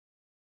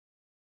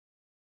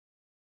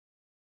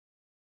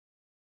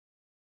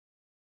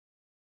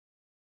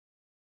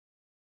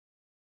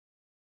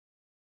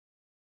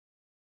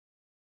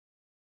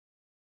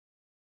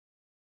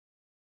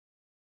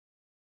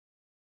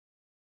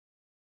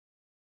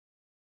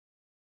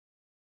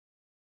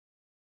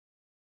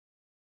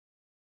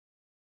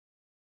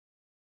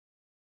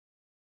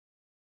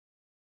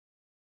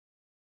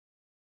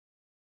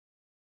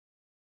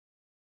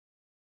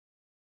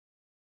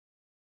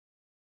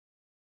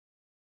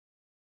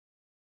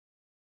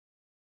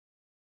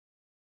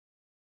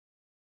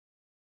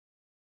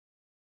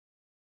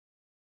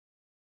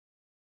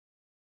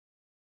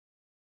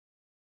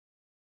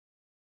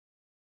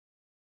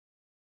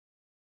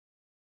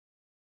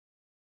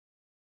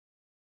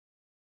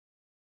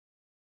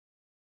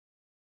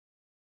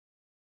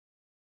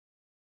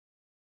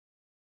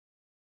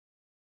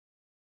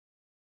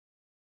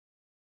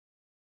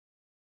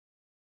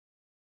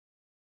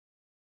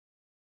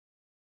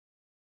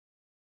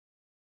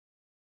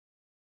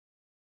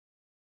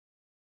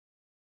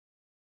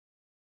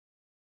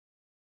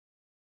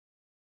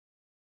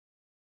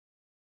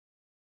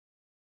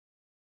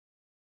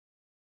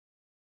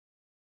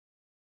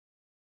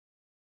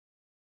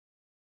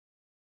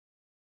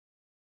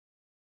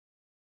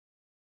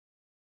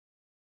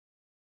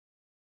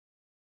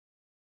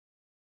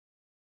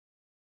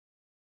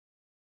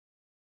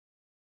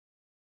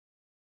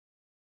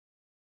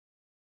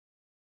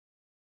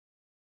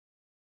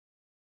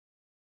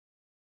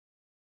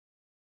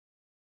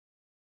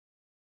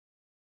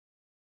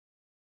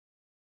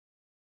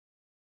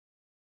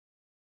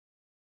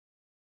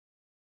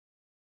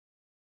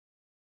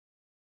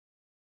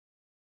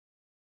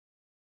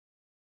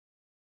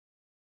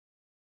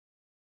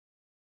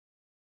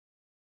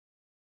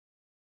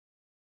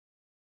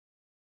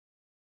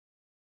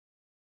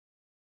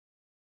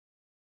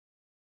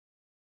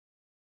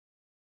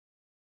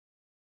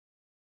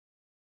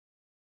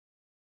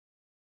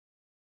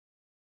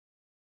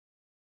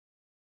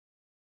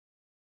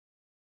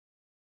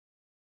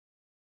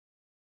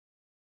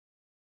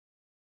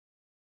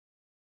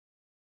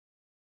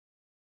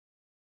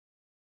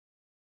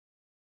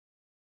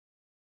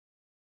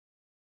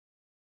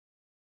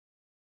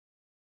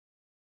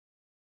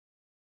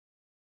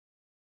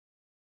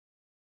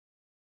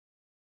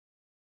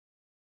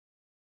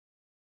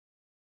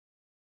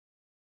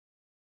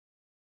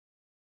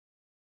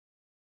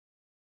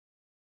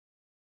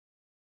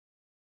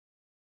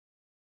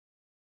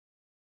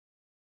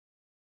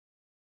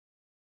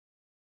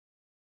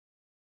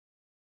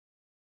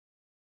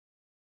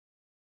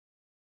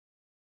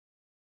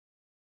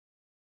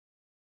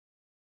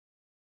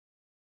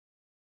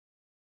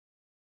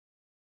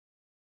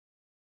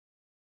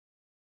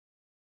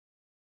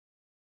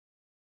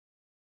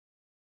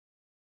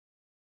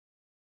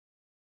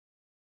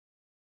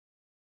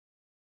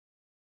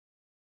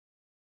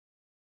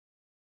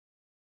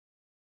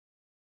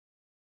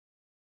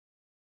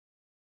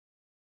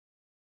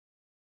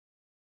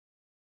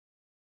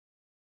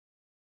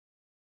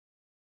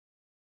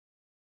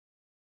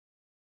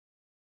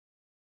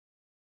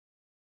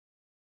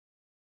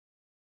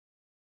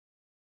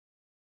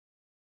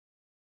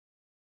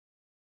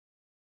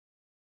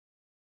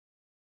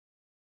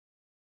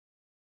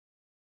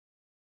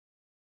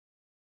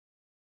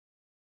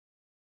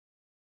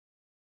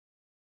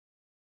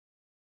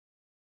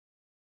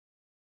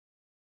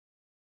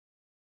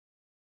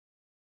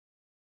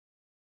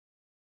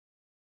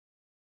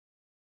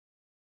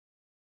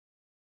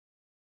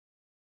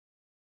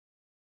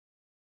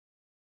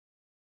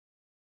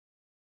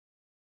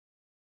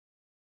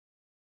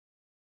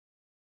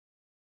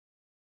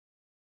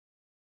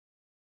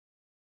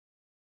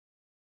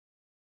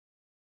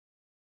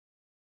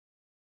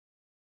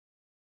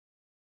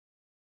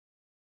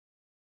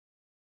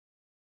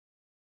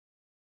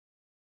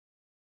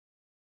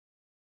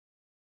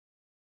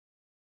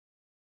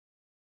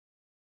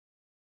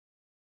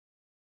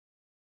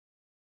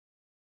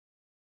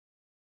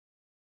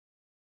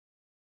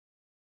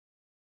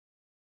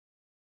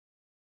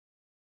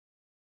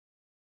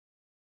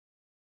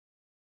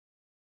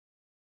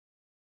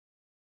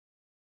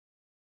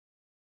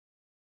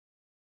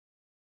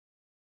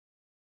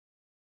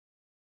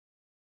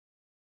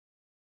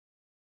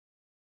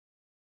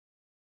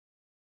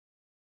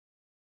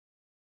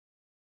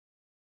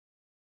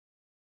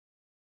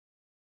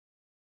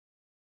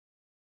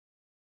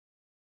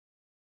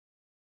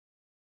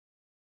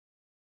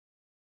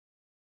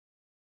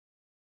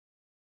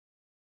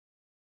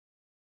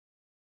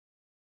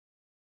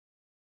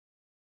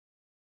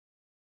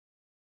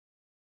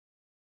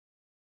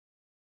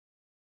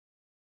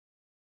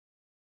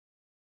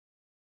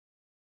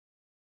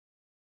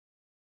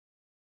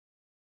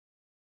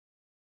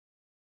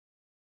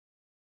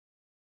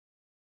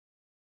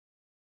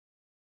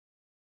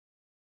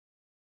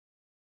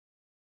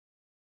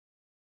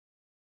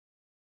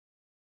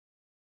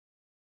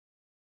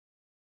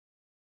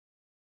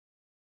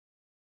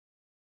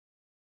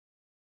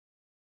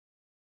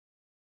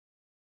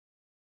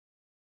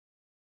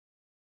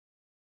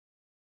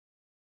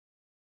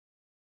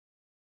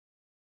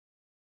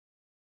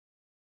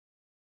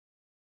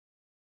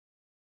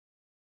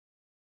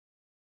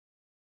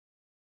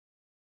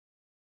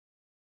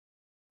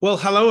Well,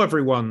 hello,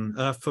 everyone,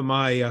 for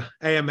my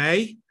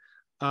AMA.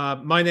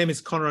 My name is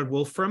Conrad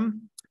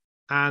Wolfram,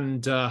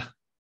 and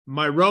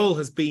my role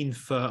has been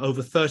for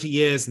over 30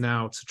 years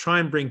now to try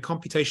and bring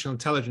computational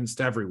intelligence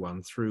to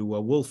everyone through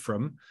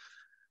Wolfram.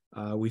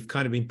 We've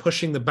kind of been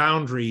pushing the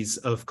boundaries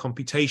of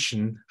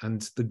computation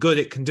and the good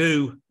it can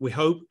do, we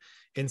hope,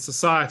 in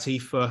society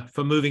for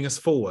moving us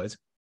forward.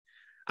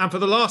 And for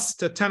the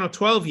last 10 or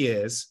 12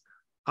 years,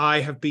 I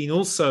have been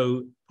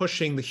also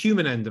pushing the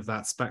human end of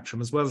that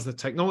spectrum as well as the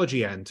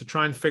technology end to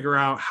try and figure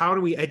out how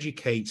do we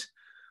educate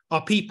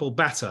our people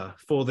better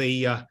for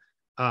the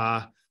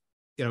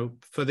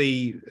for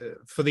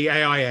the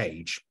AI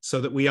age, so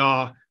that we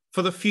are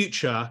for the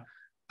future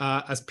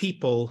as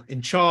people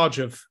in charge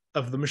of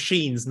the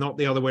machines, not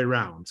the other way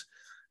around.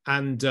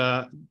 And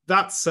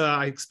that's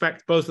I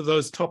expect both of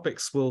those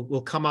topics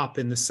will come up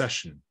in this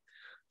session.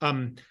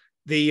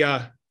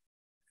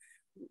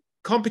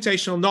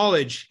 Computational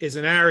knowledge is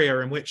an area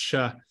in which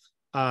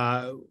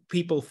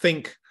people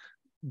think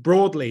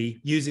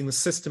broadly using the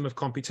system of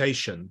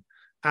computation.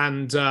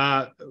 And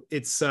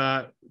it's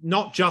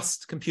not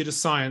just computer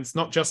science,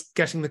 not just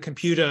getting the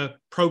computer,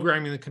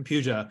 programming the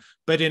computer,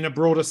 but in a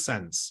broader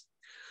sense.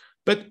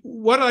 But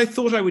what I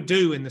thought I would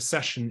do in this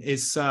session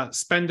is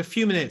spend a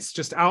few minutes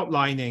just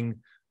outlining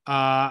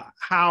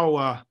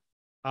how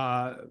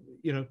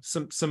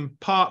some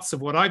parts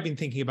of what I've been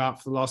thinking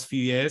about for the last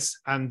few years,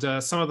 and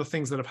some of the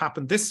things that have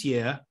happened this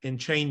year in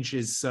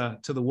changes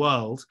to the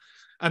world.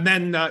 And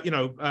then,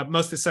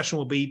 most of the session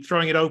will be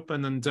throwing it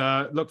open, and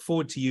look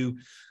forward to you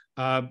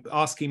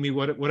asking me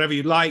whatever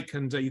you like,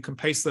 and you can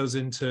paste those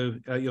into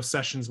your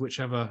sessions,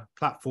 whichever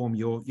platform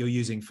you're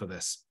using for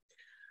this.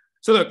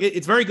 So look,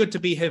 it's very good to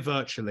be here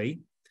virtually.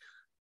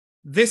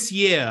 This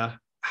year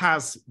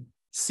has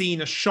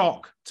seen a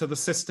shock to the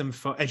system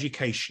for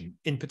education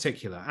in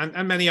particular,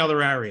 and many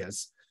other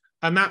areas.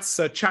 And that's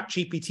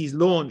ChatGPT's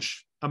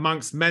launch,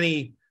 amongst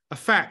many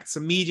effects,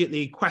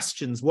 immediately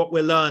questions what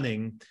we're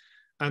learning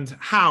and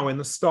how in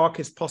the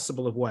starkest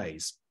possible of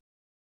ways.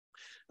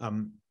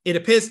 It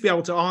appears to be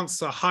able to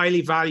answer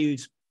highly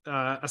valued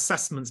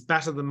assessments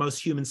better than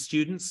most human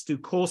students, do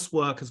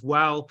coursework as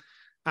well,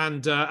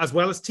 and as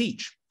well as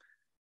teach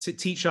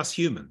us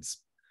humans.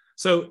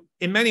 So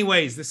in many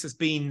ways, this has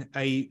been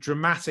a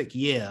dramatic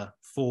year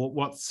for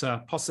what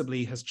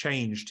possibly has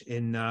changed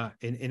in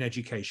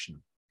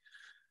education.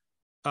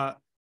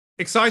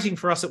 Exciting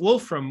for us at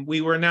Wolfram,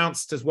 we were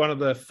announced as one of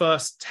the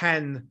first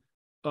 10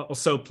 or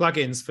so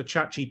plugins for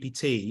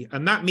ChatGPT,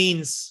 and that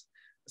means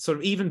sort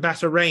of even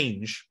better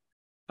range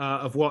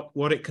of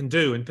what it can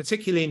do, and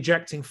particularly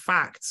injecting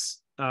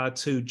facts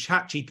to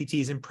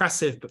ChatGPT's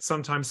impressive but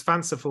sometimes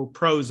fanciful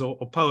prose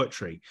or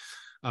poetry.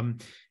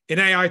 In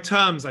AI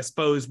terms, I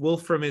suppose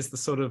Wolfram is the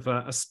sort of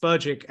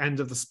Aspergic end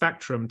of the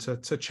spectrum to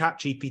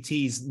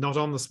ChatGPT's not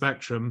on the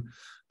spectrum.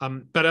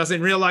 But as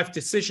in real life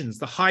decisions,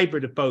 the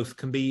hybrid of both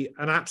can be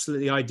an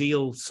absolutely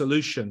ideal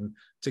solution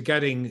to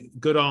getting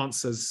good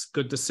answers,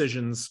 good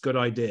decisions, good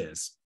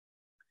ideas.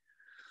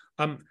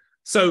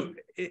 So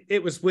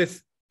it was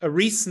with a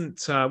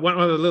recent, one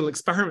of the little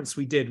experiments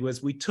we did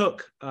was we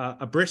took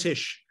a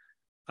British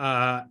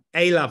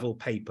A-level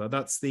paper.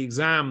 That's the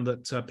exam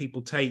that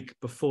people take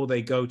before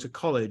they go to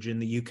college in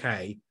the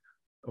UK,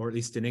 or at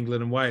least in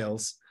England and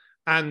Wales.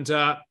 And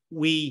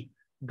we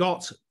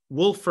got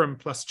Wolfram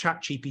plus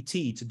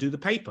ChatGPT to do the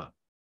paper.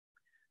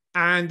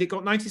 And it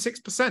got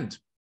 96%.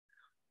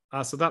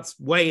 So that's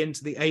way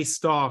into the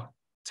A-star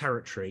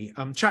territory.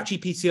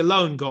 ChatGPT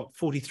alone got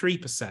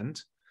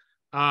 43%.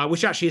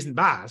 Which actually isn't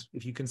bad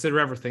if you consider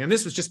everything. And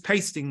this was just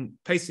pasting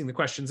the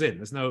questions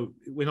in.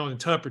 We're not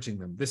interpreting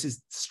them. This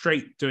is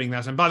straight doing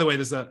that. And by the way,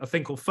 there's a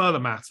thing called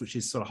further maths, which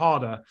is sort of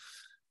harder.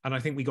 And I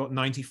think we got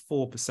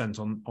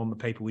 94% on the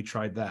paper we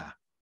tried there.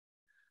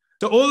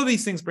 So all of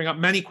these things bring up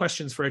many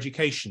questions for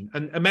education.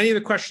 And many of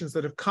the questions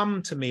that have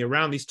come to me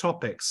around these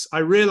topics, I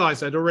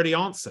realized I'd already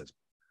answered.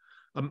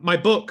 My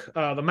book,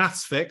 The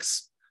Maths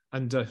Fix,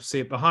 and see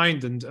it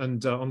behind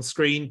and on the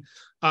screen,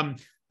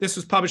 this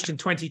was published in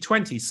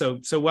 2020, so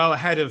well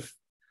ahead of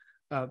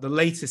the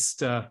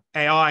latest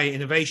AI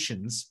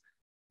innovations,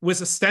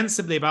 was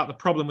ostensibly about the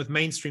problem with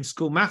mainstream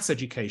school maths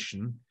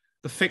education,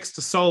 the fix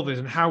to solve it,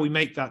 and how we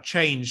make that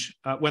change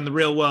when the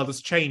real world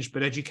has changed,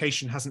 but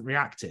education hasn't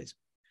reacted.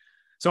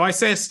 So I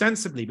say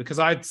ostensibly because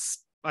I'd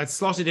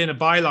slotted in a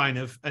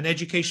byline of an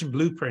education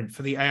blueprint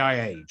for the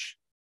AI age,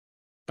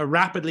 a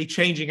rapidly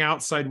changing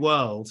outside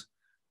world,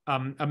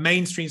 a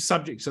mainstream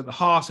subject at the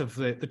heart of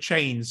the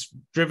change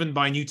driven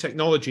by new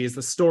technology is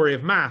the story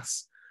of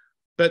maths.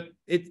 But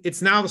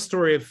it's now the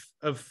story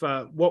of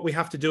what we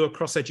have to do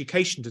across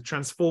education to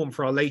transform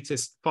for our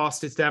latest,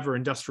 fastest ever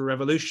industrial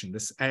revolution,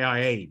 this AI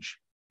age.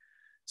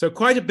 So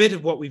quite a bit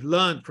of what we've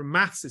learned from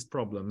maths'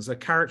 problems are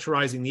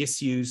characterizing the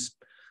issues,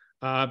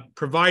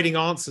 providing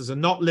answers are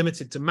not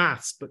limited to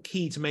maths, but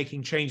key to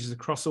making changes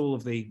across all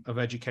of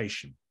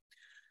education.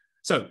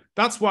 So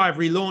that's why I've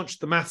relaunched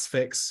the Maths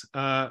Fix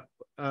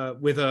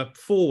with a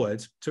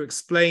foreword to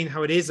explain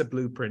how it is a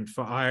blueprint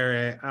for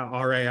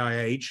our AI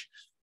age,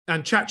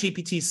 And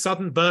ChatGPT's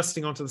sudden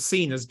bursting onto the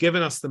scene has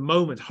given us the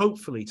moment,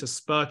 hopefully, to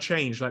spur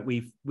change like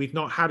we've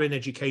not had in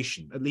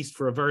education, at least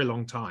for a very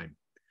long time.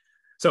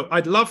 So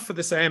I'd love for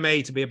this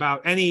AMA to be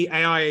about any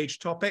AI age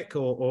topic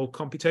or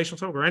computational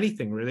topic or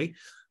anything really,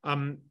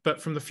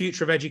 but from the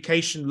future of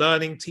education,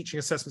 learning, teaching,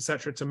 assessment,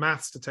 etc., to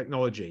maths to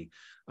technology.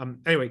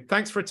 Anyway,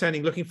 thanks for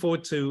attending. Looking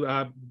forward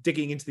to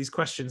digging into these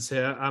questions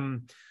here.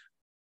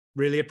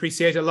 Really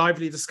appreciate a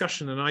lively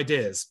discussion and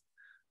ideas.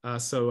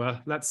 So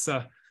let's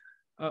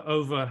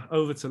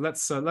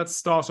let's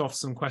start off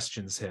some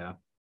questions here,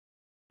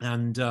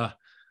 and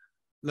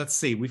let's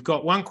see. We've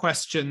got one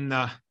question.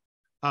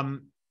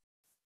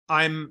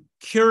 I'm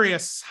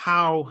curious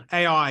how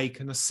AI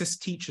can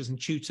assist teachers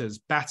and tutors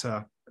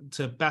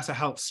to better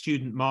help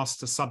student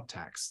master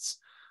subtexts.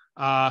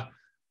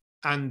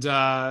 And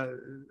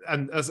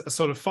as a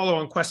sort of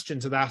follow-on question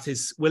to that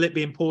is, will it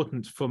be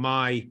important for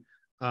my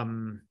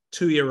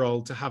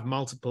 2-year-old to have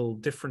multiple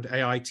different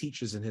AI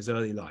teachers in his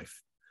early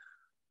life?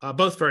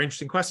 Both very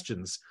interesting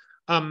questions.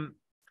 I mean,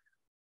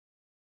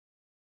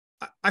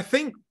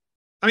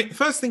 the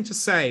first thing to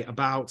say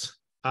about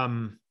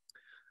the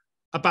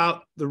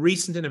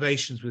recent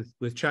innovations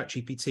with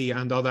ChatGPT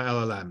and other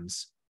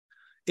LLMs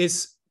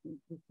is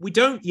we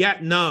don't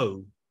yet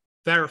know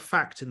their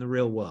effect in the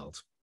real world.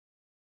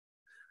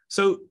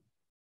 So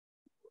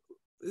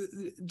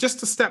just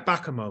to step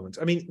back a moment,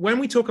 I mean, when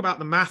we talk about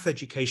the math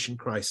education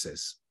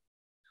crisis,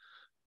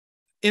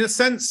 in a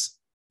sense,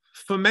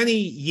 for many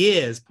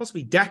years,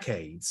 possibly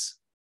decades,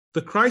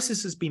 the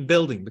crisis has been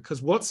building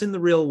because what's in the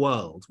real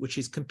world, which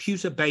is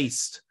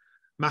computer-based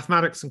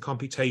mathematics and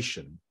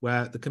computation,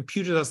 where the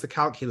computer does the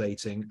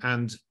calculating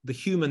and the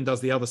human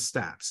does the other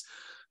steps,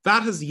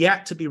 that has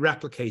yet to be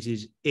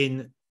replicated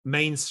in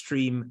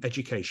mainstream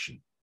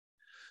education.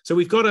 So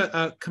we've got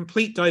a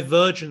complete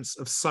divergence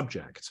of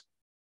subject.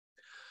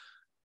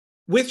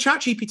 With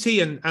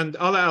ChatGPT and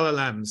other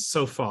LLMs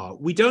so far,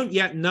 we don't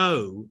yet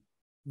know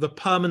the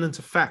permanent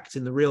effect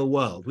in the real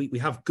world. We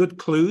have good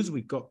clues.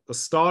 We've got the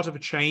start of a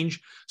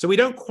change. So we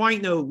don't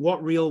quite know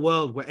what real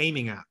world we're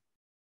aiming at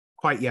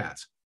quite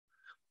yet.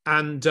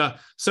 And there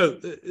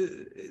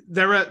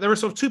are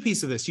sort of two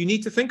pieces of this. You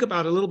need to think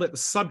about a little bit the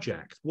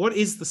subject. What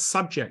is the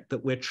subject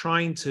that we're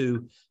trying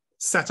to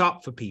set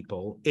up for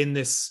people in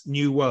this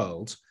new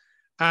world?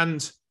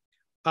 And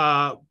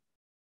how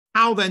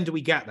then do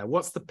we get there?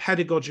 What's the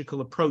pedagogical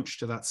approach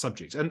to that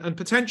subject? And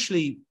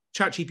potentially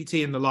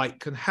ChatGPT and the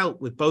like can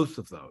help with both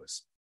of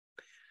those.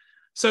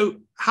 So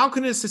how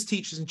can it assist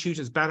teachers and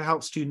tutors better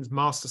help students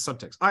master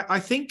subtext? I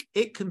think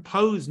it can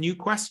pose new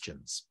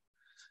questions,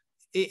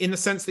 in the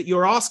sense that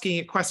you're asking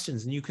it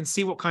questions and you can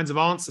see what kinds of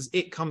answers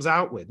it comes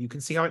out with. You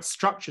can see how it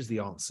structures the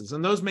answers,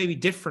 and those may be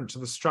different to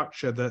the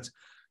structure that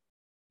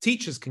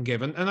teachers can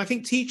give. And I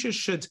think teachers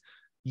should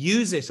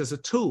use it as a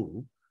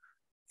tool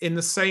in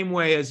the same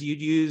way as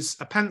you'd use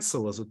a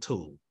pencil as a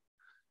tool,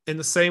 in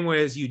the same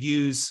way as you'd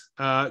use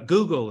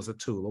Google as a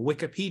tool or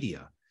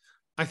Wikipedia.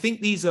 I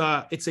think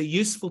it's a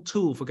useful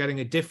tool for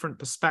getting a different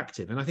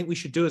perspective. And I think we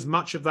should do as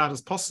much of that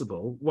as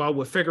possible while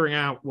we're figuring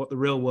out what the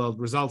real world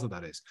result of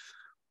that is.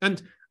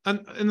 And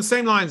in the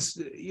same lines,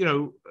 you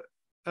know,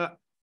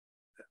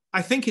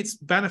 I think it's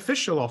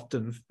beneficial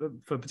often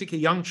for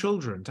particularly young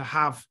children to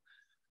have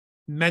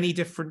many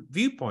different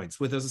viewpoints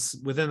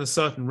within a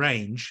certain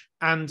range,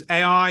 and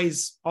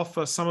AIs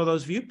offer some of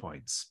those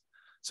viewpoints.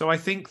 So I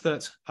think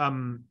that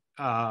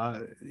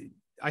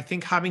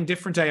having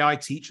different AI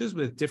teachers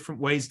with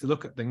different ways to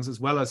look at things, as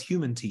well as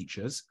human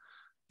teachers,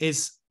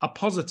 is a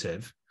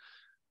positive.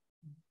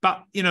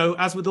 But, you know,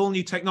 as with all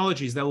new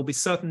technologies, there will be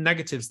certain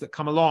negatives that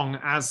come along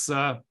as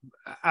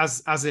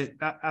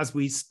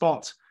we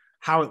spot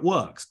how it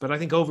works. But I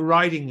think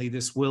overridingly,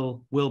 this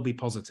will be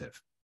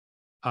positive.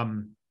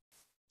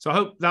 So I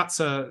hope that's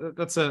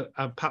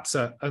perhaps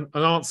an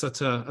answer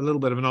to a little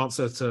bit of an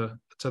answer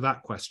to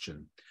that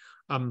question.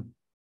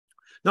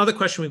 Another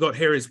question we've got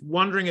here is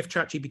wondering if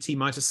ChatGPT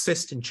might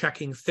assist in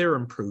checking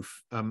theorem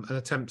proof and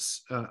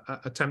attempts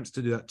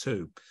to do that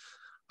too.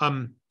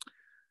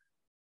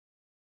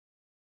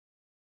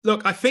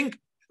 Look, I think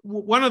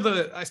one of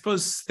the, I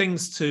suppose,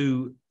 things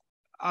to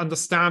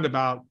understand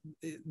about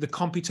the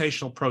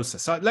computational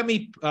process. So let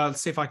me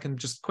see if I can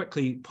just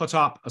quickly put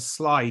up a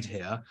slide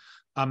here.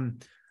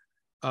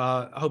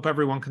 I hope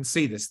everyone can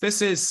see this.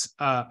 This is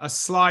a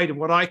slide of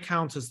what I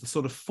count as the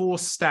sort of 4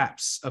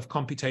 steps of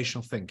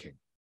computational thinking.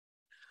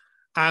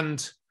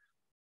 And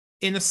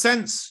in a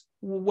sense,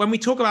 when we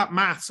talk about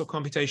maths or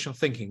computational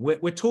thinking,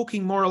 we're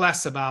talking more or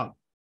less about,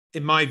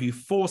 in my view,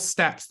 4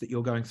 steps that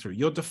you're going through.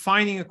 You're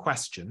defining a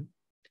question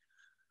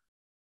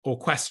or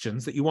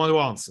questions that you want to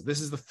answer.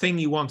 This is the thing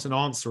you want an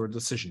answer or a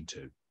decision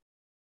to.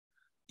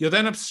 You're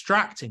then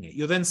abstracting it.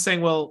 You're then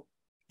saying, well,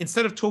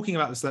 instead of talking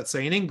about this, let's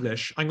say in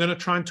English, I'm going to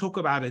try and talk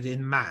about it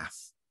in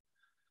math.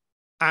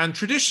 And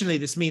traditionally,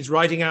 this means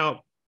writing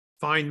out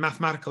fine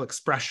mathematical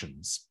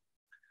expressions.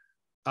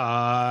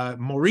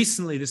 More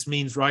recently, this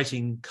means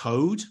writing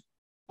code,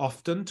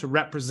 often to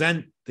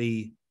represent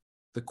the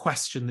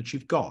question that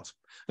you've got.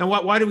 Now,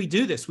 why do we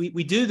do this?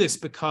 We do this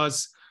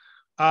because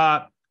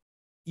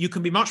you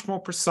can be much more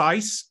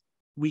precise.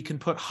 We can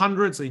put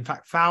hundreds, in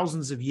fact,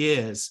 thousands of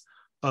years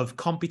of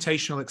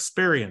computational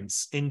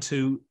experience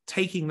into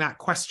taking that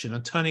question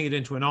and turning it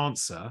into an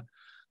answer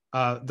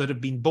that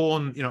have been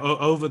born,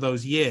 over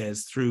those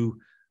years through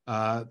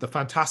the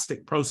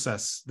fantastic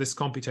process, this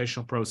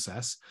computational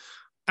process.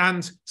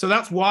 And so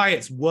that's why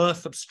it's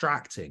worth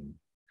abstracting.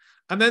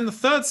 And then the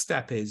third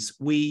step is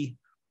we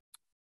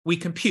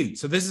compute.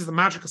 So this is the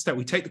magical step.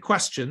 We take the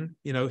question,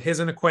 here's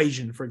an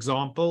equation, for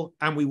example,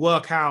 and we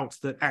work out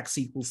that x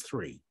equals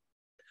 3.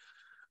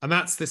 And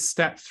that's this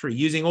step 3,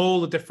 using all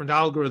the different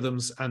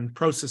algorithms and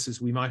processes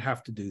we might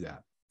have to do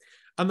that.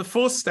 And the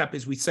fourth step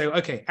is we say,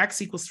 okay,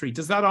 x equals 3.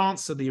 Does that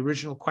answer the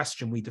original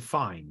question we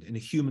defined in a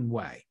human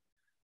way?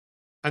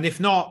 And if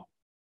not,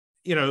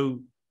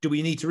 do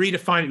we need to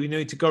redefine it? We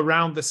need to go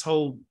around this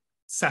whole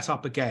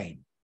setup again.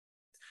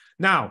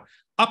 Now,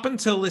 up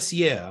until this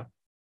year,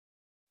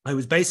 I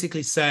was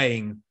basically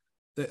saying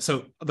that,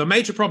 so the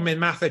major problem in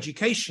math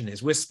education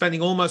is we're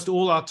spending almost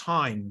all our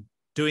time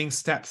doing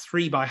step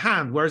 3 by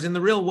hand, whereas in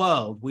the real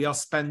world, we are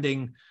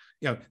spending,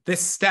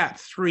 this step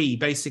 3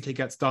 basically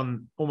gets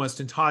done almost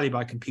entirely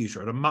by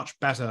computer at a much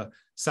better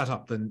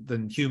setup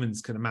than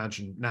humans can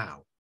imagine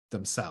now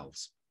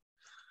themselves.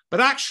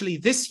 But actually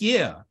this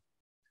year,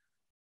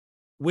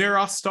 we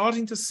are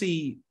starting to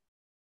see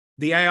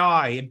the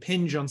AI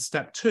impinge on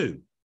step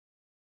 2.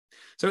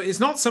 So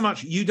it's not so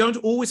much, you don't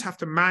always have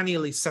to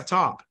manually set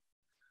up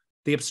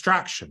the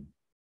abstraction.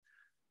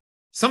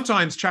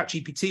 Sometimes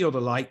ChatGPT or the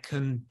like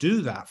can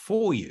do that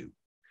for you.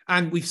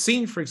 And we've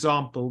seen, for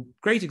example,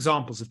 great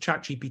examples of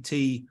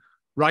ChatGPT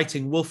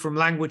writing Wolfram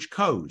language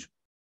code.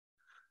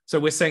 So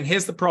we're saying,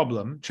 here's the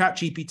problem.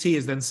 ChatGPT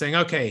is then saying,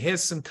 okay,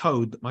 here's some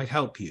code that might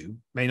help you.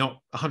 May not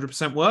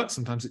 100% work.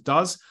 Sometimes it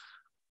does.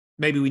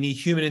 Maybe we need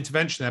human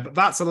intervention there, but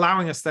that's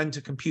allowing us then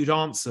to compute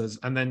answers,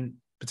 and then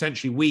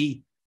potentially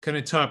we can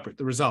interpret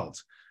the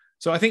result.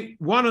 So I think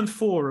 1 and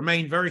 4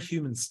 remain very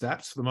human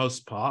steps for the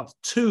most part.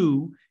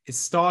 2 is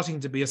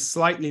starting to be a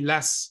slightly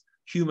less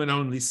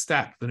human-only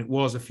step than it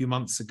was a few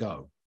months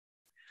ago.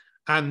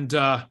 And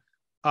so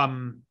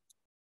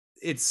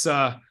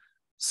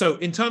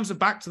in terms of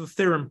back to the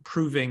theorem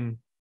proving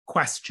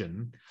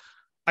question,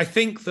 I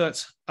think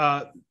that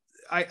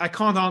I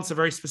can't answer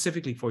very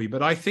specifically for you,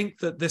 but I think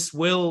that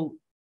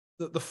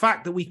the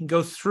fact that we can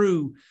go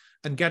through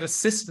and get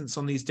assistance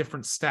on these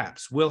different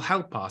steps will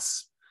help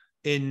us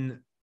in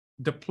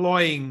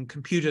deploying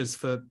computers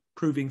for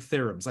proving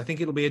theorems. I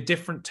think it'll be a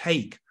different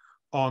take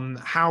on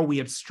how we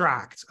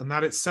abstract, and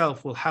that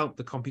itself will help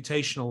the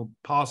computational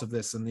part of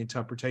this and the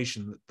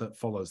interpretation that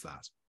follows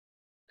that.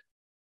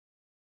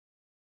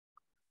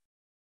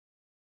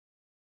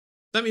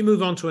 Let me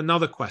move on to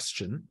another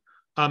question.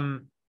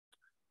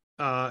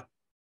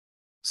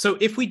 So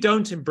if we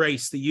don't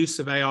embrace the use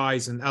of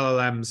AIs and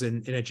LLMs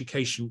in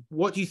education,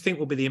 what do you think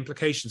will be the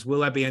implications?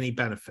 Will there be any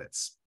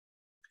benefits?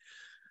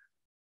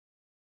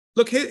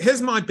 Look,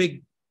 here's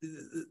the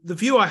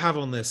view I have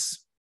on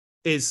this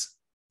is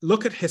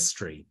look at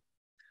history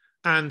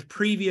and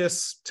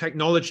previous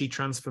technology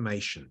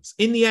transformations.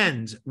 In the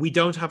end, we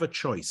don't have a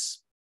choice.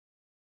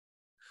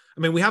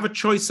 I mean, we have a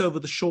choice over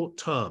the short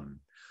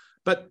term,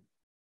 but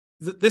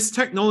this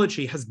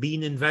technology has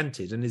been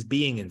invented and is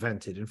being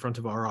invented in front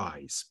of our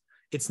eyes.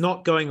 It's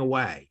not going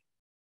away.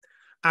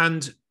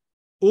 And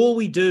all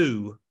we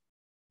do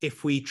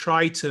if we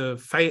try to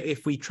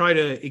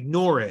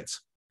ignore it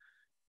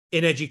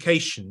in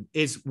education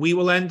is we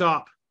will end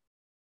up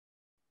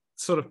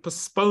sort of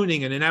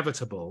postponing an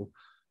inevitable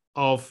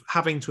of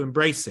having to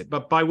embrace it,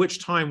 but by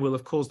which time we'll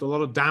have caused a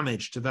lot of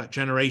damage to that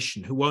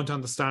generation who won't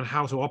understand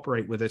how to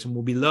operate with it and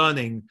will be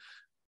learning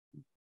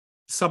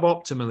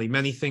suboptimally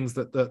many things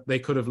that they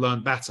could have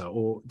learned better,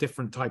 or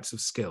different types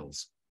of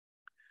skills.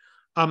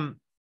 The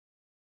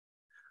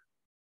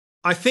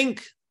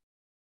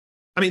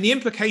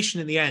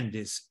implication in the end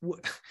is,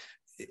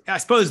 I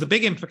suppose the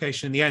big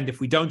implication in the end, if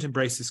we don't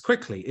embrace this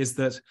quickly, is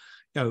that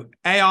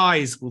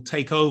AIs will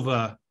take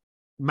over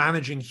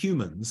managing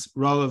humans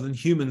rather than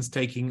humans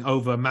taking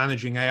over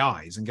managing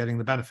AIs and getting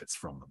the benefits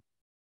from them.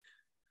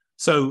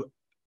 So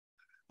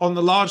on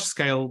the large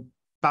scale,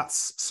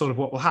 that's sort of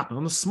what will happen.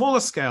 On the smaller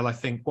scale, I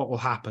think what will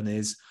happen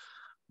is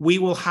we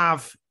will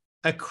have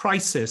a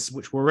crisis,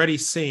 which we're already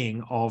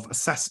seeing, of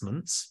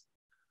assessments,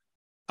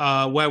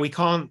 where we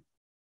can't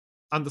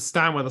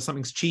understand whether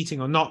something's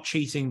cheating or not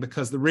cheating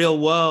because the real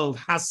world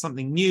has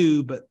something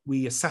new, but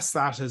we assess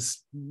that as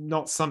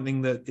not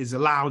something that is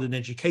allowed in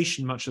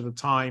education much of the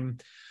time.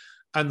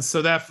 And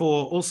so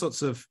therefore, all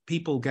sorts of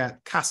people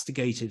get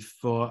castigated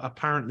for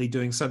apparently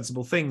doing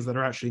sensible things that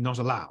are actually not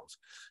allowed.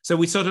 So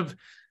we sort of,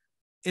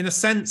 in a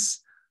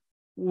sense,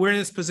 we're in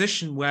this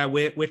position where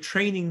we're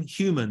training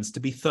humans to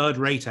be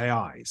third-rate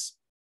AIs.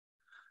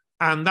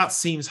 And that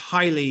seems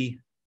highly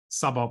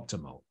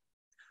suboptimal.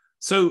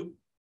 So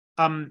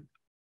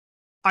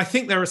I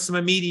think there are some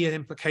immediate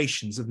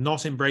implications of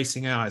not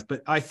embracing AIs,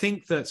 but I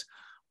think that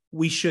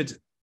we should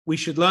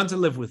learn to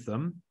live with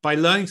them. By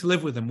learning to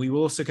live with them, we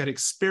will also get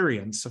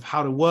experience of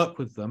how to work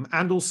with them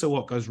and also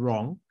what goes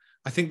wrong.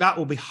 I think that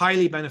will be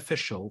highly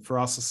beneficial for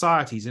our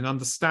societies in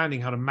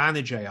understanding how to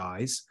manage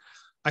AIs.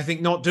 I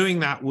think not doing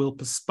that will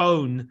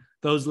postpone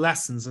those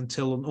lessons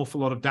until an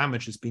awful lot of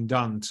damage has been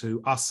done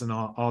to us and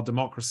our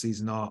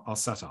democracies and our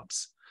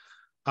setups.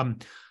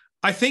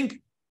 I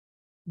think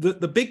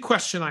the big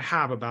question I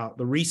have about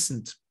the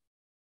recent,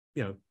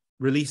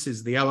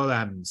 releases, the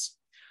LLMs,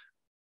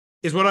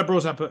 is what I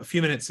brought up a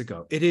few minutes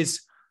ago.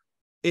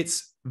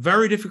 It's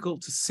very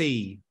difficult to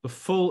see the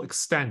full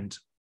extent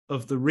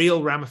of the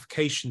real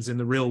ramifications in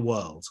the real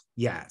world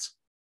yet.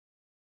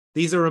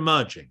 These are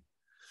emerging.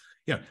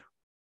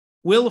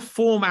 Will the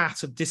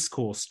format of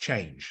discourse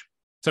change?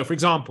 So, for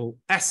example,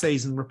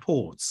 essays and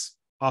reports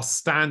are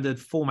standard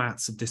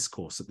formats of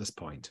discourse at this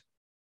point.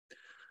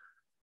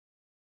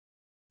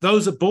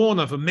 Those are born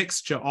of a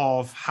mixture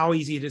of how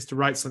easy it is to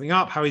write something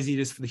up, how easy it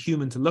is for the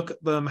human to look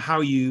at them,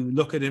 how you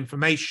look at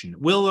information.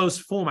 Will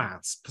those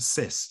formats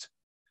persist?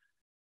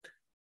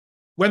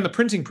 When the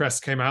printing press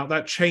came out,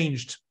 that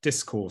changed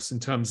discourse in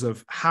terms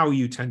of how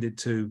you tended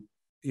to,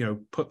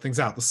 put things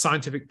out. The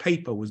scientific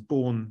paper was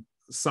born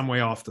some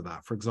way after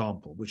that, for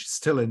example, which is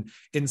still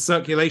in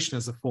circulation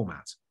as a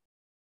format.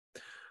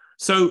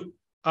 So,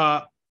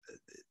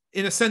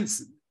 in a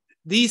sense,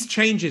 these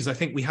changes, I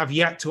think we have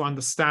yet to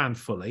understand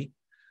fully.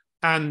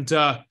 And,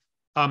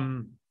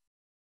 when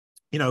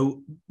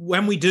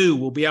we do,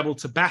 we'll be able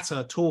to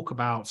better talk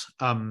about,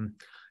 in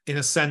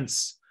a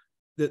sense,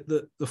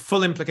 the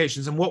full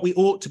implications and what we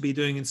ought to be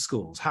doing in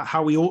schools,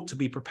 how we ought to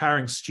be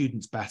preparing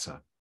students better.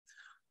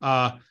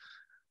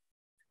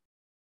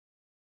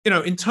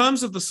 In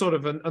terms of the sort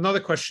of another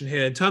question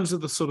here, in terms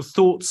of the sort of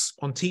thoughts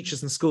on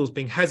teachers and schools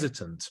being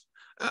hesitant,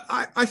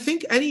 I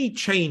think any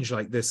change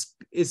like this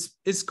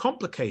is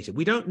complicated.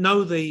 We don't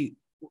know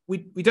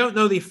we don't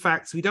know the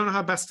effects. We don't know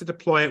how best to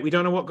deploy it. We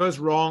don't know what goes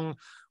wrong.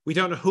 We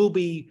don't know who'll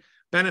be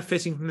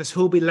benefiting from this,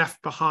 who'll be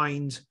left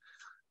behind.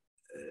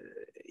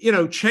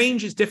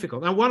 Change is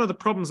difficult. Now, one of the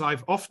problems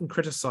I've often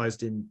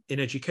criticized in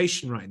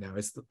education right now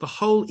is that the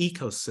whole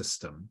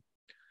ecosystem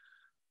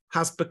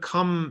has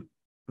become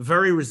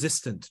very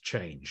resistant to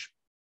change.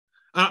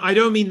 I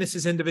don't mean this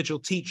as individual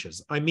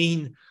teachers. I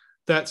mean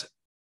that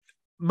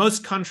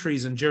most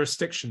countries and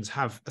jurisdictions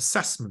have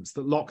assessments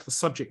that lock the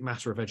subject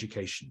matter of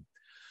education.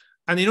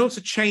 And in order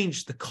to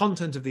change the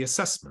content of the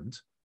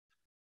assessment,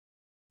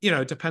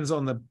 it depends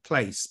on the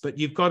place, but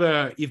you've got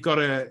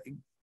to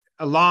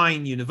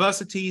align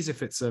universities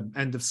if it's an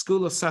end of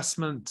school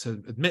assessment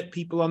to admit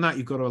people on that.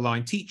 You've got to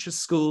align teachers,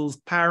 schools,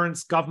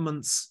 parents,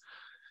 governments,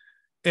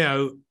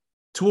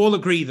 to all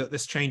agree that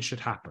this change should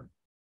happen.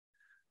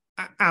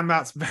 And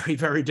that's very,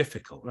 very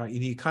difficult, right? You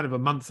need kind of a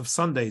month of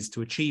Sundays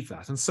to achieve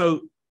that. And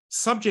so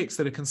subjects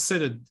that are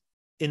considered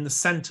in the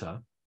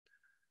center,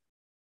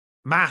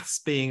 maths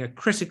being a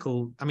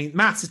critical,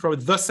 maths is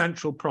probably the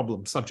central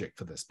problem subject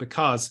for this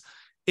because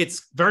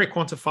it's very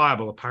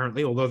quantifiable,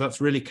 apparently, although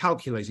that's really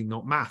calculating,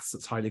 not maths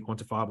that's highly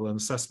quantifiable in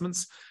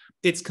assessments.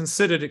 It's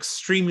considered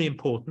extremely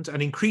important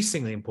and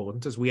increasingly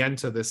important as we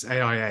enter this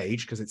AI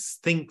age because it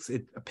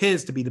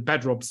appears to be the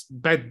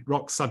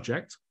bedrock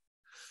subject.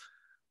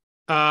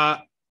 And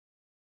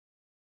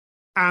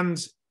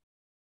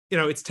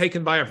it's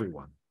taken by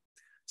everyone.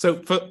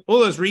 So for all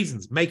those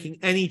reasons, making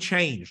any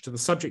change to the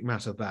subject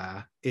matter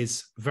there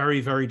is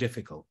very, very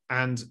difficult.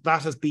 And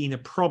that has been a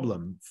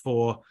problem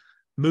for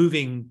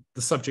moving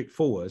the subject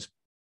forward.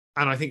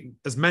 And I think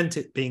has meant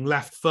it being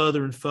left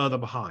further and further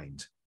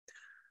behind.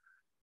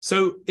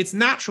 So it's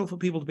natural for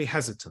people to be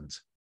hesitant.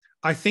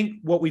 I think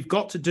what we've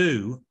got to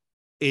do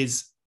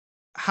is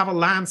have a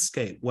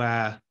landscape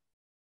where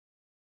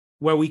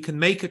we can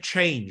make a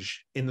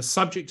change in the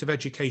subject of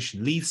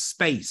education, leave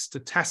space to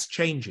test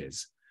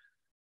changes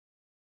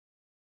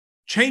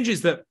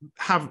that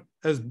have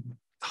as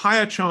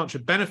higher chance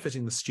of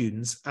benefiting the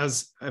students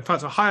as, in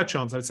fact, a higher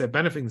chance, I would say, of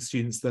benefiting the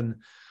students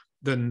than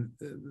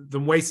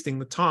wasting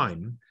the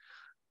time,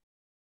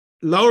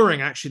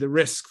 lowering actually the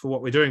risk for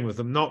what we're doing with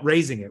them, not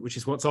raising it, which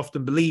is what's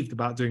often believed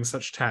about doing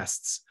such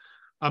tests.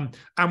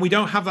 And we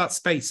don't have that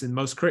space in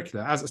most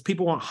curricula. As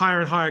people want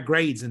higher and higher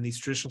grades in these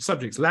traditional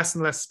subjects, less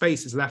and less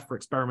space is left for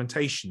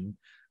experimentation.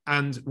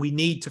 And we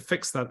need to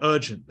fix that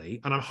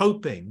urgently. And I'm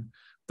hoping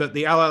that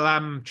the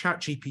LLM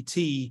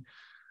ChatGPT,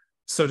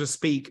 so to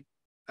speak,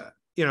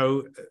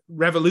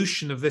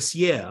 revolution of this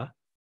year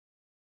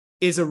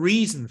is a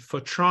reason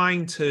for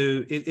trying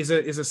to, is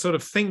a sort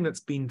of thing that's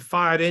been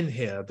fired in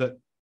here that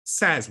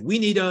says we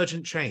need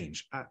urgent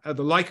change,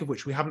 the like of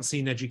which we haven't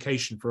seen in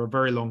education for a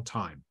very long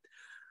time.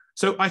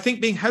 So I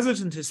think being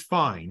hesitant is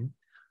fine,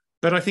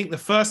 but I think the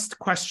first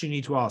question you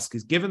need to ask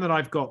is, given that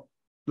I've got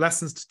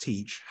lessons to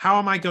teach, how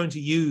am I going to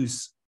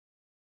use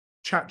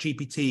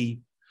ChatGPT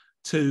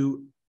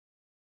to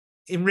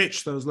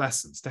enrich those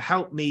lessons, to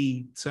help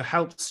me, to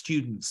help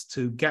students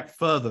to get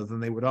further than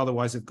they would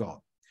otherwise have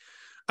got?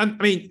 And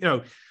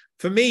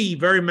for me,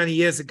 very many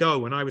years ago,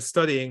 when I was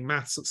studying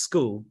maths at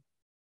school,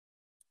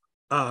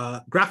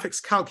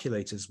 graphics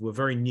calculators were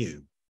very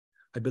new.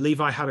 I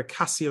believe I had a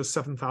Casio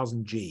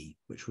 7000G,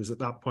 which was at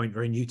that point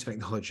very new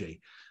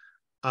technology.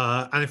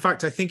 And in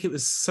fact, I think it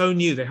was so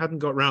new they hadn't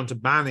got around to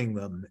banning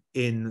them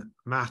in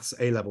maths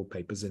A-level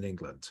papers in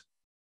England.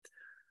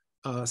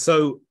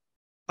 So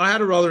I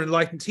had a rather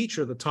enlightened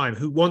teacher at the time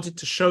who wanted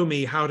to show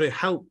me how to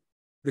help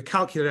the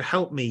calculator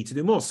help me to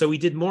do more. So we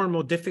did more and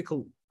more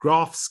difficult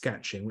graph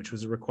sketching, which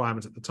was a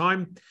requirement at the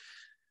time.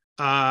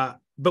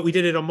 But we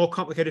did it on more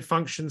complicated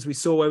functions. We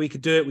saw where we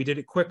could do it. We did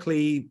it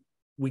quickly.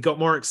 We got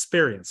more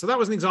experience. So that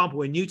was an example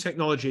where new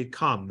technology had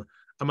come,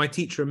 and my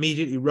teacher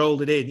immediately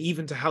rolled it in,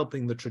 even to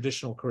helping the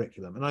traditional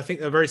curriculum. And I think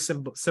there are very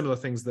similar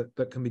things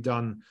that can be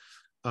done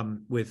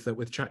with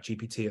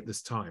ChatGPT at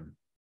this time.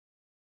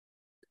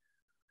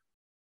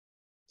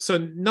 So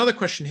another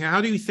question here,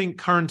 how do you think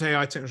current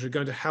AI technology is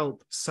going to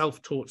help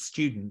self-taught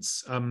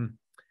students?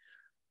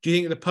 Do you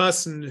think the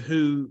person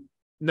who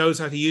knows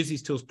how to use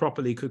these tools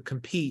properly could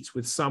compete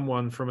with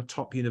someone from a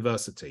top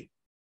university?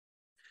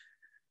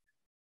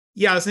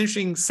 Yeah, it's an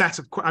interesting set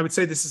of, I would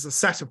say this is a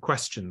set of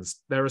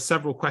questions. There are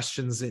several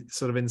questions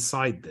sort of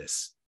inside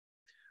this.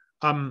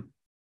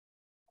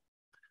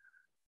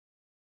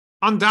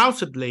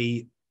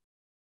 Undoubtedly,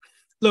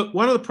 look,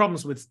 one of the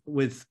problems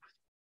with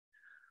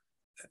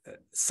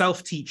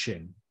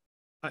self-teaching,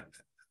 I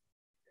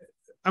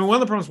mean, one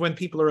of the problems when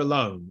people are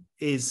alone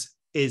is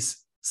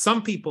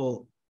some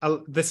people,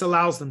 this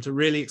allows them to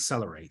really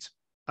accelerate,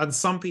 and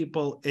some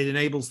people, it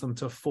enables them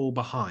to fall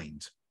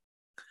behind.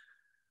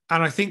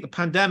 And I think the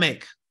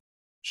pandemic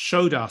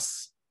showed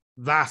us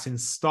that in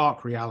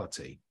stark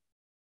reality.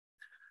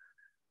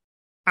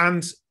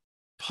 And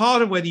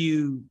part of whether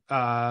you,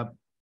 go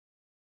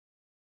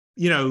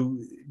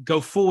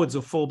forwards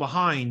or fall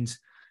behind,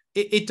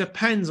 it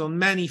depends on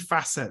many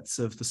facets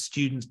of the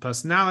student's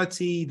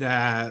personality,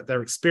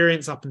 their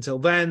experience up until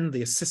then,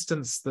 the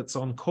assistance that's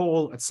on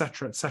call, et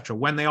cetera,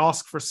 when they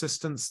ask for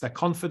assistance, their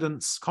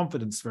confidence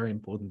is very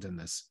important in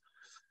this.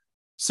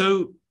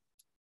 So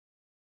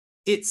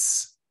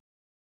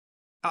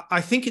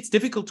I think it's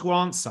difficult to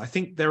answer. I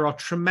think there are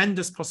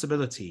tremendous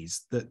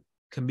possibilities that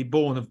can be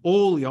born of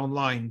all the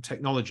online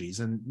technologies,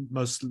 and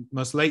most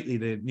lately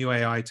the new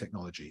AI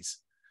technologies.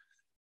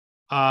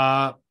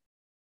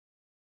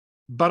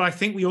 But I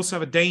think we also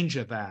have a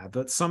danger there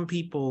that some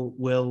people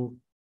will,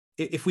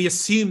 if we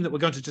assume that we're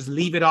going to just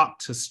leave it up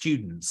to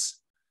students,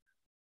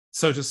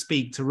 so to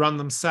speak, to run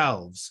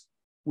themselves,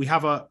 we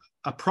have a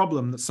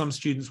problem that some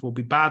students will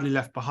be badly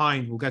left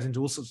behind, will get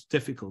into all sorts of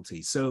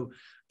difficulties. So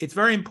it's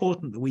very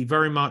important that we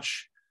very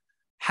much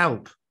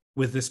help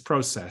with this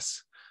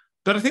process.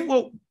 But I think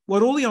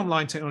what all the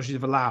online technologies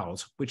have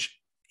allowed, which,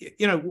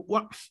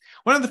 one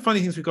of the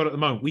funny things we've got at the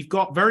moment, we've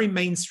got very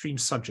mainstream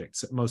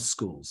subjects at most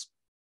schools,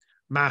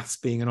 maths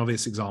being an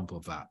obvious example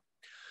of that.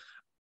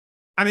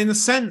 And in a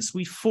sense,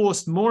 we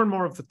forced more and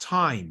more of the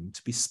time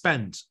to be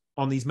spent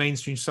on these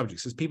mainstream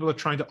subjects as people are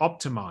trying to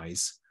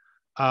optimize,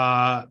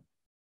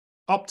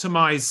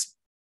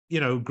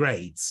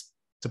 grades,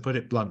 to put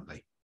it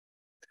bluntly.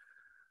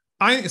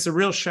 I think it's a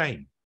real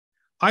shame.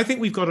 I think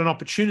we've got an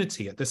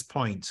opportunity at this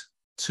point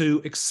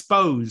to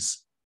expose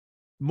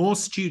more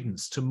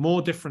students to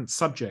more different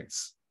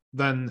subjects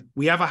than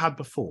we ever had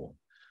before.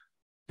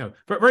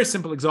 For a very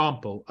simple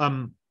example,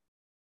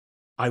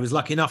 I was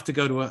lucky enough to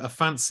go to a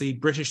fancy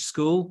British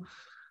school,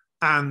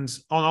 and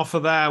on offer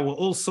there were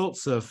all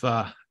sorts of,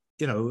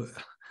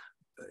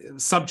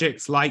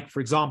 subjects like, for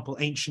example,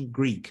 ancient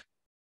Greek.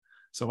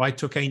 So I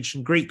took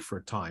ancient Greek for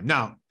a time.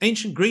 Now,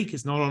 ancient Greek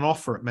is not on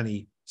offer at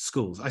many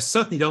schools. I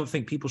certainly don't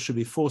think people should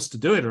be forced to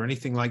do it or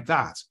anything like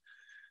that.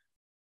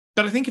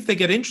 But I think if they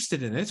get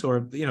interested in it, or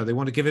they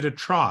want to give it a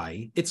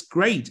try, it's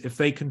great if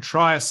they can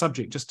try a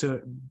subject just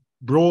to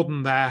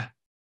broaden their,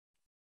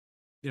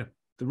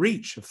 the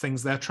reach of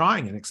things they're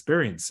trying and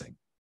experiencing.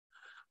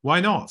 Why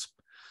not?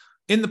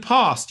 In the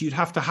past, you'd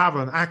have to have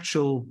an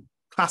actual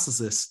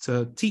classicist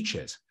to teach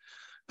it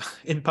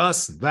in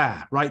person,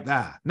 right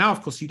there. Now,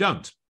 of course, you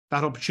don't.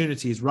 That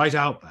opportunity is right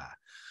out there.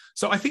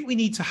 So I think we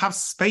need to have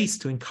space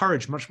to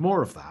encourage much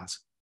more of that.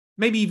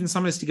 Maybe even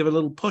sometimes to give a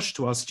little push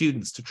to our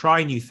students to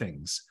try new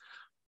things,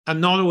 and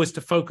not always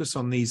to focus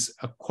on these,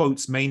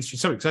 quotes, mainstream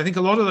subjects. I think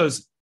a lot of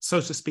those, so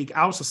to speak,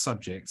 outer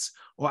subjects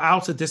or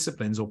outer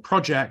disciplines or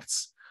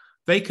projects,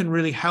 they can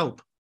really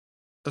help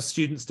a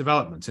student's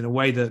development in a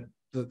way that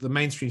the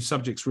mainstream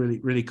subjects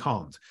really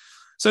can't.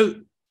 So,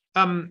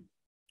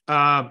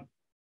 I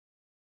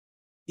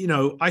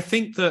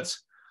think that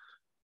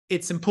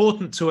it's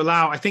important to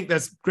allow, I think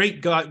there's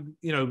great,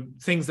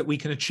 things that we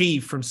can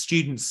achieve from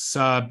students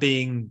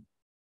being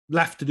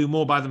left to do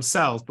more by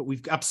themselves, but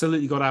we've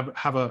absolutely got to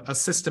have a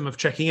system of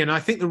checking in. I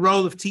think the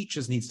role of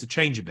teachers needs to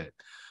change a bit.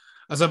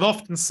 As I've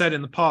often said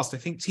in the past, I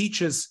think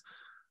teachers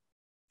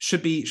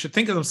should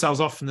think of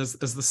themselves often as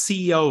the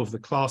CEO of the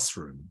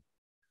classroom,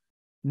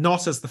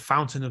 not as the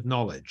fountain of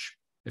knowledge,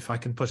 if I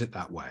can put it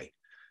that way.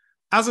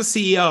 As a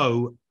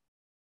CEO,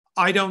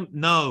 I don't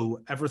know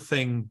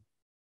everything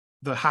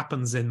that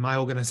happens in my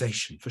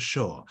organization, for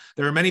sure.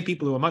 There are many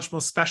people who are much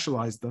more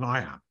specialized than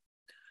I am.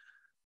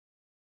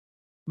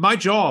 My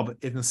job,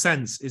 in a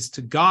sense, is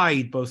to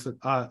guide both at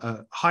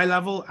a high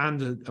level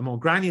and a more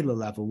granular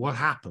level what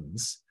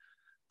happens,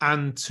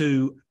 and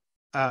to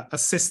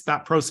assist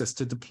that process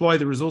to deploy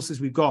the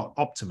resources we've got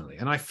optimally.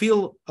 And I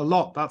feel a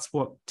lot that's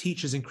what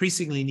teachers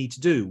increasingly need to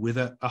do with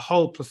a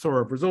whole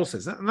plethora of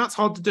resources. And that's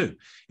hard to do.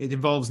 It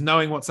involves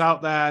knowing what's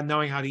out there,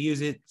 knowing how to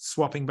use it,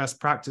 swapping best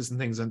practice and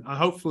things. And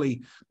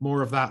hopefully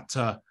more of that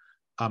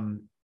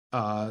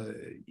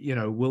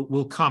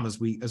will come as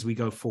we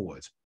go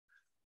forward.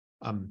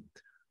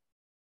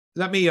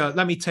 Let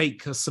me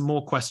take some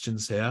more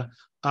questions here.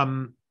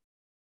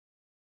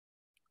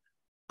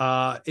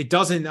 It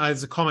doesn't,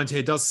 as a comment here,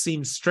 it does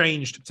seem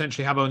strange to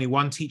potentially have only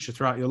one teacher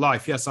throughout your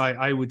life. Yes,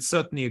 I would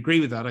certainly agree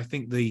with that. I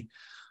think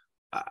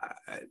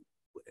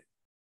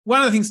one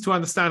of the things to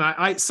understand,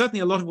 I certainly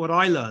a lot of what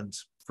I learned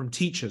from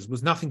teachers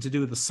was nothing to do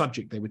with the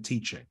subject they were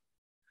teaching.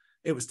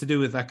 It was to do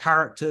with their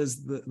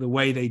characters, the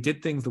way they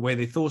did things, the way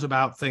they thought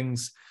about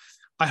things.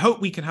 I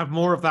hope we can have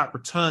more of that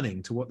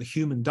returning to what the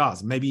human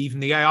does, maybe even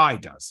the AI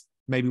does.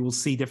 Maybe we'll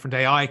see different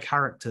AI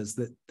characters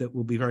that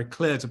will be very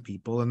clear to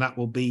people, and that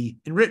will be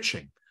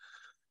enriching.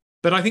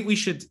 But I think we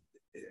should,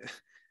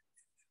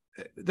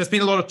 there's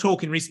been a lot of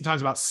talk in recent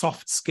times about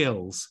soft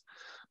skills.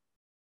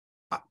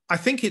 I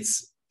think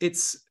it's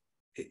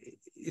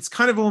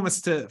kind of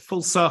almost a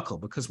full circle,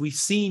 because we've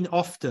seen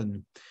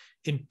often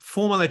in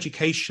formal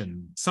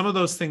education, some of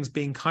those things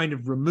being kind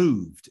of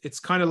removed. It's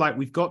kind of like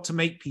we've got to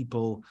make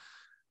people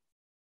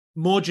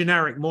more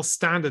generic, more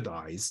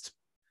standardized,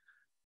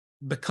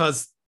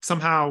 because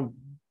somehow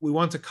we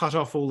want to cut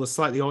off all the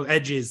slightly odd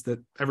edges that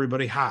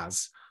everybody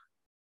has.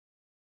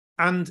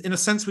 And in a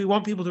sense, we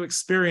want people to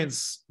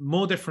experience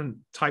more different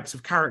types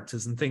of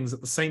characters and things at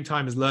the same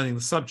time as learning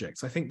the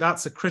subjects. I think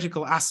that's a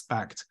critical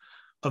aspect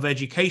of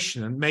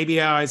education, and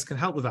maybe AIs can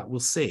help with that. We'll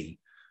see.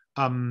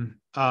 We'll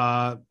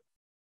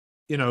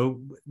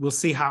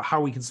see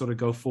how we can sort of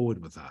go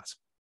forward with that.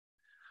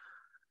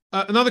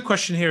 Another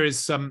question here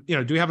is, do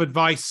we have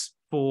advice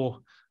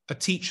for a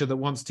teacher that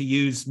wants to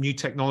use new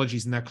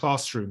technologies in their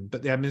classroom,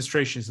 but the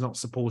administration is not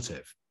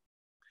supportive?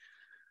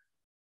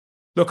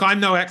 Look, I'm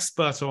no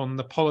expert on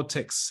the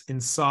politics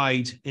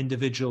inside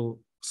individual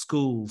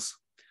schools.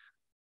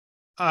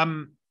 I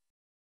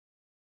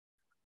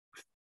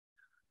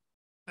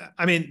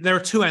mean, there are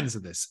two ends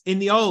of this. In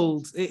the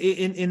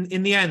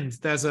end,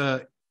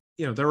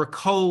 there are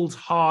cold,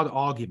 hard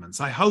arguments.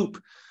 I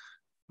hope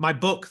my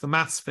book, The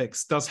Maths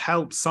Fix, does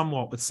help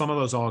somewhat with some of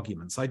those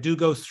arguments. I do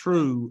go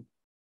through,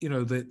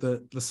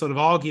 the sort of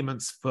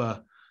arguments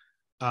for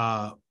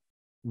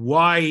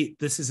why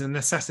this is a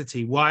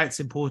necessity, why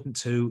it's important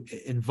to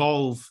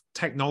involve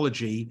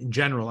technology in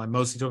general. I'm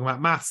mostly talking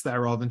about maths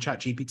there rather than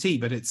ChatGPT,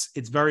 but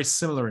it's very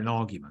similar in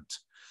argument.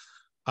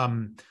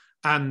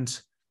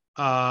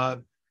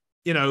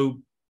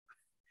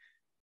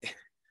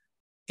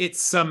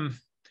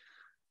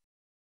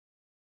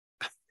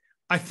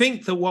 I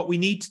think that what we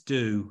need to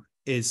do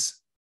is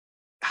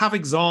have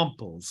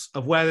examples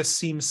of where this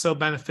seems so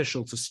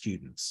beneficial to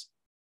students.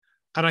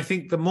 And I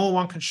think the more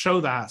one can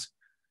show that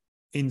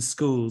in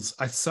schools,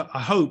 I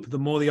hope the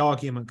more the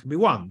argument can be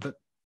won. But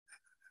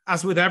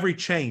as with every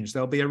change,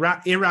 there'll be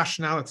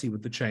irrationality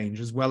with the change,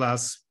 as well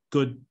as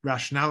good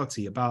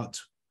rationality about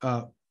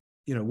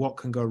what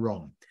can go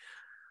wrong.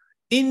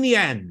 In the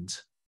end,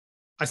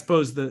 I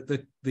suppose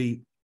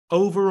the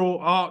overall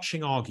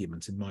arching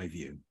argument, in my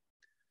view,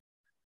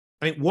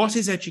 I mean, what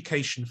is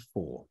education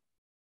for?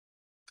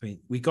 I mean,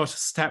 we got to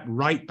step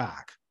right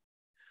back.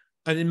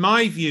 And in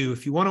my view,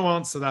 if you want to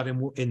answer that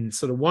in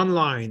sort of one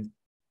line,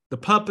 the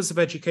purpose of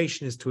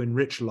education is to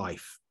enrich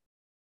life.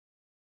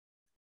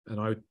 And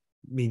I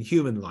mean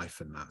human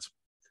life in that.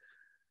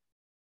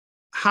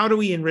 How do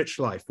we enrich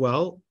life?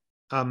 Well,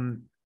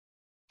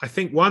 I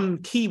think one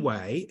key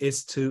way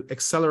is to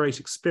accelerate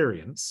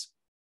experience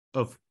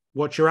of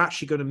what you're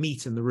actually going to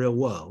meet in the real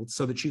world,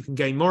 so that you can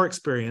gain more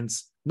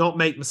experience, not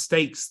make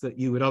mistakes that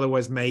you would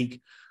otherwise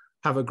make,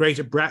 have a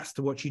greater breadth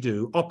to what you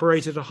do,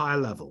 operate at a higher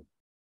level.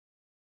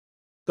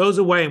 Those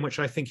are ways in which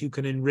I think you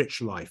can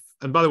enrich life.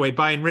 And by the way,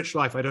 by enrich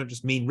life, I don't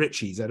just mean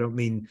richies. I don't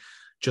mean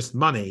just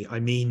money.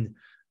 I mean,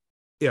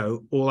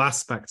 all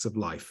aspects of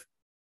life.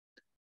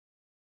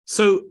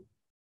 So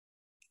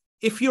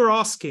if you're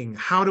asking,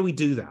 how do we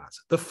do that?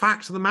 The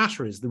fact of the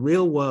matter is the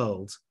real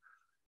world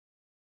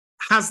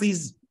has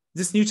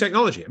this new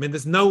technology. I mean,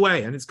 there's no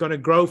way, and it's going to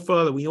grow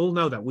further. We all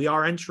know that. We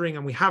are entering,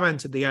 and we have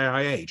entered the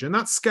AI age. And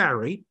that's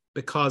scary,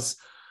 because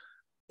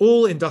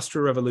all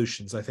industrial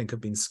revolutions, I think,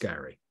 have been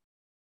scary.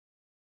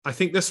 I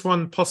think this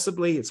one,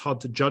 possibly, it's hard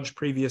to judge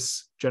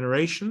previous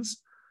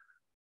generations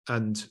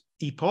and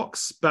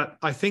epochs, but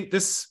I think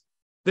this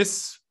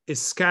is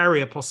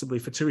scarier possibly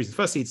for two reasons.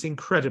 Firstly, it's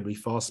incredibly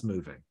fast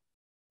moving.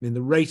 I mean,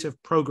 the rate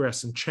of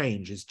progress and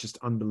change is just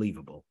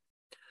unbelievable.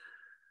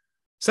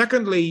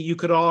 Secondly, you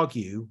could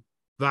argue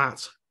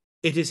that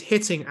it is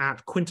hitting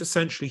at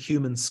quintessentially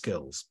human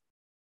skills,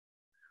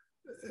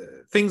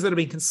 things that have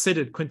been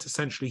considered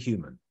quintessentially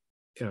human,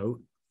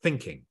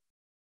 thinking.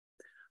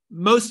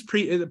 Most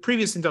the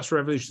previous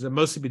industrial revolutions have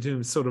mostly been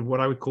doing sort of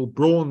what I would call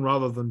brawn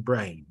rather than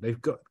brain.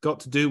 They've got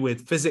to do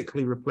with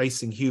physically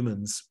replacing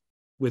humans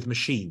with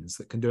machines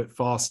that can do it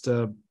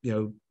faster,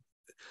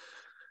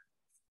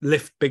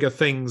 lift bigger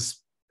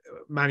things,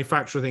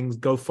 manufacture things,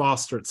 go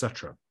faster,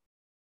 etc.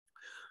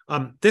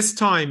 This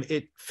time,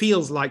 it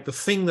feels like the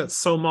thing that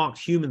so marked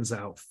humans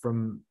out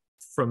from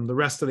the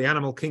rest of the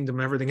animal kingdom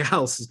and everything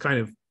else is kind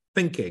of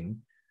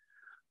thinking,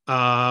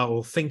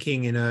 or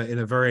thinking in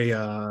a very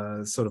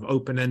sort of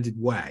open-ended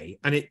way.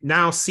 And it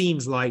now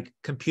seems like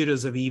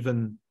computers have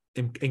even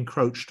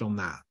encroached on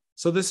that.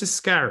 So this is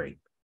scary.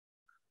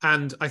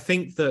 And I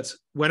think that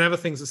whenever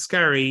things are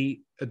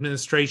scary,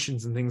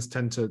 administrations and things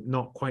tend to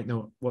not quite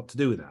know what to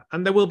do with that.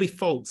 And there will be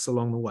faults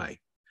along the way.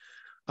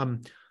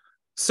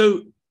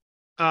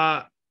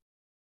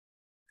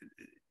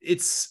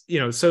 It's,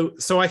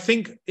 so I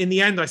think in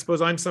the end, I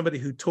suppose I'm somebody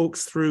who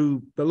talks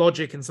through the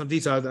logic in some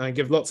detail, and I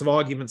give lots of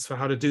arguments for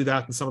how to do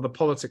that and some of the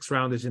politics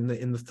around it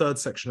in the third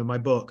section of my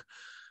book.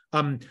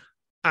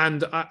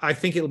 And I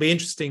think it'll be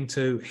interesting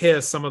to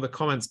hear some of the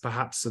comments,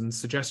 perhaps, and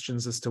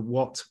suggestions as to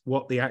what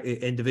the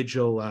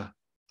individual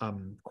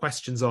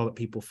questions are that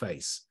people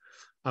face.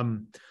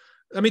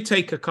 Let me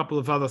take a couple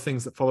of other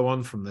things that follow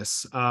on from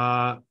this.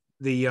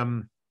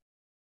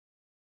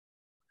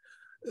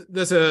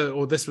 This was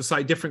a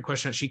slightly different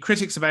question, actually.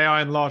 Critics of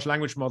AI and large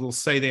language models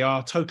say they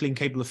are totally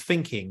incapable of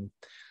thinking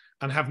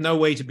and have no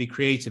way to be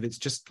creative. It's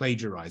just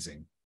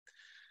plagiarizing.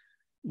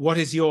 What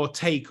is your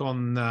take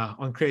on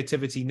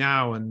creativity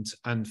now and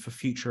for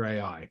future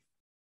AI?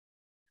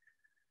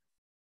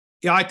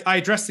 Yeah, I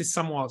addressed this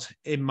somewhat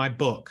in my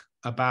book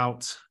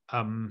about,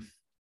 so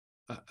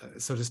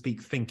to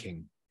speak,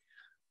 thinking.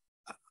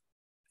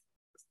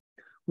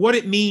 What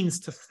it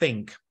means to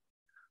think,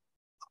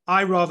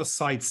 I rather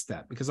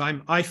sidestep, because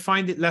I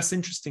find it less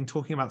interesting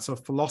talking about sort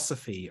of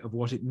philosophy of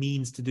what it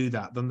means to do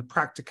that than the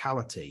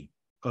practicality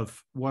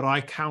of what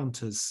I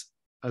count as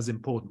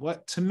important.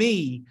 Well, to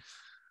me,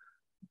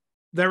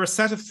 there are a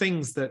set of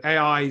things that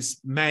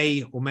AIs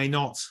may or may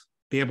not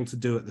be able to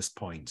do at this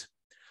point.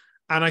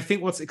 And I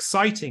think what's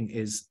exciting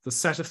is the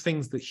set of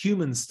things that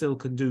humans still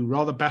can do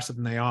rather better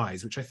than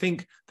AIs, which I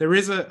think there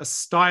is a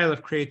style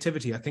of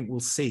creativity I think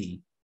we'll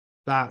see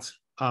that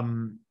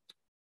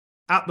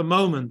at the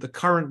moment, the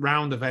current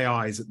round of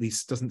AIs at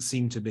least doesn't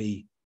seem to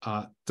be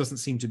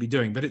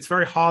doing, but it's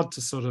very hard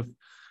to sort of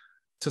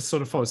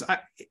follow. So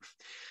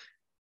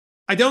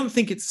I don't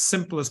think it's as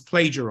simple as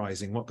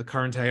plagiarizing what the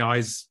current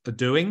AIs are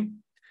doing.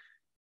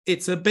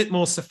 It's a bit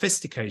more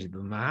sophisticated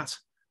than that.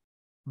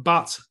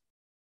 But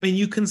I mean,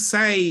 you can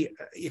say,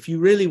 if you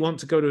really want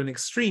to go to an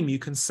extreme, you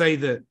can say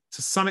that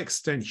to some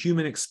extent,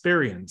 human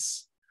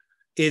experience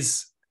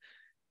is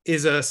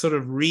a sort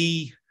of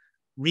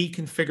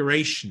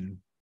reconfiguration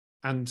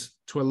and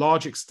to a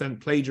large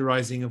extent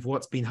plagiarizing of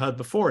what's been heard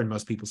before in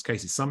most people's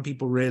cases. Some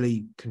people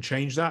really can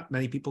change that,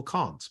 many people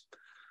can't.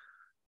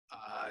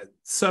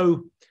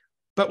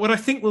 But what I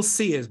think we'll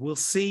see is we'll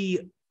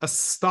see a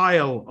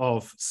style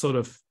of sort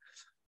of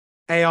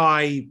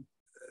AI,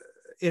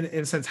 in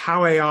a sense,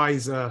 how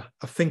AIs are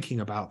thinking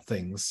about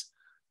things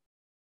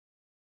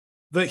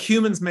that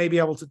humans may be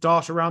able to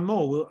dart around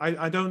more.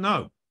 I don't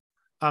know.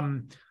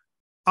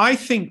 I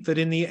think that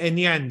in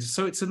the end,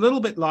 so it's a little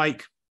bit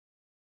like,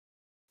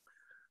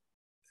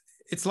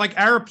 it's like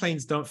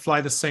airplanes don't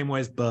fly the same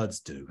way as birds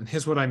do. And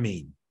here's what I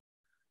mean.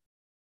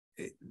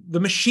 The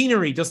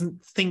machinery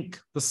doesn't think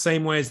the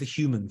same way as the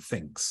human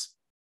thinks.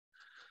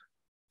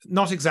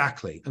 Not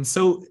exactly. And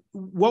so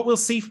what we'll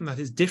see from that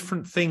is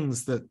different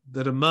things that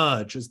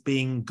emerge as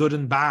being good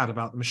and bad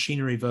about the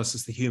machinery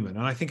versus the human.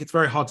 And I think it's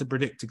very hard to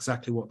predict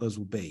exactly what those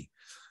will be.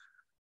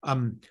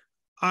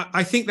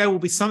 I think there will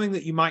be something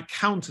that you might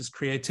count as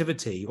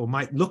creativity or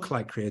might look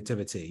like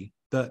creativity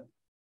that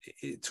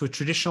to a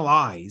traditional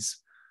eyes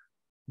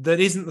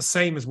that isn't the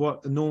same as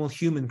what a normal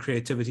human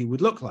creativity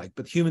would look like,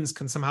 but humans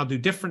can somehow do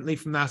differently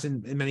from that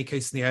in many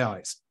cases in the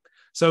AIs.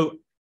 So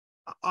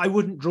I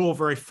wouldn't draw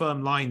very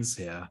firm lines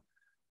here,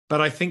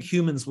 but I think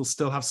humans will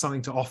still have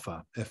something to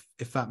offer if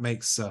that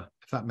makes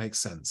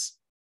sense.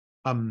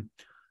 Let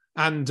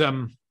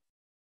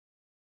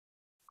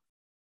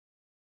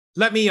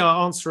me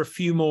answer a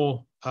few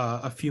more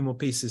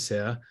pieces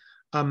here.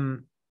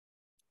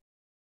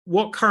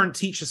 What current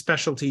teacher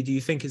specialty do you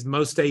think is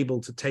most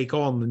able to take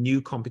on the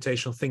new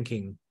computational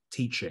thinking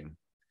teaching?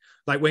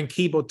 Like when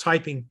keyboard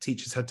typing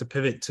teachers had to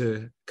pivot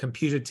to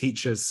computer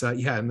teachers, in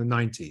the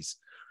 90s.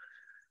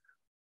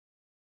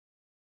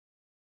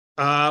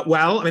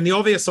 Well, I mean, the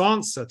obvious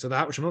answer to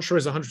that, which I'm not sure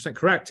is 100%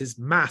 correct, is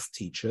math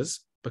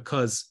teachers,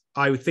 because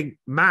I would think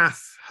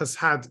math has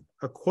had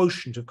a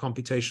quotient of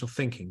computational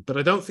thinking, but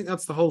I don't think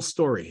that's the whole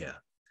story here.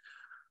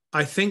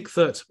 I think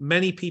that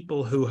many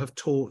people who have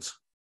taught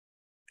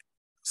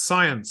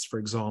science, for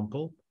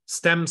example,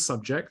 STEM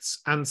subjects,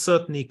 and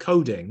certainly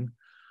coding,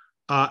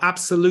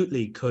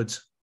 absolutely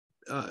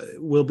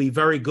will be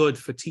very good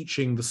for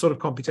teaching the sort of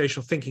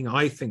computational thinking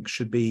I think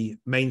should be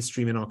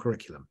mainstream in our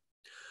curriculum.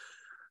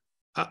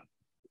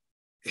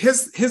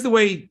 Here's the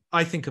way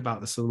I think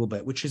about this a little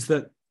bit, which is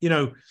that,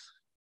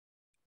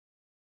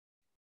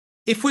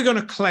 if we're going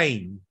to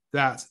claim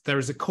that there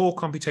is a core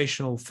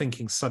computational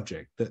thinking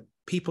subject that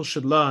people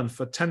should learn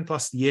for 10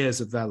 plus years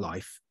of their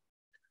life,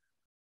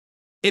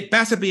 it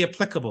better be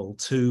applicable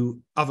to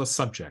other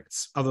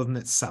subjects other than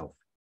itself.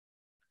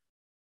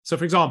 So,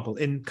 for example,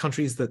 in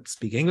countries that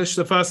speak English as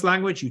the first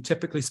language, you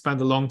typically spend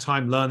a long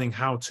time learning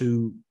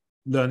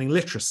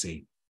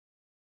literacy.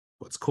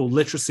 What's called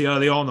literacy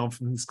early on,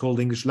 often it's called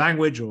English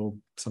language or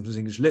sometimes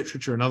English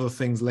literature and other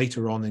things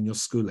later on in your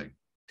schooling.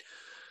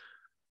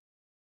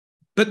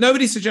 But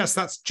nobody suggests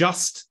that's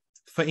just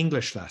for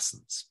English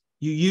lessons.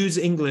 You use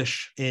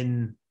English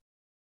in,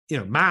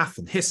 math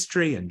and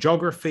history and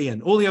geography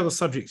and all the other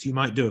subjects you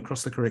might do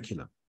across the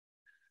curriculum.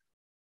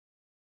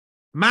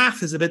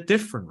 Math is a bit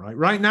different, right?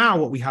 Right now,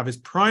 what we have is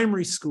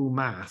primary school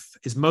math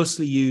is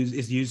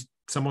used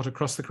somewhat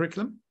across the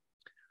curriculum.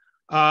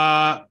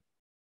 Other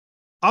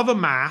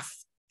math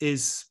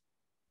is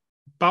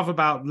above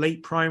about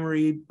late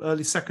primary,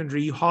 early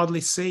secondary, you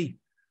hardly see.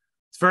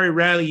 It's very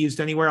rarely used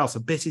anywhere else. A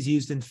bit is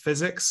used in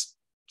physics.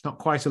 It's not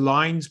quite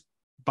aligned.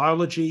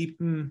 Biology,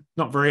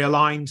 not very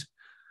aligned.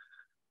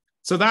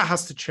 So that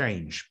has to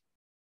change.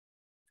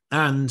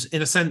 And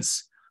in a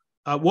sense,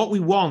 what we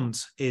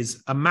want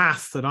is a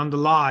math that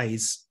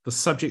underlies the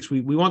subjects.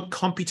 We want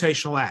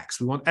computational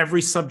X. We want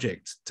every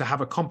subject to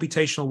have a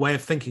computational way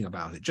of thinking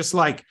about it. Just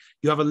like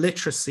you have a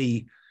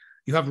literacy,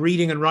 you have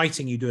reading and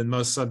writing you do in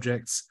most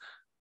subjects,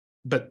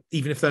 but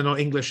even if they're not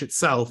English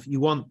itself, you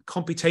want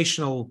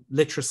computational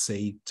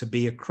literacy to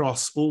be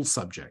across all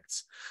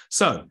subjects.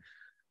 So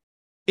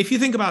if you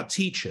think about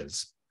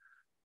teachers,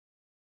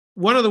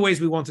 one of the ways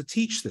we want to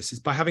teach this is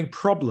by having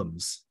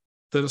problems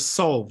that are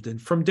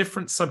solved from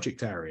different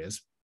subject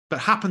areas, but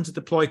happen to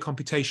deploy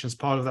computation as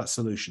part of that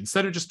solution.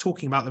 Instead of just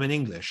talking about them in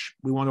English,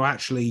 we want to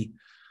actually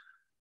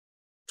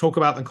talk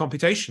about them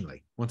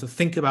computationally, want to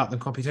think about them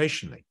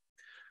computationally.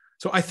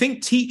 So I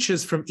think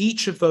teachers from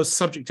each of those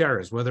subject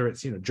areas, whether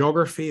it's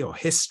geography or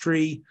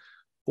history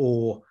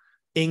or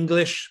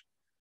English,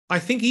 I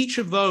think each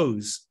of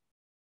those,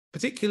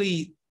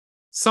 particularly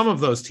some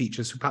of those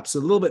teachers who perhaps are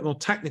a little bit more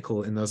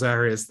technical in those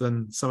areas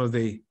than some of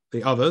the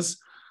others,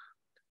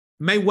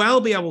 may well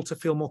be able to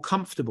feel more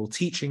comfortable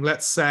teaching,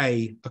 let's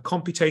say, a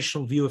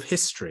computational view of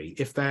history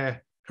if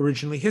they're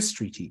originally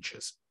history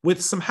teachers,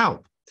 with some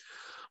help.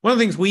 One of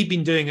the things we've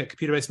been doing at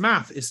Computer-Based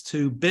Math is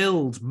to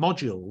build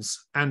modules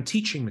and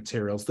teaching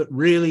materials that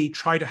really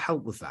try to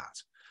help with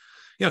that.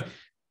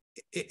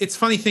 It's a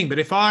funny thing, but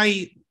if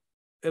I've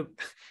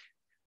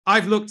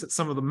looked at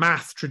some of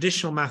the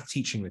traditional math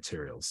teaching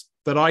materials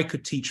that I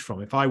could teach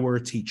from if I were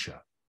a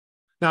teacher.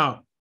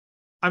 Now,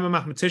 I'm a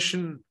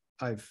mathematician.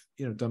 I've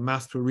done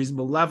math to a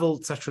reasonable level,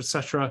 et cetera, et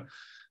cetera.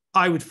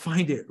 I would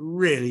find it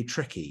really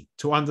tricky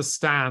to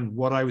understand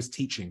what I was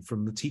teaching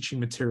from the teaching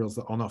materials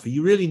that are on offer.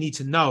 You really need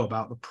to know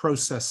about the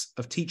process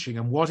of teaching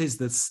and what is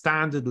the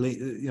standard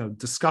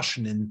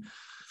discussion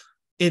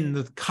in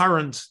the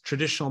current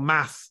traditional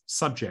math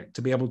subject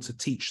to be able to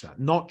teach that,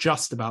 not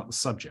just about the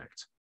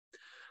subject.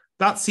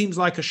 That seems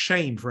like a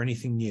shame for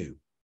anything new.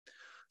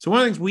 So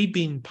one of the things we've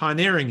been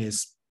pioneering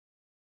is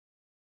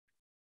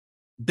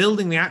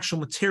building the actual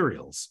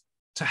materials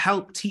to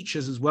help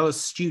teachers as well as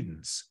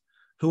students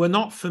who are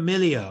not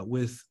familiar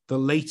with the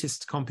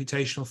latest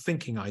computational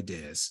thinking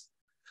ideas.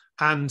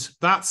 And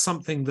that's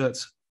something that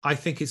I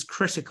think is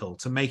critical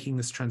to making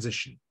this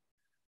transition.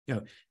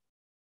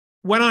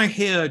 When I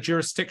hear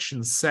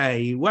jurisdictions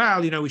say,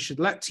 well, we should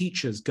let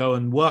teachers go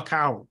and work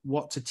out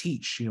what to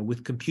teach,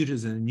 with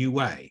computers in a new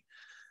way,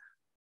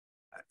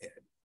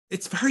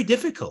 it's very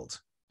difficult.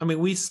 I mean,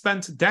 we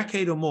spent a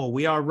decade or more.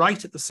 We are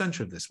right at the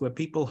center of this, where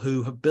people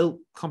who have built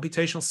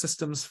computational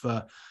systems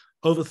for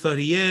over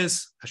 30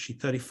 years, actually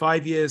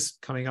 35 years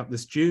coming up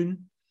this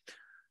June.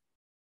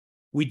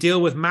 We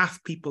deal with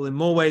math people in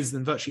more ways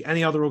than virtually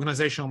any other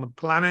organization on the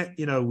planet.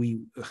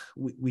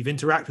 We've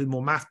interacted with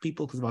more math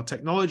people because of our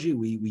technology.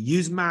 We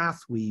use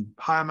math, we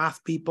hire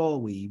math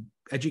people, we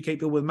educate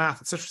people with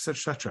math, et cetera, et cetera,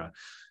 et cetera.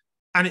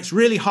 And it's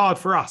really hard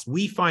for us.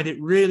 We find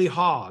it really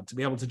hard to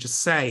be able to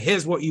just say,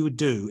 here's what you would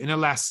do in a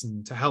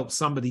lesson to help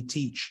somebody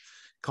teach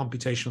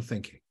computational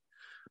thinking.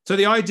 So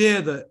the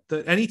idea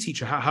that any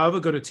teacher, however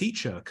good a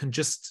teacher, can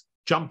just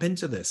jump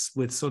into this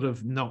with sort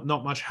of not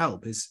much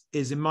help is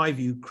in my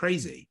view,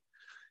 crazy.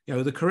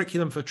 The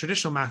curriculum for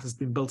traditional math has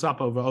been built up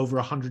over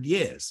 100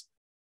 years.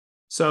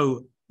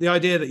 So the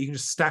idea that you can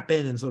just step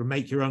in and sort of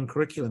make your own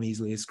curriculum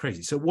easily is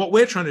crazy. So what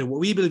we're trying to do, what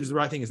we believe is the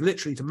right thing, is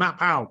literally to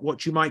map out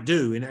what you might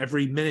do in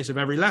every minute of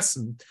every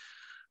lesson.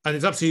 And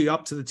it's absolutely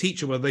up to the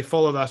teacher whether they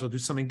follow that or do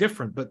something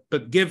different,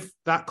 but give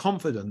that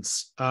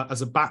confidence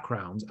as a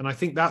background. And I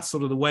think that's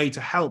sort of the way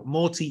to help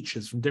more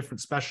teachers from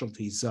different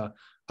specialties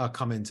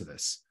come into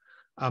this.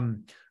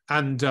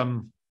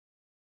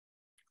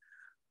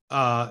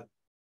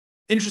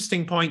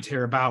 Interesting point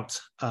here about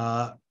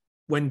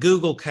when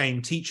Google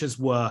came,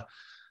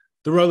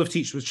 the role of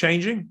teachers was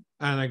changing.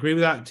 And I agree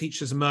with that.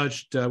 Teachers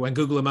emerged, when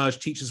Google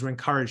emerged, teachers were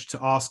encouraged to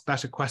ask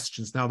better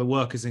questions. Now the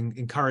work is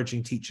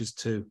encouraging teachers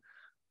to,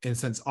 in a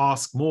sense,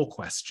 ask more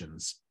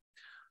questions.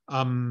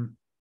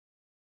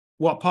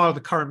 What part of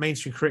the current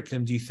mainstream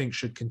curriculum do you think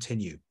should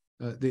continue?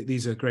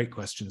 These are great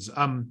questions.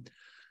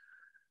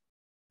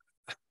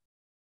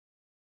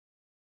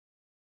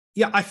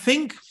 Yeah, I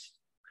think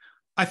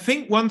I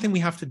think one thing we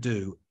have to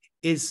do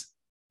is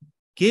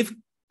give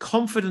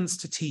confidence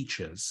to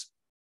teachers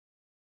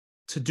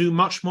to do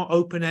much more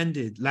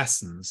open-ended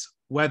lessons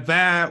where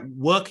they're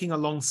working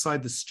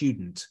alongside the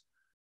student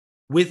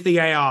with the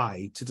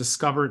AI to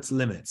discover its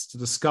limits, to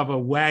discover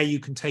where you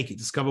can take it,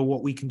 discover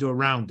what we can do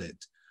around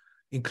it,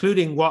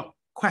 including what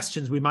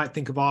questions we might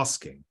think of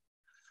asking,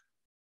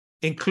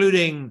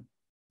 including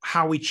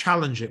how we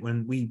challenge it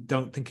when we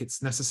don't think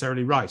it's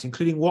necessarily right,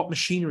 including what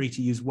machinery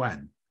to use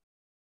when.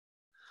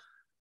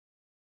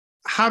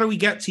 How do we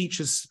get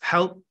teachers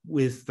help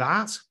with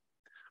that?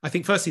 I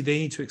think firstly, they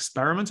need to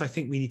experiment. I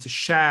think we need to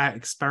share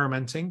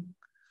experimenting.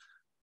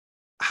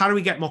 How do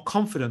we get more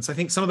confidence? I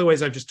think some of the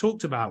ways I've just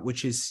talked about,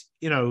 which is,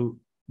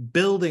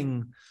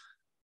 building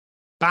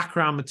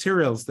background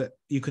materials that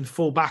you can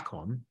fall back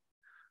on.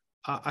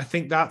 I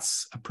think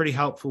that's a pretty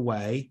helpful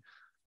way.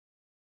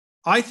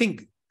 I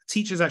think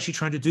teachers actually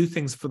trying to do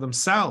things for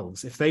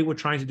themselves, if they were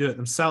trying to do it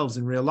themselves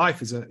in real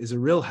life, is a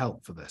real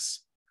help for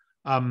this.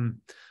 In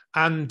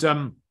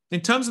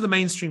terms of the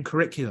mainstream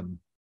curriculum,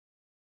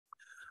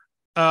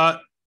 on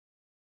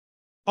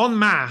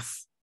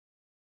math,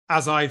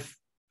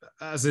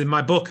 as in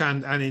my book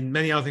and in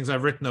many other things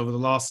I've written over the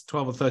last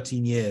 12 or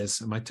 13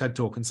 years, and my TED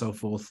Talk and so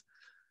forth,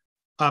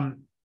 I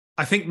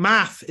think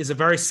math is a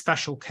very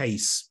special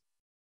case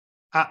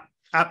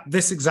at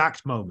this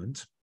exact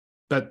moment,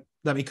 but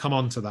let me come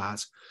on to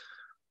that,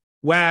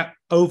 where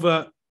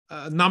over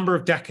a number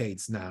of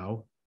decades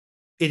now,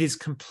 it is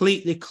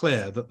completely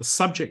clear that the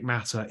subject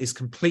matter is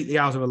completely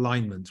out of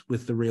alignment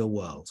with the real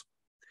world.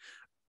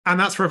 And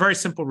that's for a very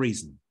simple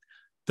reason,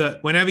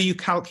 that whenever you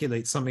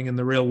calculate something in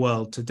the real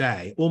world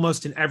today,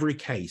 almost in every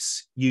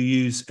case, you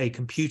use a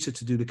computer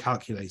to do the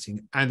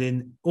calculating. And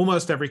in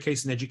almost every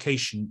case in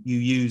education, you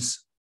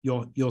use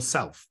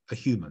yourself, a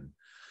human.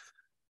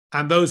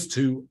 And those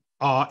two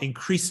are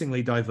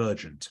increasingly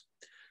divergent.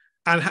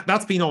 And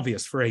that's been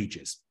obvious for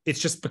ages. It's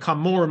just become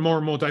more and more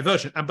and more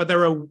divergent. But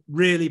there are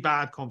really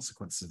bad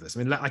consequences of this.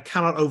 I mean, I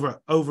cannot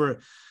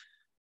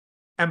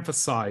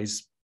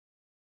overemphasize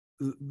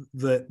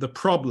the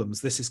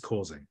problems this is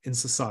causing in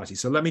society.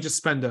 So let me just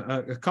spend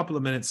a couple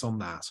of minutes on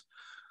that.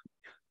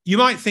 You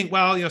might think,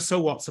 well,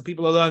 so what? So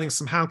people are learning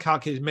some hand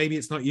calculators. Maybe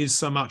it's not used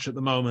so much at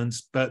the moment,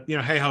 but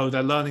hey ho,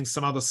 they're learning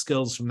some other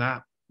skills from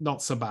that.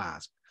 Not so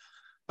bad.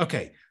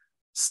 Okay,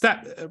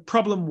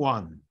 problem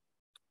one.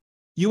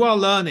 You are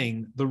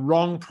learning the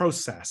wrong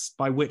process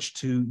by which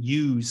to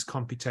use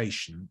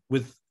computation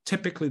with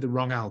typically the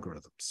wrong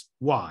algorithms.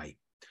 Why?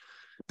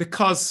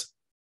 Because,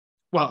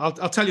 well,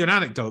 I'll tell you an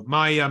anecdote.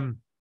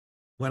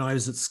 When I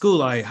was at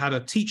school, I had a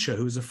teacher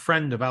who was a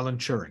friend of Alan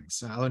Turing's.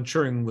 So Alan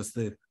Turing was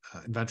the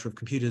inventor of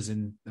computers,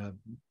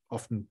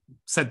 often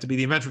said to be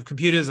the inventor of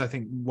computers, I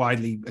think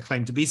widely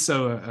acclaimed to be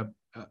so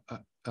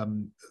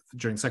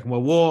during the Second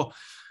World War,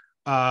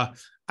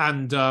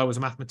 and was a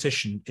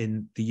mathematician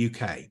in the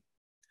UK.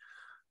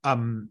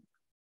 One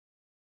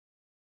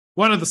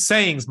of the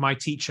sayings my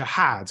teacher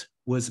had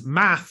was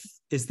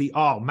maths, because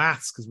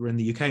we're in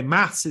the UK,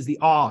 maths is the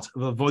art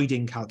of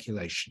avoiding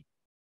calculation.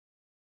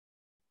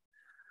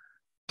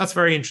 That's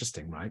very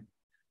interesting, right?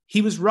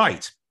 He was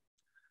right.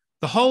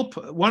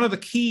 One of the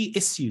key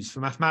issues for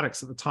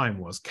mathematics at the time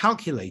was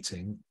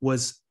calculating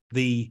was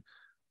the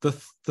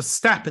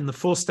step in the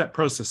four-step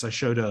process I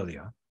showed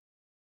earlier.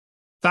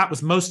 That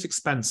was most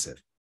expensive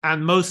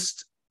and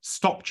most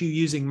stopped you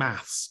using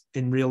maths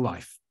in real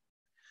life.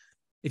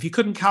 If you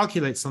couldn't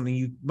calculate something,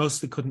 you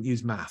mostly couldn't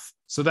use math.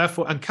 So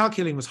therefore, and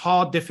calculating was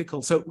hard,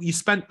 difficult. So you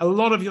spent a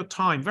lot of your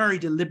time very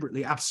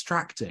deliberately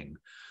abstracting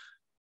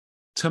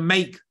to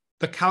make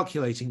the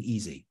calculating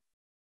easy,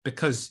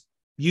 because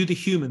you, the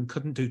human,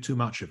 couldn't do too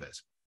much of it.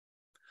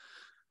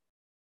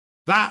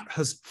 That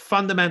has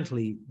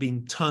fundamentally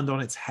been turned on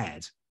its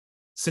head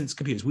since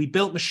computers. We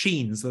built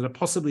machines that are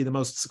possibly the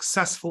most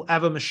successful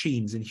ever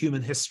machines in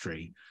human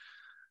history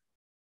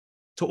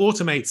to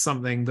automate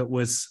something that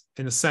was,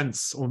 in a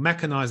sense, or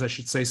mechanize, I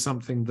should say,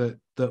 something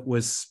that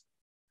was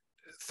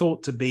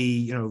thought to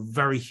be,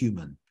 very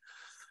human.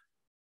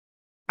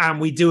 And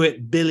we do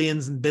it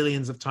billions and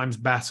billions of times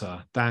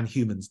better than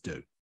humans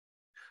do.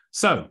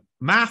 So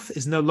math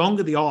is no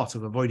longer the art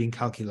of avoiding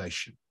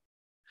calculation.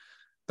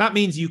 That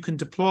means you can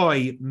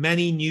deploy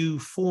many new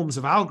forms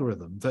of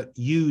algorithm that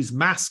use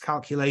mass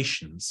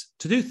calculations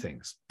to do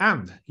things.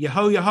 And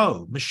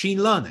yo-ho,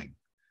 machine learning,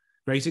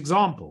 great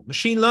example.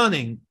 Machine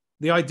learning,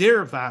 the idea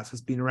of that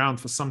has been around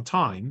for some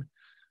time.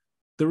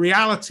 The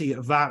reality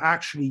of that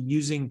actually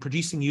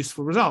producing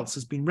useful results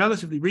has been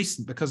relatively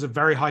recent because of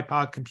very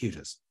high-powered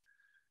computers.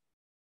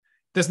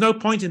 There's no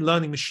point in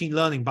learning machine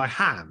learning by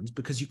hand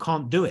because you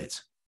can't do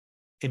it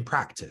in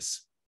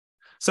practice.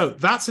 So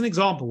that's an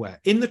example where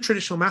in the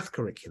traditional math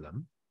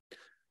curriculum,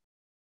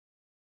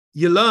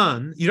 you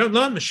don't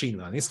learn machine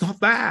learning. It's not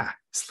there.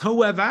 It's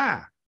nowhere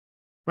there,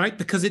 right?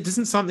 Because it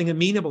isn't something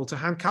amenable to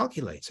hand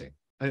calculating,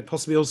 and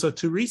possibly also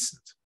too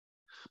recent.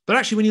 But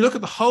actually, when you look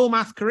at the whole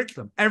math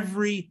curriculum,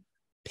 every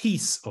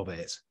piece of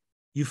it,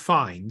 you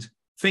find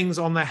things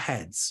on their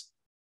heads.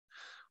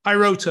 I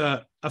wrote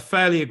a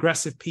fairly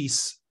aggressive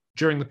piece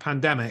during the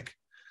pandemic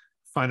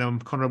find on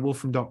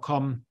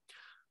conradwolfram.com,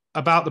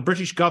 about the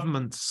British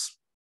government's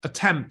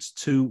attempt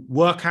to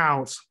work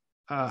out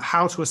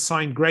how to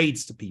assign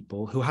grades to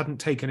people who hadn't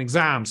taken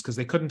exams because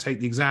they couldn't take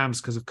the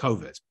exams because of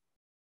COVID.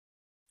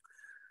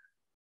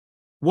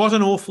 What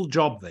an awful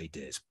job they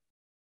did.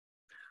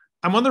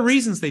 And one of the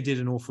reasons they did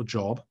an awful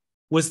job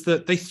was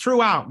that they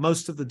threw out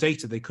most of the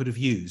data they could have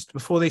used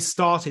before they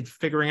started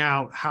figuring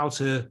out how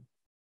to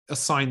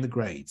assign the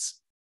grades.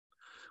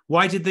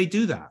 Why did they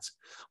do that?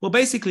 Well,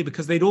 basically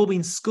because they'd all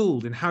been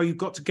schooled in how you've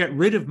got to get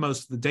rid of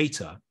most of the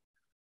data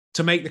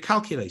to make the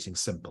calculating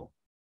simple.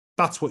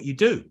 That's what you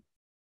do.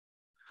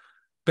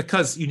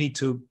 Because you need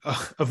to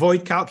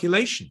avoid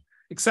calculation,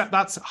 except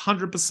that's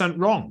 100%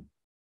 wrong.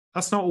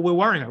 That's not what we're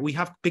worrying about. We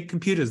have big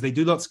computers. They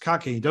do lots of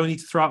calculating. You don't need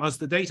to throw out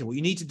most of the data. What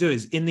you need to do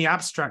is, in the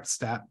abstract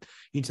step,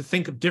 you need to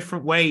think of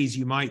different ways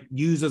you might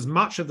use as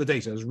much of the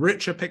data, as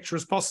rich a picture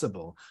as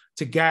possible,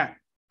 to get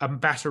a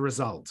better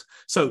result.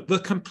 So the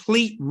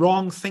complete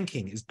wrong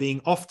thinking is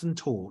being often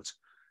taught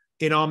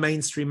in our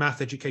mainstream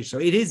math education.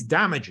 So it is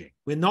damaging.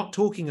 We're not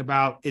talking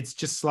about it's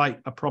just like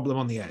a problem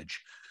on the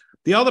edge.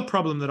 The other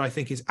problem that I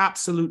think is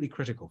absolutely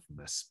critical from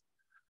this,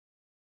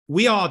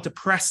 we are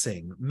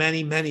depressing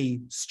many,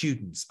 many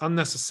students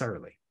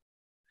unnecessarily.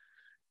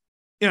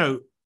 You know,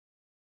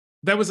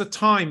 there was a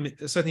time,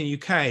 certainly in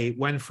the UK,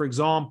 when, for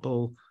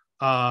example,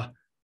 if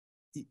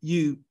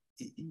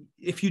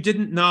you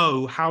didn't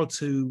know how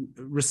to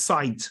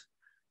recite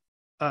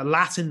a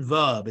Latin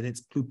verb in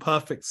its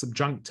pluperfect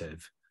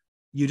subjunctive,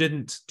 you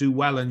didn't do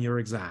well in your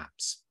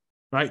exams,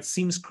 right?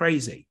 Seems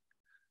crazy.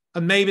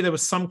 And maybe there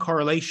was some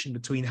correlation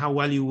between how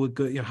well you were,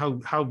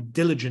 how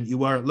diligent you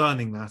were at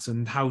learning that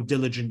and how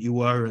diligent you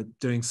were at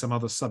doing some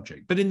other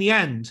subject. But in the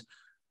end,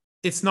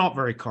 it's not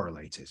very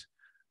correlated.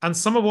 And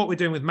some of what we're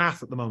doing with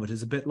math at the moment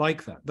is a bit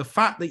like that. The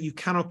fact that you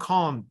can or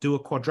can't do a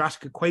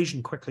quadratic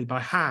equation quickly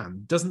by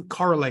hand doesn't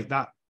correlate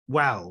that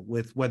well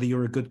with whether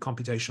you're a good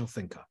computational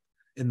thinker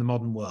in the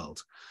modern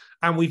world.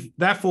 And we've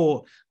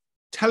therefore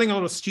telling a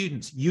lot of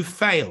students, you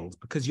failed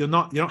because you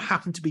don't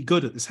happen to be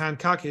good at this hand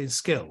calculating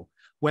skill,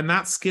 when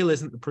that skill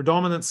isn't the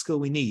predominant skill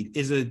we need,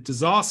 is a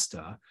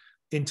disaster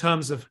in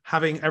terms of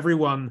having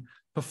everyone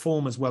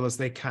perform as well as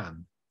they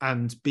can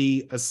and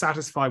be as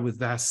satisfied with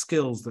their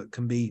skills that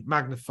can be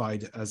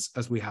magnified as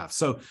we have.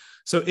 So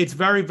it's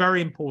very, very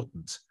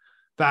important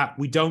that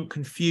we don't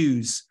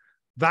confuse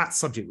that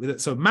subject with it.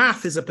 So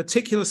math is a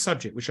particular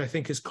subject which I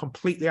think is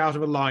completely out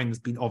of a line, has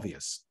been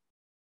obvious.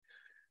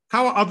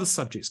 How are other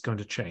subjects going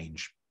to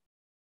change?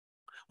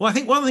 Well, I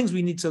think one of the things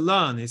we need to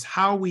learn is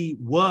how we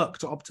work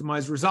to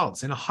optimize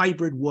results in a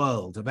hybrid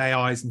world of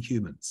AIs and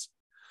humans.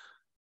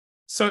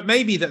 So it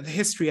may be that the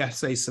history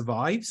essay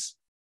survives,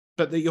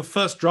 but that your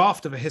first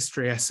draft of a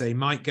history essay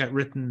might get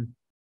written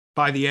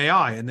by the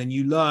AI, and then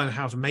you learn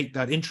how to make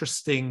that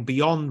interesting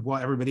beyond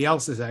what everybody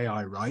else's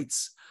AI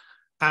writes,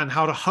 and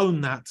how to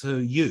hone that to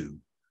you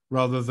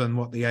rather than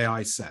what the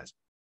AI said.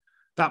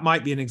 That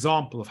might be an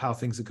example of how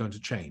things are going to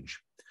change.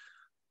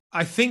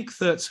 I think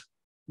that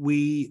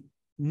we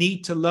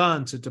need to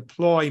learn to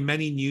deploy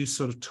many new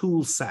sort of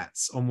tool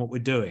sets on what we're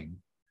doing.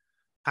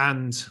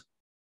 And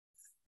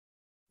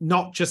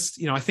not just,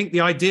 I think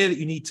the idea that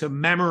you need to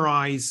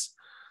memorize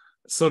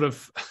sort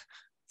of,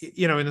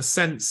 in a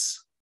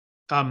sense,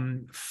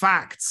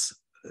 facts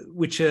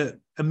which are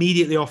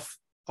immediately off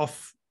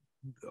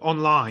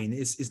online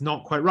is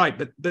not quite right.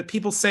 But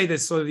people say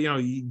this sort of,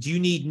 do you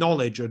need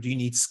knowledge or do you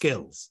need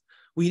skills?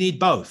 Well, you need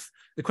both.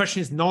 The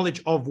question is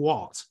knowledge of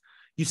what?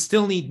 You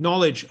still need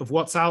knowledge of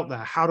what's out there,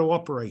 how to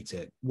operate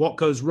it, what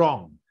goes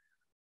wrong,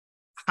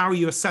 how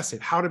you assess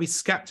it, how to be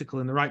skeptical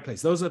in the right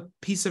place. Those are a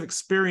piece of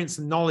experience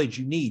and knowledge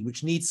you need,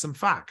 which needs some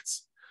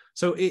facts.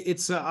 So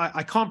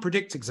I can't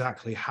predict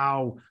exactly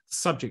how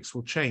subjects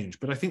will change,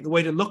 but I think the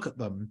way to look at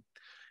them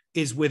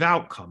is with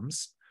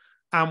outcomes.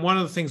 And one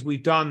of the things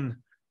we've done,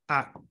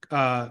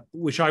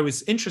 which I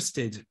was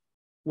interested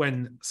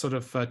when sort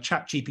of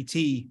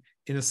ChatGPT,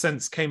 in a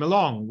sense, came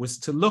along, was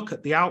to look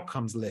at the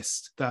outcomes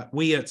list that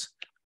we at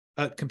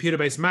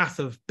Computer-Based Math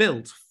have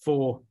built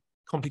for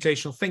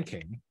computational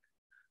thinking.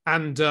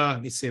 And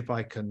let me see if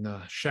I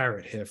can share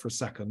it here for a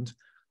second.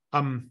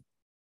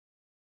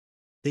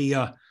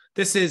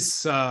 This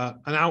is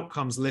an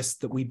outcomes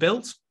list that we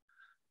built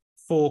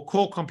for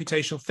core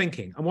computational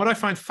thinking. And what I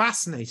find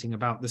fascinating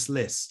about this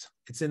list,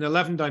 it's in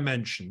 11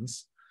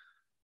 dimensions.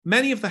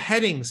 Many of the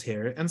headings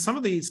here and some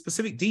of the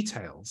specific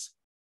details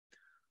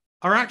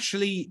are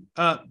actually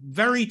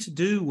very to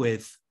do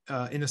with,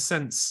 in a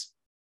sense,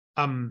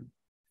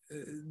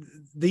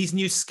 these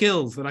new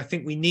skills that I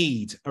think we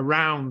need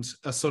around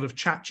a sort of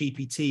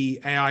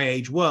ChatGPT AI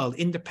age world,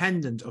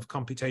 independent of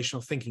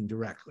computational thinking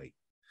directly.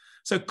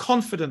 So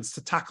confidence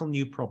to tackle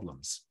new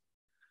problems.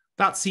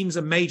 That seems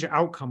a major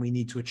outcome we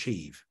need to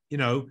achieve.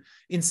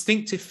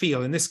 Instinctive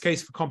feel, in this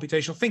case for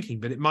computational thinking,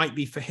 but it might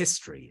be for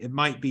history, it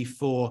might be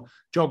for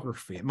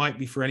geography, it might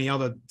be for any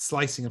other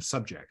slicing of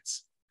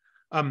subjects.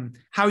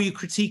 How you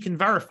critique and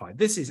verify.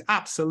 This is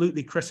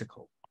absolutely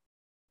critical.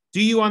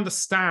 Do you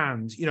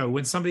understand,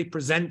 when somebody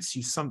presents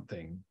you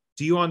something,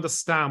 do you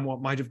understand what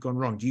might have gone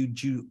wrong? Do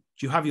you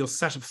Do you have your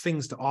set of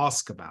things to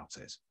ask about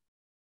it?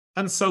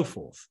 And so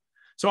forth.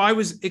 So I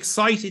was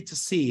excited to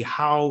see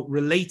how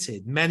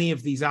related many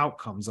of these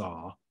outcomes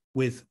are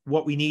with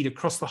what we need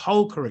across the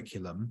whole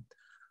curriculum,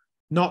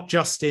 not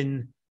just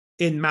in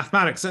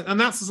mathematics. And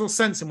that's the sort of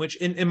sense in which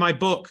in my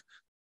book,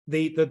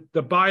 the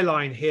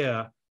byline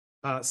here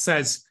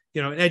says,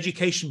 an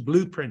education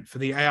blueprint for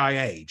the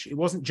AI age. It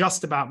wasn't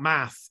just about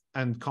math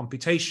and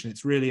computation.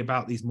 It's really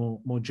about these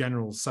more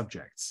general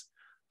subjects.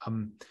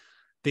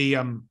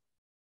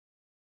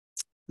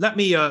 Let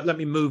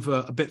me move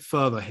a bit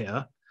further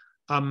here.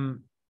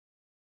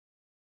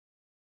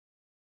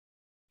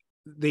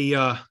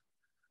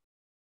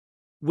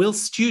 Will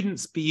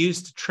students be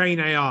used to train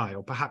AI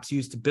or perhaps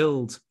used to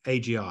build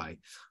AGI?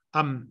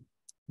 I'm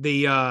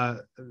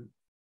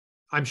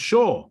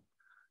sure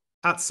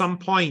at some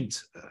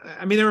point,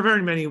 there are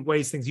very many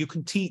ways you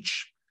can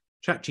teach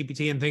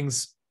ChatGPT and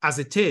things as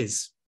it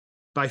is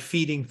by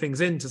feeding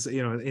things into,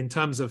 in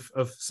terms of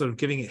sort of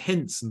giving it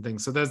hints and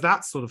things. So there's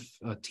that sort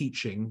of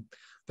teaching.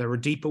 There are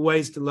deeper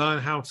ways to learn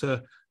how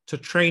to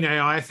train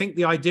AI. I think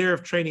the idea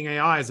of training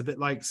AI is a bit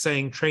like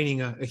saying training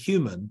a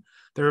human.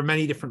 There are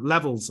many different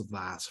levels of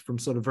that, from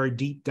sort of very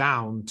deep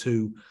down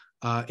to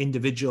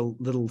individual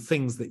little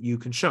things that you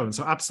can show. And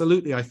so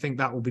absolutely, I think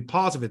that will be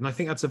part of it. And I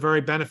think that's a very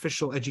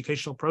beneficial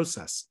educational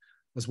process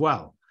as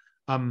well.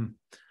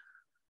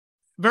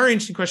 Very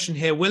interesting question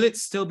here. Will it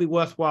still be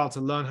worthwhile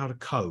to learn how to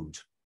code?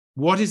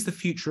 What is the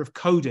future of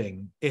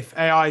coding if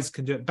AIs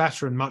can do it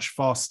better and much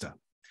faster?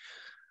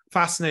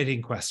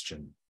 Fascinating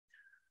question.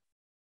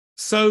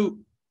 So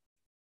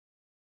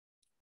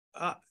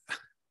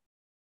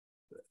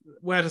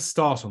where to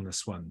start on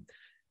this one?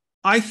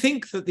 I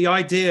think that the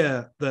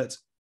idea that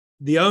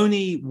the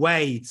only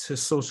way to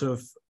sort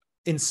of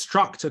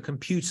instruct a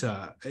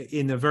computer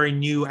in a very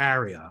new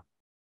area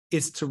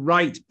is to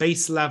write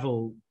base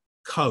level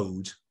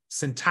code,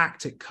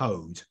 syntactic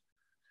code.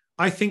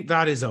 I think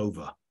that is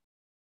over.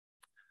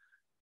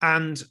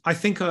 And I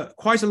think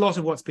quite a lot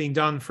of what's being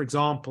done, for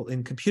example,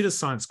 in computer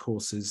science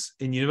courses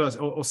in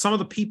university, or some of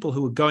the people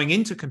who are going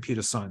into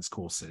computer science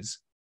courses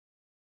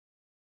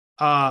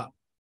are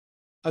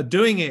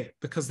doing it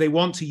because they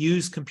want to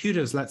use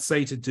computers, let's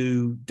say, to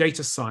do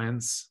data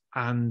science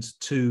and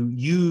to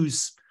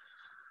use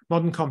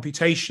modern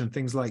computation,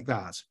 things like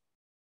that.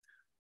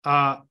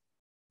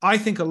 I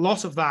think a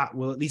lot of that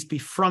will at least be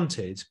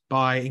fronted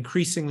by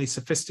increasingly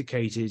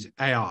sophisticated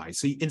AI.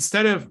 So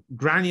instead of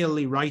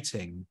granularly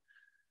writing,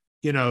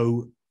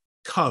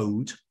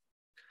 code,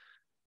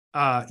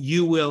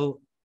 you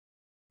will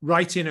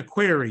write in a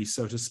query,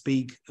 so to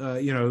speak.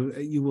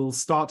 You will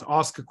start to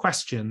ask a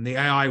question, the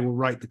AI will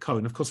write the code.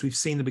 And of course, we've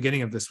seen the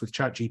beginning of this with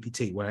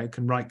ChatGPT, where it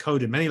can write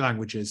code in many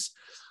languages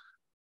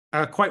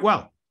quite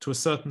well to a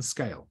certain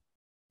scale.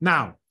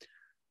 Now,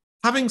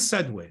 having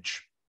said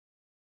which,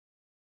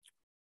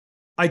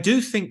 I do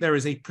think there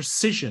is a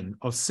precision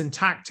of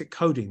syntactic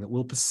coding that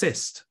will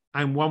persist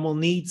and one will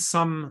need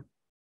some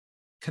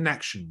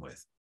connection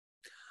with.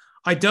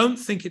 I don't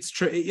think it's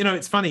true.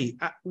 It's funny,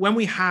 when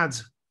we had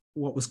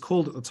what was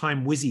called at the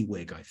time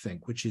WYSIWYG, I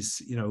think, which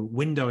is,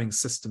 windowing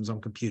systems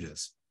on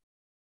computers,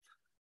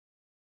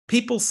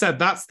 people said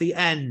that's the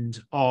end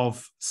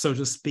of, so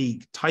to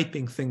speak,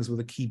 typing things with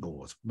a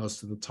keyboard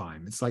most of the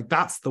time. It's like,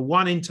 that's the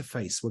one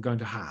interface we're going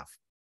to have.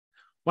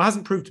 Well, it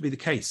hasn't proved to be the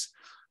case.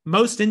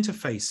 Most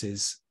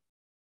interfaces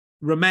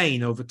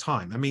remain over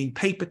time.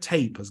 Paper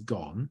tape has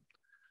gone,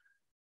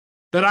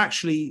 but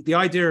actually the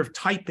idea of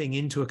typing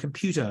into a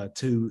computer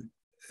to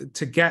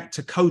get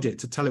to code it,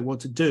 to tell it what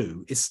to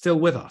do, is still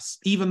with us,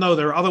 even though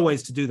there are other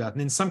ways to do that.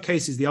 And in some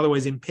cases, the other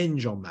ways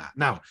impinge on that.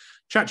 Now,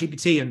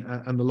 ChatGPT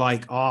and the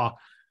like are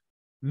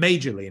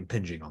majorly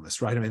impinging on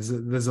this, right?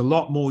 There's a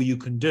lot more you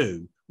can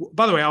do.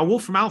 By the way, our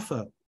Wolfram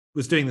Alpha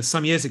was doing this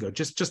some years ago,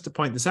 just to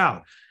point this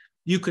out.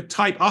 You could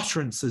type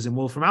utterances in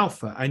Wolfram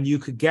Alpha and you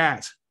could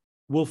get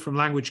Wolfram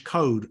language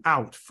code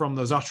out from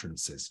those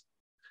utterances.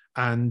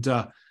 And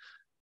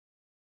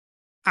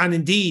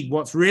indeed,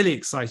 what's really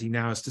exciting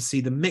now is to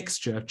see the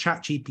mixture of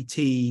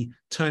ChatGPT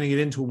turning it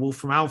into a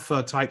Wolfram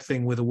Alpha type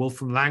thing with a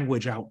Wolfram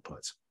language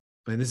output.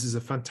 This is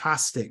a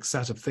fantastic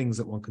set of things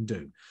that one can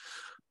do.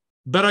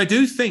 But I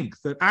do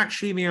think that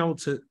actually being able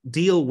to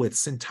deal with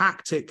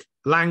syntactic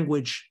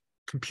language,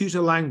 computer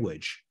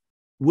language,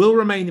 will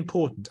remain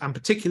important, and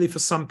particularly for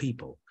some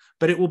people,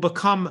 but it will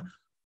become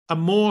a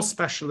more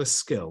specialist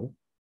skill,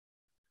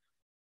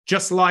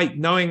 just like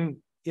knowing,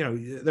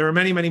 there are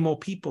many, many more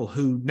people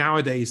who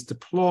nowadays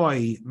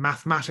deploy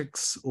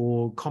mathematics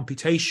or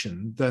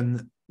computation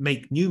than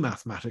make new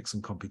mathematics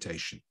and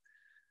computation.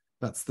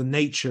 That's the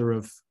nature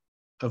of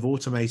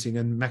automating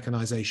and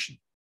mechanization.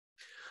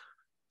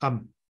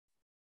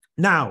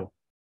 Now,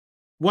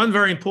 one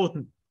very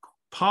important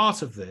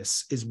part of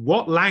this is,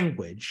 what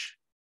language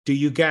do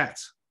you get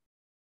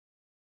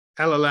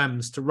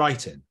LLMs to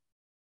write in?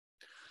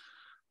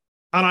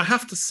 And I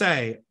have to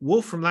say,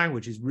 Wolfram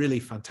language is really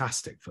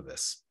fantastic for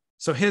this.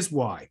 So here's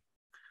why.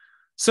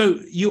 So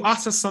you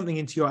utter something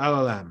into your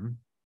LLM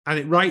and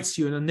it writes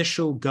you an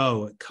initial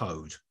go at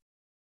code.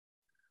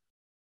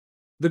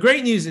 The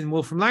great news in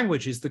Wolfram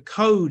language is the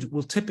code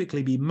will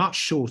typically be much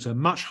shorter,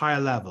 much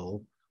higher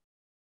level,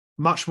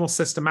 much more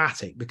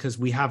systematic, because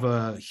we have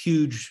a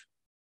huge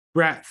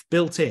breadth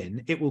built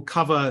in. It will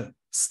cover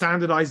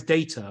standardized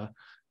data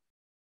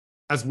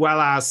as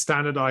well as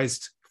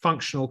standardized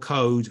functional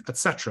code,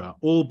 etc.,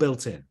 all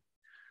built in.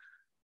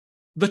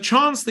 The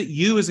chance that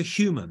you as a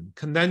human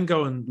can then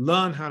go and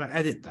learn how to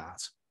edit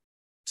that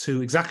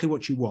to exactly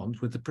what you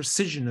want with the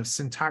precision of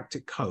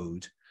syntactic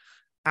code,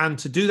 and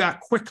to do that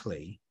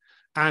quickly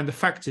and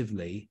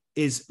effectively,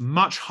 is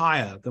much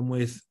higher than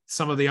with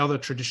some of the other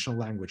traditional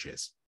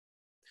languages.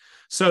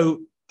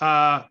 So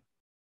I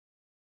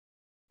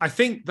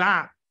think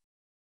that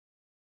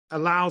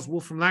allows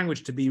Wolfram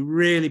language to be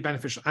really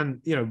beneficial,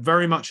 and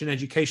very much in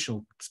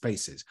educational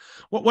spaces.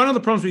 One of the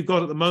problems we've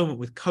got at the moment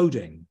with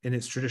coding in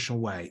its traditional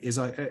way is,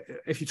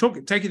 if you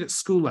take it at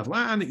school level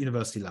and at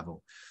university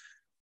level,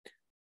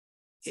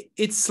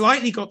 it's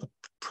slightly got the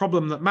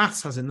problem that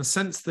maths has, in the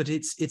sense that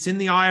it's in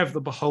the eye of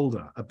the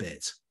beholder a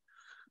bit.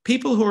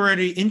 People who are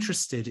already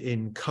interested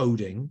in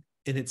coding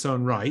in its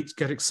own right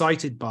get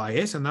excited by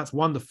it, and that's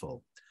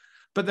wonderful.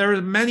 But there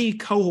are many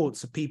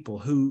cohorts of people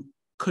who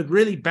could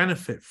really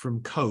benefit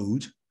from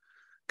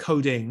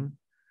coding,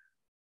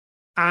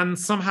 and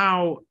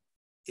somehow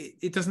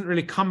it doesn't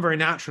really come very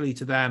naturally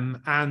to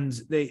them, and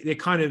they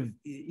kind of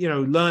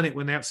learn it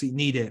when they absolutely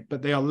need it,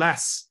 but they are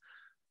less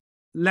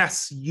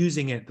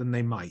using it than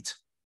they might.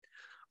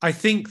 I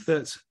think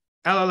that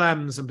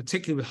LLMs, and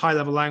particularly with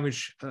high-level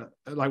language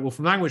like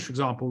Wolfram language, for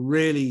example,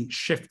 really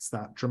shifts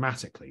that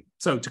dramatically.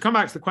 So to come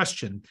back to the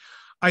question,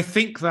 I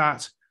think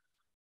that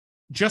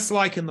just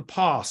like in the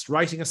past,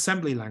 writing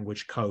assembly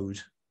language code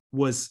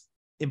was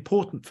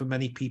important for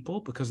many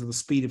people because of the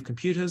speed of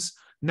computers.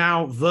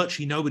 Now,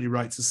 virtually nobody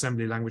writes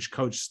assembly language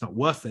code. It's just not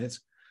worth it.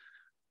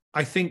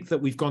 I think that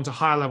we've gone to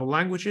higher level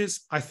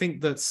languages. I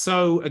think that,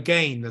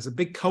 again, there's a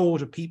big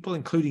cohort of people,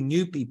 including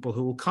new people,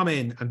 who will come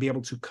in and be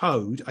able to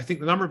code. I think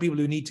the number of people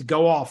who need to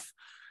go off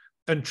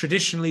and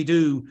traditionally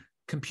do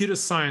computer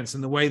science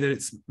in the way that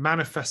it's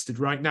manifested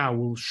right now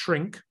will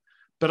shrink.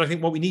 But I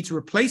think what we need to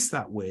replace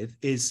that with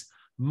is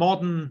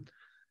modern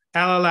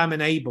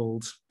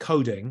LLM-enabled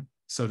coding,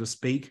 so to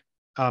speak,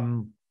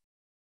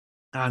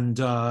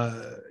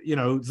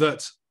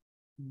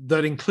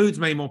 that includes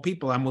many more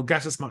people and will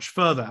get us much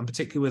further, and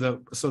particularly with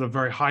a sort of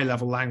very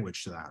high-level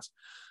language to that.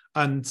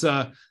 And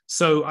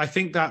so I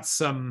think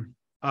that's an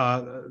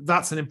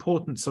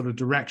important sort of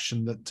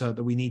direction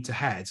that we need to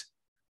head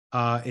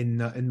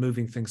in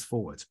moving things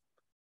forward.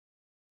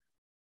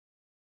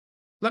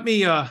 Let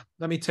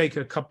me take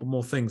a couple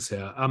more things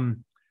here.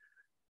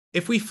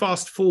 If we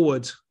fast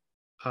forward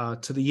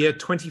to the year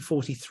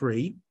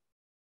 2043,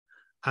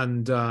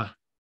 and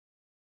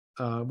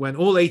when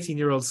all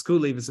 18-year-old school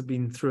leavers have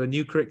been through a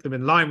new curriculum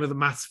in line with the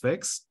maths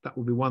fix, that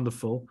will be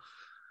wonderful.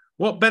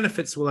 What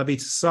benefits will there be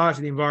to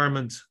society, the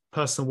environment,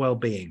 personal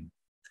well-being?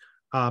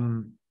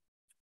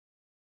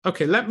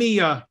 Okay, let me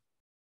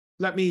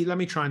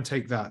try and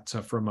take that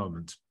for a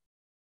moment.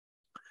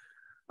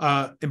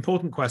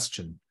 Important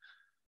question.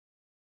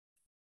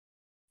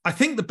 I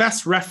think the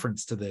best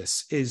reference to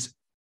this is,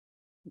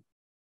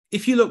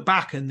 if you look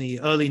back in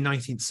the early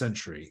 19th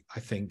century, I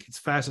think it's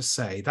fair to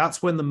say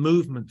that's when the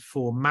movement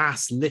for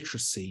mass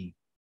literacy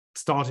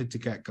started to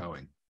get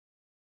going.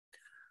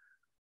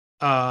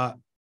 And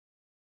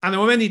there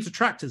were many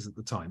detractors at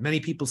the time.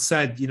 Many people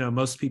said,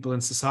 most people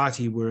in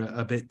society were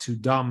a bit too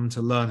dumb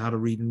to learn how to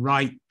read and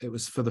write. It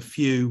was for the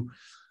few.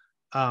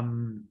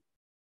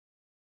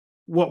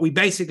 What we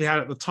basically had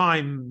at the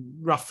time,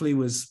 roughly,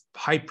 was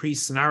high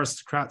priests and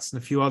aristocrats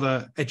and a few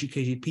other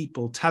educated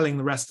people telling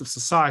the rest of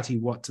society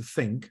what to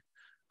think.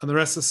 And the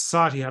rest of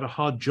society had a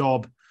hard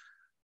job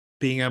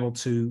being able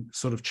to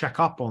sort of check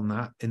up on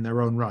that in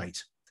their own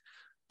right.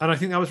 And I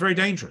think that was very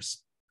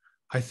dangerous.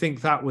 I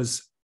think that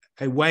was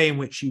a way in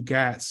which you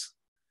get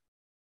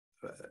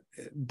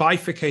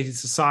bifurcated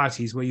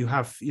societies where you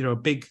have, a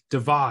big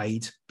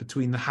divide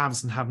between the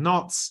haves and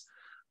have-nots.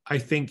 I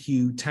think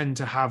you tend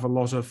to have a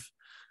lot of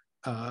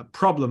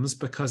problems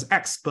because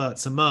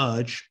experts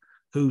emerge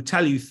who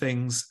tell you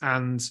things,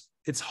 and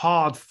it's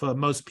hard for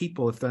most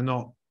people, if they're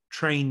not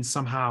trained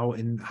somehow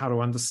in how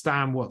to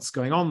understand what's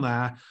going on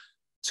there,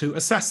 to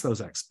assess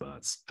those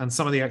experts. And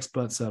some of the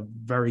experts are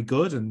very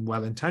good and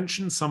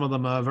well-intentioned. Some of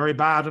them are very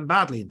bad and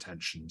badly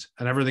intentioned,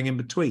 and everything in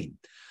between.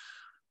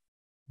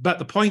 But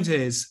the point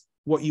is,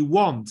 what you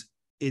want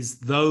is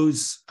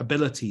those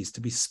abilities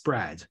to be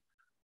spread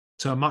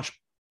to a much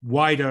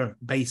wider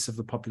base of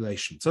the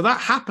population. So that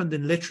happened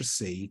in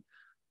literacy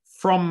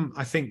from,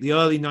 I think, the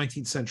early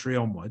 19th century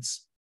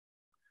onwards.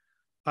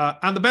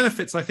 And the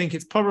benefits, I think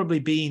it's probably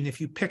been, if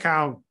you pick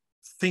out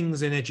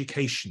things in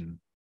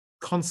education,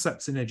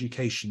 concepts in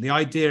education, the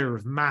idea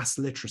of mass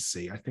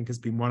literacy, I think, has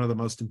been one of the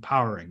most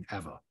empowering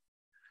ever.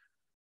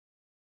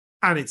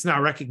 And it's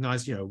now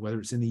recognized, whether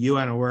it's in the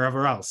UN or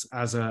wherever else,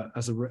 as a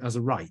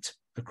right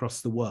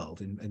across the world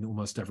in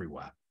almost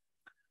everywhere.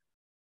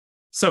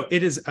 So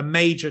it is a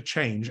major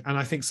change, and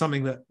I think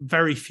something that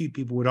very few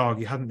people would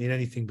argue hadn't been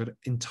anything but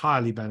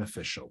entirely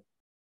beneficial.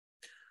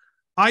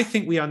 I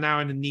think we are now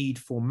in a need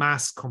for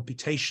mass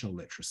computational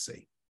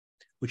literacy,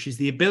 which is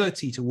the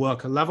ability to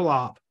work a level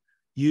up,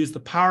 use the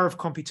power of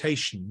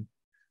computation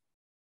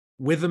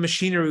with the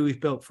machinery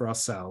we've built for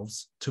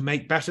ourselves to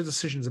make better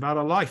decisions about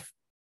our life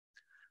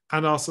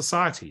and our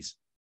societies.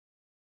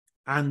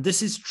 And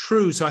this is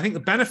true. So I think the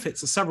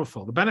benefits are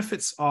severalfold. The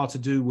benefits are to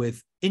do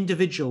with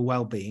individual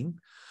well-being.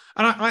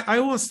 And I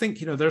always think,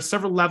 there are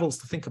several levels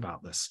to think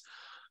about this.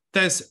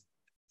 There's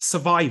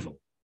survival.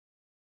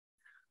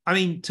 I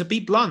mean, to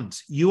be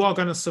blunt, you are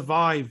going to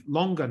survive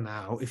longer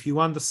now if you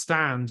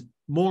understand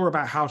more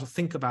about how to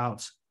think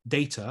about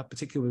data,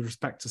 particularly with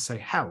respect to, say,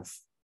 health.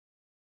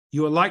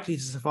 You are likely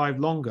to survive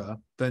longer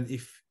than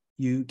if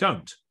you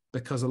don't,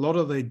 because a lot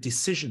of the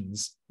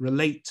decisions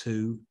relate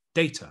to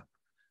data,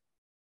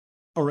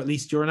 or at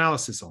least your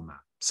analysis on that.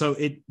 So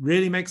it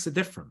really makes a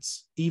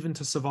difference, even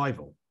to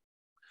survival.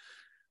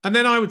 And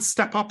then I would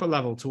step up a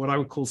level to what I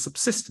would call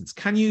subsistence.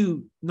 Can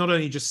you not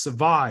only just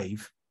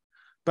survive,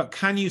 but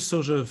can you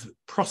sort of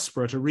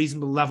prosper at a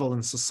reasonable level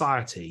in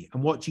society?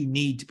 And what do you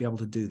need to be able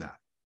to do that?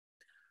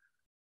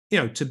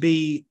 To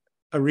be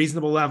a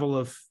reasonable level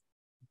of,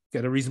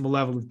 get a reasonable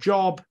level of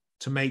job,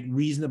 to make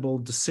reasonable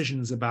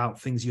decisions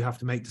about things you have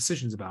to make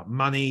decisions about,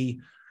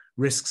 money,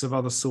 risks of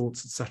other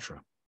sorts,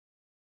 etc.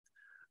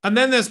 And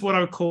then there's what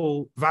I would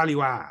call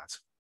value add.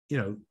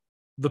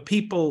 The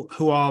people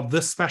who are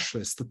the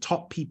specialists, the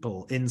top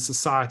people in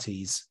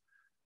societies,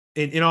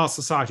 in our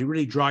society,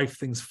 really drive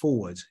things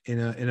forward in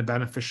a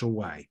beneficial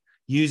way,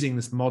 using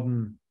this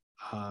modern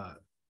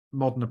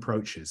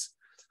approaches.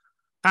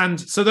 And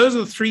so those are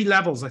the three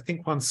levels I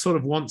think one sort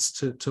of wants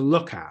to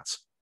look at.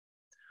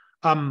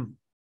 And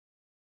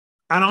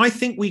I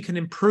think we can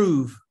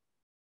improve,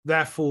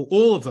 therefore,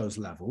 all of those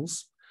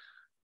levels.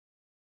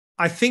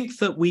 I think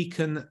that we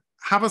can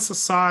have a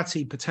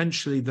society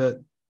potentially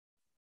that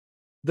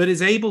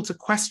is able to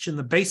question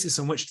the basis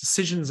on which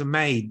decisions are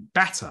made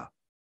better.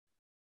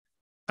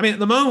 I mean, at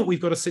the moment,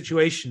 we've got a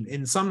situation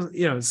in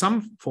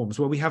some forms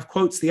where we have,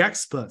 quotes, the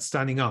experts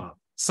standing up.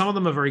 Some of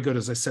them are very good,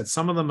 as I said.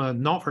 Some of them are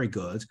not very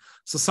good.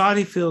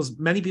 Many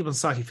people in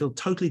society feel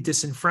totally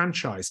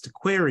disenfranchised to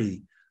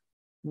query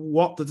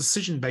what the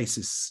decision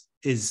basis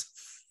is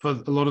for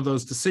a lot of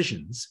those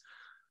decisions.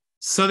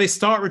 So they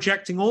start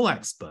rejecting all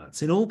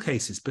experts in all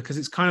cases, because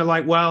it's kind of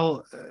like,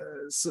 well,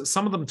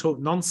 some of them talk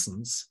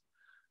nonsense,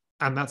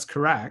 and that's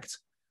correct.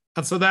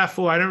 And so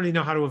therefore, I don't really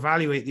know how to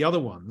evaluate the other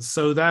ones.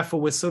 So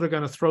therefore, we're sort of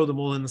going to throw them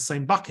all in the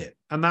same bucket.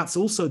 And that's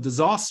also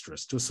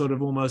disastrous to a sort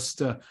of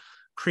almost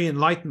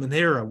pre-Enlightenment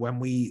era when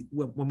we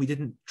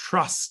didn't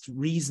trust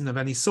reason of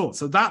any sort.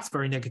 So that's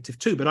very negative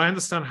too. But I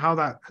understand how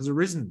that has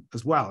arisen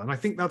as well. And I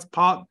think that's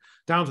part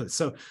down to it.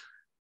 So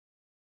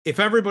if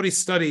everybody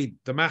studied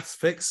the maths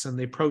fix and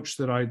the approach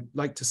that I'd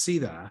like to see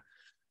there,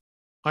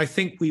 I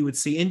think we would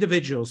see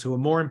individuals who are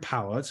more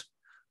empowered.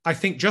 I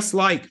think just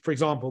like, for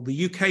example,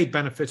 the UK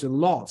benefited a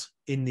lot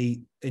in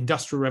the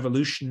Industrial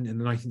Revolution in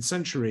the 19th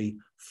century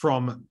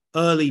from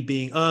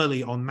being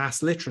early on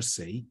mass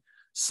literacy.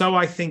 So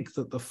I think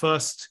that the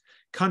first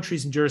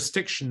countries and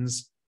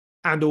jurisdictions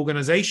and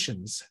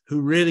organizations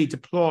who really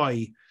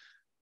deploy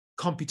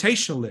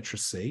computational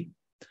literacy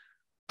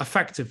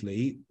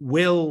effectively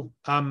will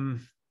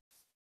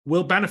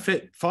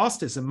benefit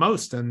fastest and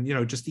most, and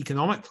just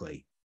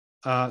economically.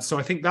 So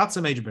I think that's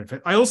a major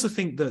benefit. I also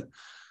think that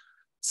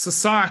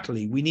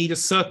societally, we need a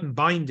certain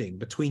binding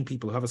between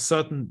people who have a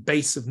certain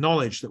base of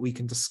knowledge that we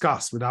can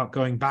discuss without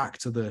going back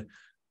to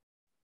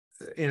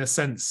in a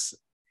sense,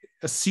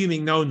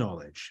 assuming no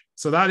knowledge.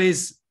 So that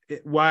is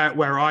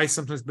where I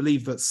sometimes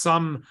believe that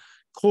some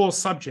core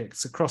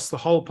subjects across the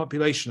whole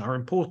population are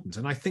important.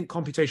 And I think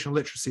computational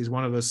literacy is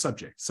one of those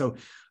subjects. So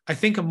I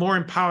think a more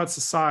empowered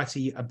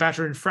society, a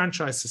better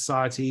enfranchised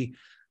society,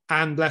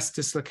 and less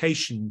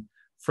dislocation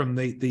from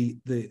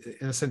in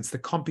a sense, the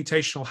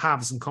computational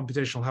haves and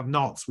computational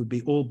have-nots would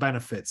be all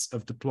benefits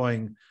of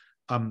deploying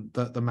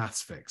the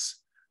maths fix.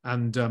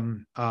 And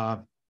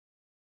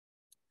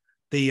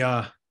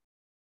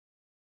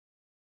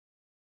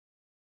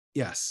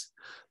yes,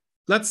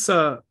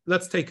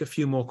 let's take a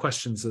few more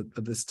questions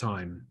at this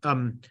time.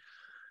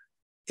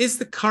 Is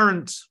the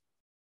current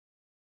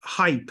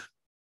hype,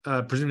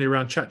 presumably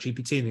around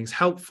ChatGPT and things,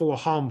 helpful or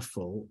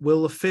harmful?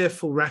 Will the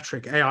fearful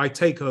rhetoric AI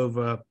take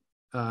over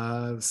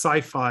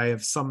sci-fi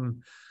of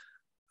some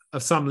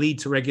lead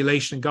to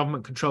regulation and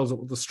government controls that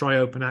will destroy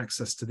open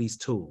access to these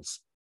tools?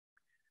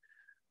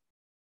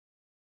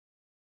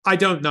 I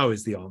don't know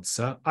is the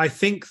answer. I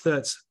think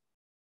that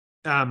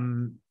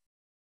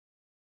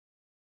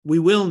we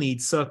will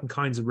need certain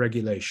kinds of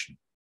regulation,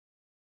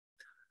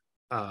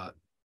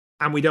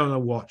 and we don't know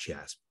what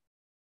yet.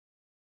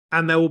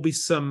 And there will be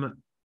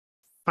some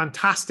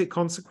fantastic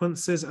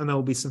consequences, and there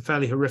will be some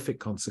fairly horrific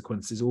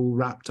consequences all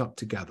wrapped up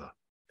together.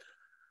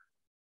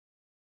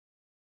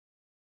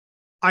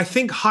 I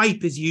think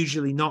hype is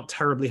usually not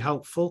terribly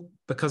helpful,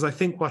 because I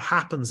think what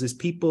happens is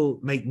people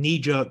make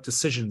knee-jerk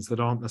decisions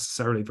that aren't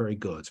necessarily very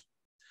good.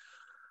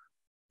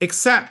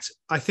 Except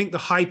I think the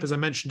hype, as I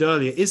mentioned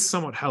earlier, is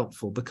somewhat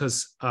helpful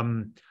because, I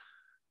mean,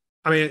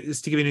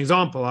 just to give you an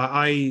example,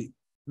 I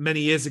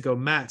many years ago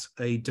met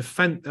a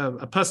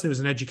person who was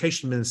an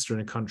education minister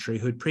in a country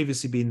who had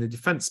previously been the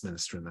defense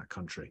minister in that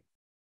country.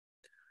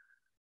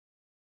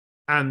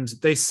 And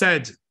they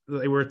said that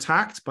they were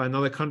attacked by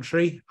another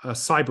country,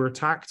 cyber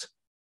attacked.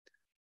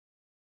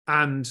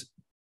 And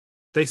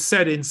they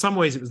said in some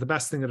ways it was the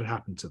best thing that had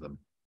happened to them,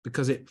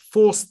 because it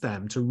forced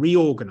them to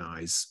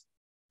reorganize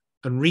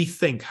and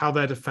rethink how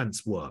their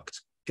defense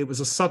worked. It was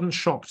a sudden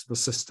shock to the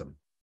system.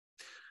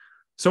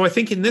 So I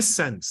think in this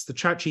sense, the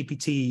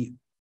ChatGPT,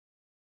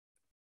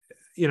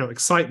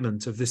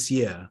 excitement of this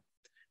year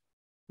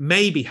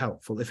may be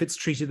helpful if it's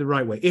treated the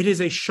right way. It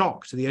is a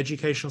shock to the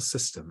educational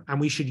system, and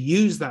we should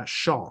use that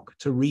shock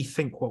to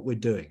rethink what we're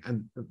doing.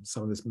 And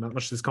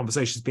much of this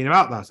conversation has been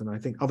about that, and I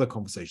think other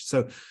conversations.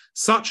 So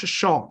such a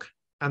shock,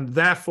 and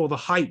therefore the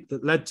hype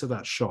that led to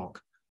that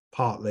shock,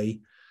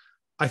 partly,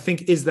 I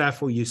think is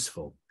therefore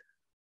useful.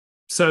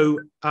 So,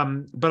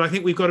 but I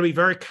think we've got to be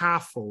very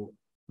careful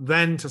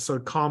then to sort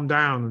of calm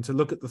down and to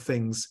look at the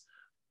things,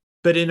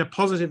 but in a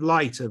positive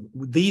light of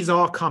these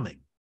are coming.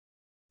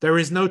 There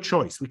is no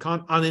choice. We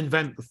can't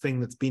uninvent the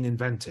thing that's been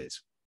invented.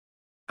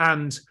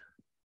 And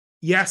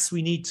yes,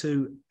 we need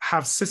to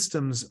have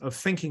systems of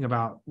thinking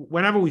about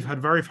whenever we've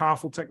had very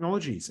powerful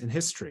technologies in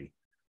history.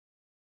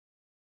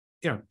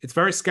 It's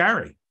very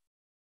scary.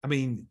 I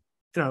mean,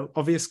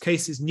 obvious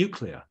case is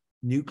nuclear,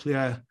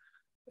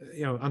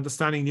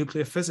 understanding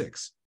nuclear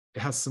physics. It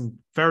has some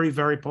very,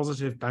 very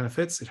positive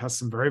benefits. It has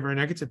some very, very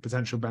negative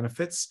potential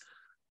benefits.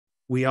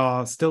 We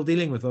are still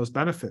dealing with those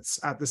benefits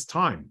at this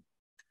time.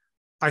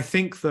 I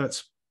think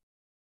that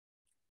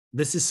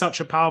this is such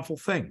a powerful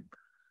thing.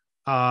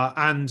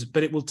 But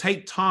it will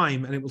take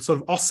time, and it will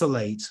sort of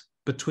oscillate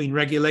between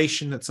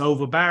regulation that's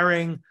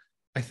overbearing,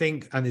 I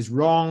think, and is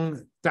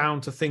wrong,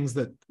 down to things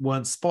that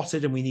weren't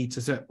spotted, and we need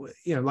to,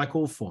 like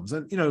all forms.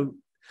 And,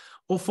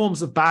 all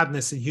forms of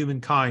badness in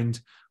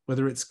humankind,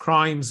 whether it's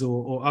crimes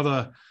or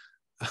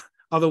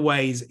other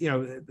ways,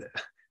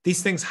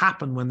 these things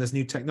happen when there's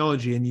new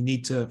technology and you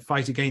need to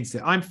fight against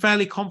it. I'm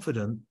fairly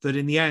confident that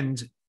in the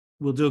end,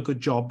 we'll do a good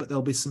job, but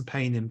there'll be some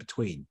pain in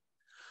between.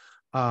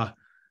 A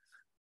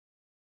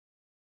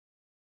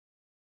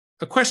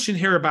question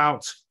here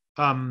about,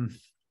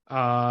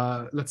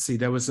 let's see,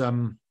 there was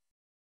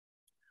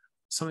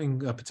something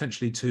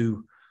potentially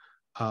to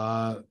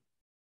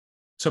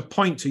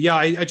point to.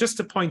 Yeah, just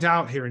to point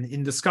out here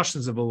in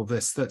discussions of all of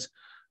this that,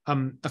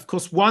 of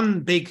course,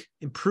 one big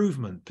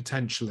improvement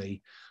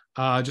potentially,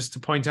 just to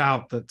point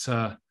out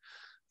that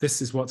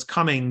this is what's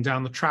coming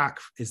down the track,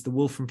 is the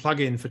Wolfram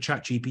plugin for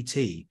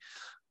ChatGPT.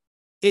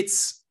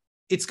 It's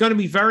going to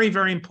be very,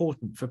 very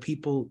important for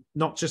people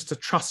not just to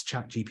trust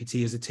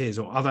ChatGPT as it is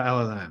or other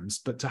LLMs,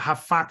 but to have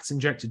facts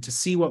injected to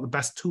see what the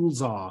best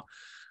tools are.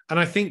 And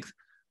I think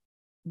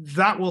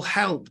that will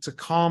help to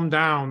calm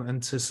down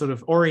and to sort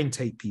of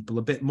orientate people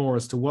a bit more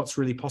as to what's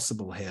really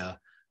possible here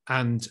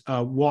and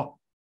what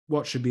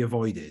should be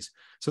avoided.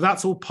 So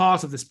that's all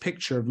part of this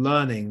picture of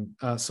learning,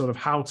 sort of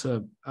how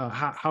to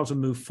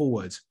move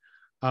forward,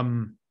 as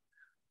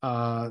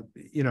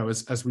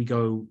we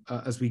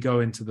go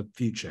into the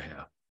future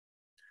here.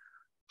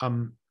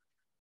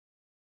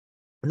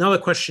 Another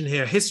question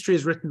here: history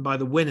is written by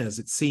the winners.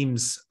 It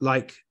seems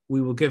like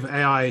we will give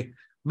AI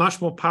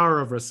much more power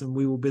over us, and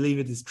we will believe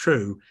it is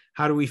true.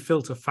 How do we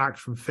filter fact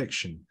from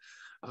fiction?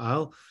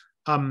 Well,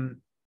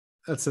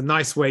 that's a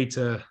nice way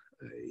to,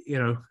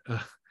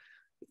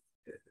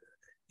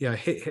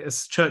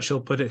 as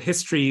Churchill put it,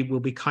 history will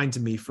be kind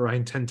to me, for I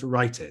intend to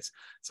write it.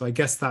 So I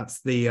guess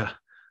that's the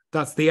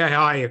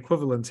AI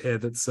equivalent here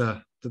that's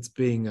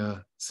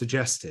being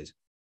suggested.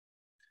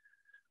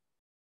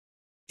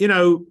 We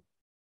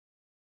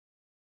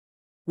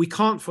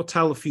can't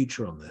foretell the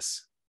future on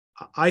this.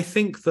 I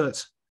think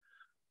that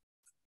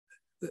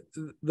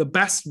the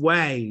best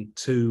way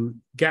to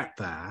get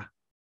there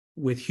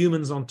with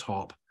humans on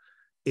top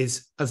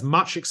is as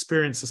much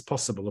experience as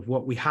possible of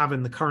what we have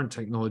in the current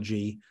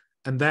technology,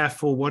 and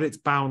therefore what its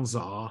bounds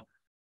are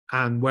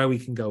and where we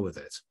can go with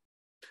it.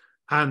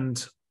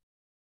 And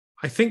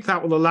I think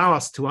that will allow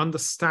us to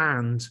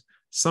understand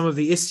some of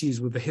the issues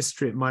with the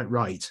history it might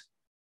write,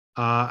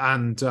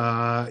 and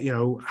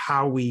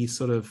how we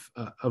sort of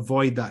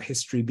avoid that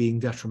history being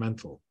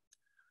detrimental.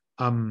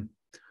 As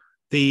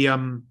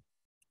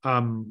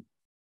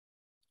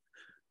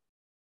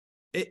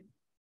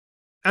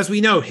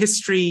we know,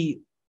 history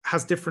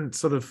has different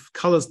sort of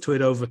colors to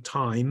it over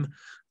time,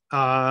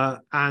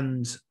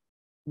 and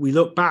we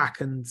look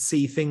back and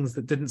see things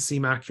that didn't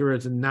seem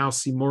accurate and now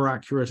seem more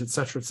accurate, et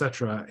cetera, et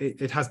cetera.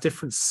 It has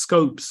different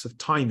scopes of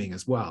timing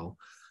as well.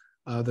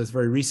 There's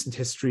very recent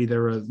history.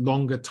 There are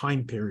longer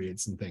time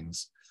periods and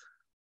things.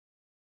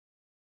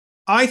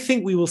 I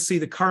think we will see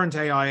the current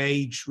AI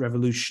age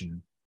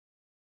revolution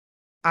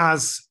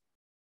as,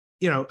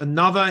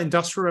 another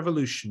industrial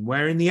revolution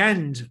where in the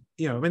end,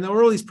 there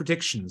were all these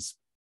predictions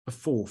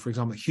before, for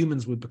example,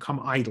 humans would become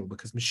idle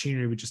because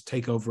machinery would just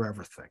take over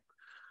everything.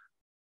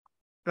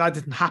 That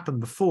didn't happen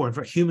before. In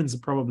fact, humans are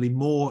probably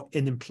more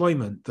in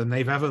employment than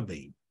they've ever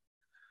been.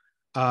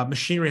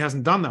 Machinery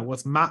hasn't done that.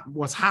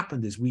 What's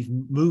happened is we've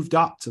moved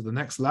up to the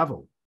next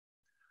level.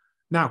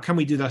 Now, can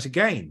we do that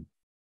again?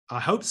 I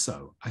hope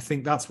so. I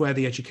think that's where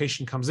the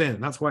education comes in.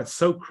 And that's why it's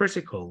so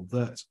critical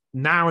that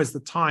now is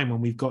the time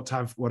when we've got to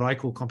have what I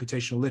call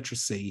computational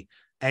literacy,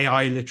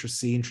 AI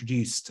literacy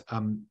introduced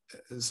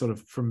sort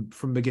of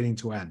from beginning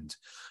to end.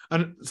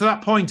 And to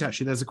that point,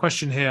 actually, there's a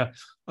question here.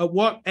 At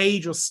what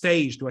age or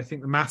stage do I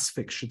think the maths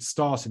fix should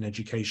start in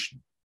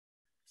education?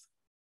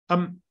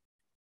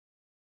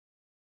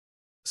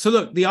 So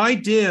look, the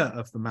idea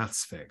of the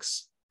maths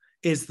fix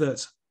is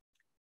that,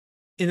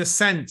 in a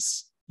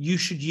sense, you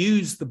should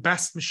use the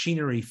best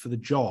machinery for the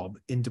job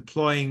in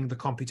deploying the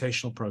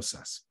computational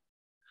process.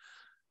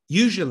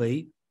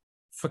 Usually,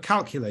 for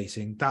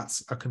calculating,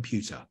 that's a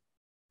computer.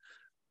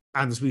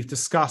 And as we've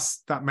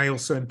discussed, that may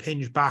also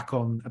impinge back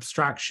on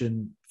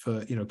abstraction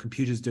for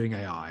computers doing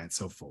AI and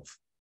so forth,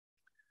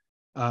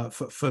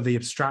 for the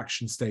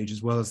abstraction stage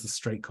as well as the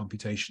straight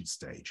computation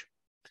stage.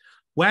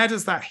 Where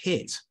does that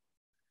hit?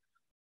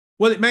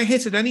 Well, it may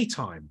hit at any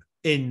time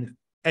in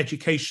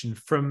education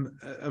from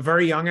a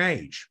very young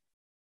age.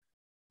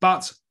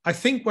 But I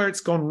think where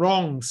it's gone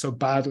wrong so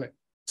badly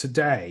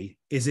today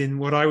is in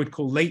what I would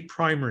call late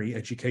primary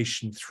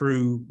education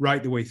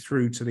right the way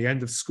through to the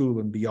end of school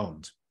and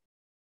beyond.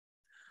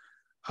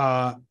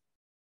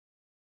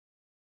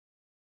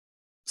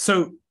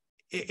 So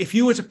if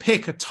you were to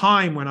pick a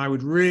time when I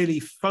would really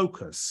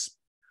focus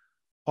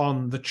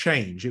on the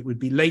change, it would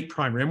be late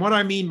primary. And what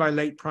I mean by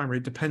late primary,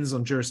 it depends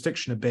on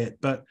jurisdiction a bit,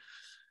 but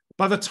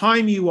by the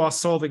time you are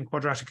solving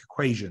quadratic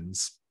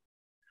equations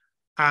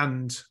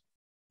and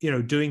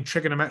doing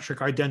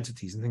trigonometric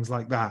identities and things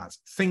like that,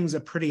 things are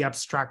pretty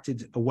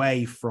abstracted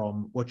away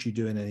from what you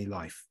do in any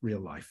life,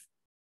 real life,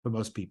 for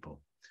most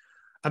people.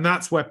 And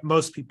that's where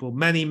most people,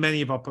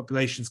 many of our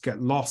populations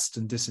get lost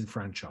and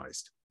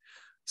disenfranchised.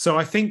 So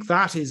I think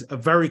that is a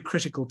very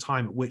critical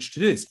time at which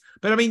to do this.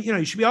 But I mean,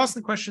 you should be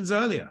asking the questions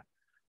earlier.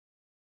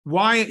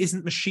 Why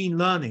isn't machine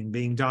learning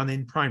being done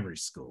in primary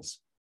schools?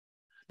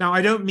 Now,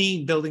 I don't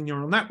mean building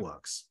neural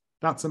networks.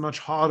 That's a much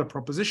harder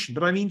proposition,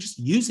 but I mean just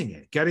using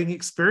it, getting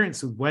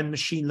experience with when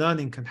machine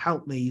learning can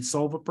help me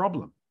solve a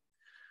problem.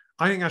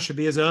 I think that should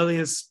be as early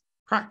as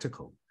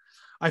practical.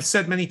 I've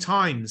said many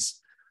times,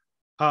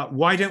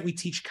 why don't we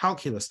teach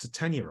calculus to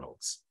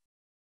 10-year-olds?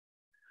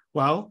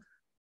 Well,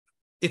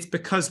 it's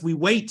because we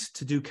wait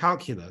to do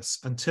calculus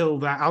until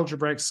their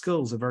algebraic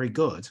skills are very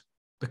good,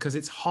 because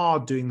it's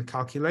hard doing the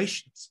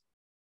calculations.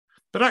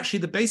 But actually,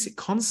 the basic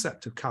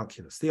concept of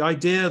calculus, the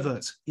idea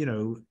that,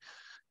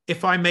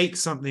 if I make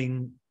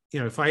something,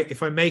 if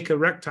I make a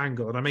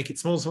rectangle and I make it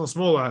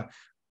smaller,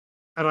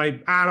 and I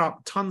add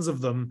up tons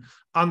of them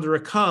under a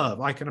curve,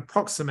 I can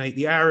approximate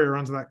the area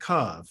under that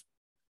curve.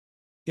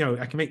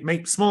 I can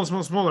make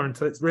smaller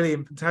until it's really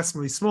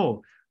infinitesimally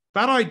small.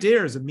 That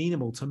idea is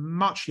amenable to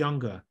much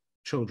younger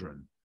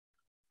children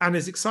and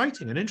is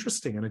exciting and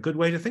interesting and a good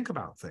way to think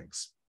about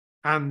things.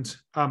 And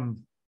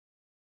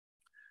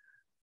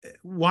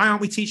why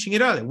aren't we teaching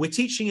it earlier? We're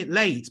teaching it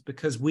late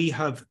because we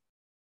have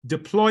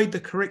deployed the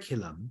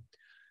curriculum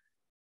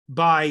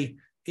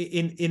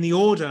in the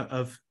order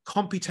of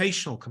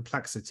computational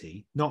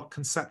complexity, not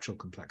conceptual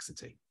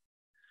complexity.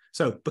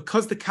 So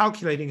because the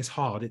calculating is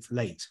hard, it's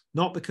late,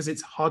 not because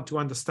it's hard to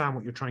understand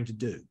what you're trying to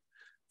do.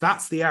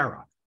 That's the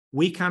error.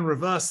 We can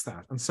reverse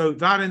that. And so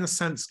that, in a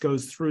sense,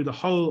 goes through the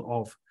whole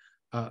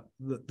of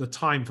the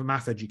time for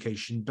math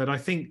education. But I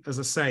think, as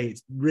I say,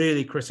 it's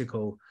really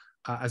critical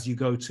as you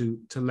go to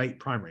late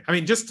primary. I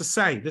mean, just to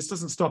say, this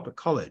doesn't stop at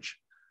college.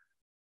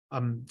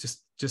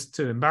 Just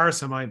to embarrass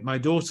her, my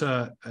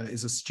daughter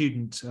is a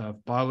student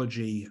of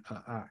biology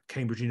at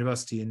Cambridge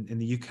University in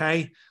the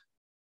UK,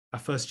 a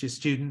first-year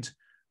student.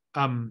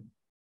 And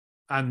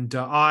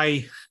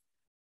I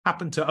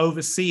happened to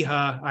oversee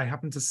her. I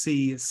happened to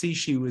see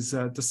she was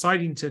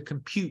deciding to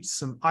compute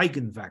some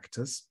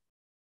eigenvectors.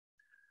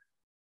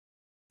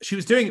 She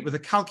was doing it with a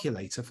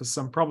calculator for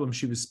some problem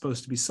she was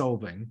supposed to be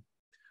solving.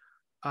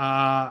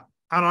 And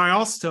I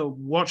asked her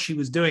what she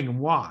was doing and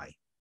why.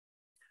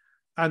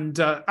 And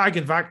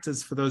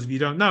eigenvectors, for those of you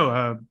who don't know,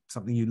 are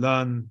something you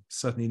learn,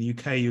 certainly in the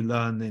UK, you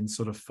learn in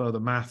sort of further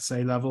maths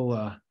A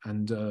level,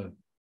 and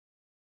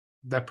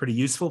they're pretty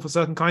useful for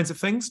certain kinds of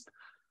things.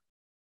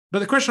 But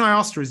the question I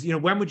asked her is,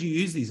 when would you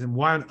use these, and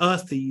why on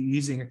earth are you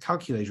using a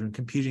calculator and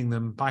computing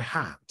them by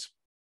hand?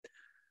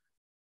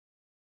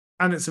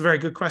 And it's a very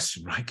good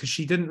question, right? Because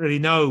she didn't really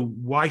know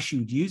why she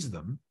would use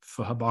them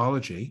for her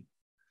biology.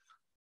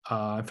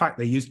 In fact,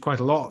 they used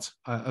quite a lot,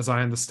 as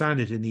I understand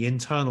it, in the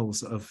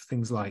internals of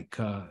things like,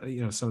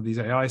 some of these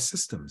AI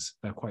systems.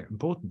 They're quite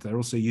important. They're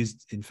also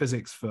used in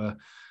physics for,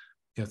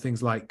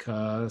 things like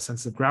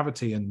sense of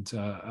gravity and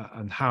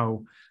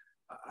how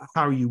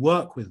you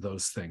work with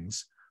those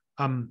things.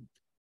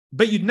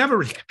 But you'd never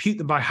really compute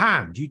them by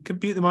hand. You'd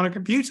compute them on a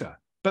computer.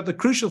 But the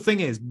crucial thing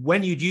is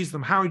when you'd use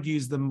them, how you'd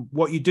use them,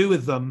 what you do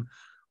with them.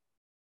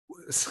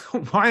 So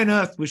why on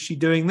earth was she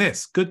doing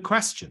this? Good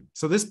question.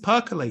 So this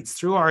percolates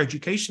through our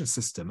education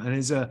system and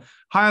is a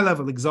higher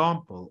level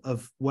example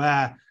of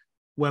where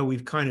where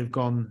we've kind of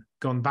gone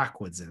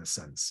backwards in a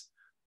sense.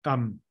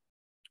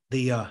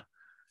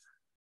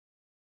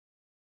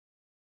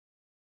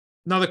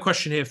 Another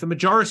question here: if the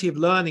majority of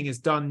learning is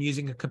done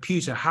using a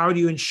computer, how do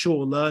you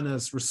ensure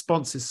learners'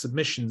 responses,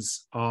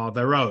 submissions are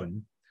their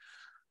own?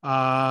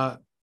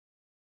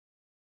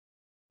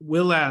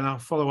 Will there, and I'll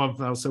follow on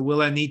from that also, will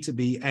there need to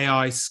be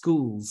AI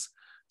schools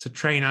to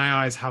train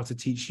AIs how to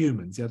teach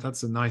humans? Yeah,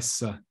 that's a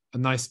nice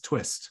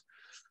twist.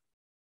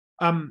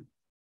 I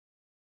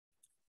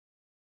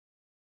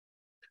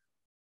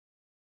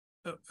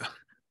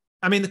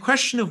mean, the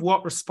question of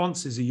what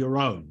responses are your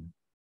own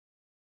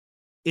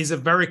is a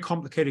very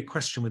complicated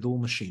question with all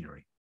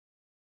machinery.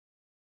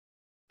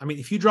 I mean,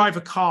 if you drive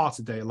a car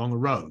today along a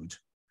road,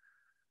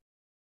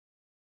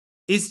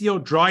 is your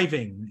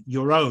driving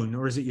your own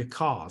or is it your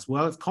car's?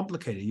 Well, it's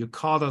complicated. Your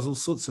car does all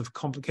sorts of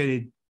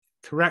complicated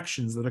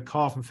corrections that a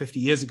car from 50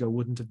 years ago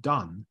wouldn't have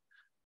done,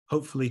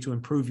 hopefully to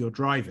improve your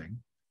driving.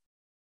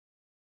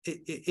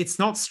 It's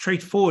not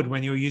straightforward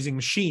when you're using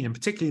machine, and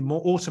particularly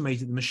more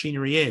automated the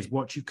machinery is,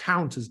 what you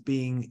count as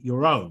being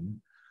your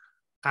own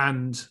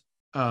and,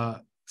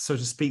 so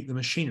to speak, the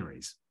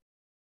machineries.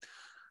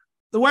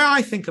 The way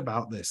I think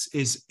about this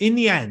is, in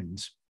the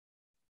end,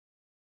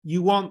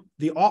 you want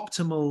the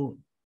optimal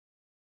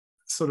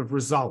sort of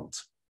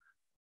result,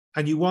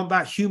 and you want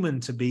that human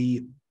to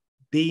be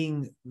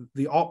being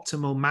the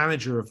optimal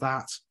manager of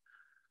that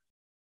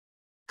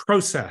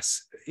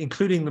process,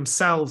 including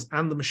themselves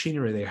and the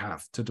machinery they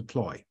have to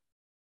deploy.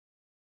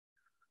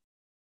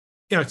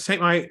 You know, to take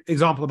my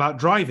example about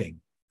driving,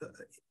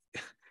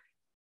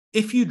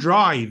 if you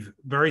drive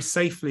very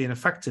safely and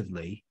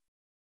effectively,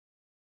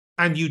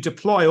 and you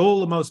deploy all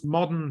the most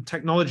modern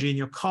technology in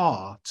your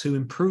car to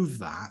improve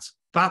that,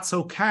 that's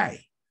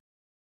okay.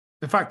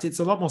 In fact, it's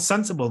a lot more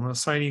sensible than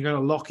saying you're going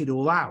to lock it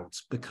all out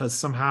because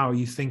somehow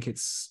you think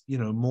it's, you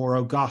know, more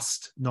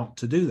august not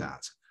to do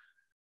that.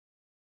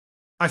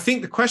 I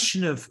think the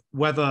question of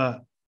whether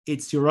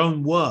it's your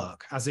own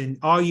work, as in,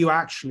 are you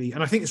actually,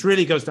 and I think this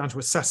really goes down to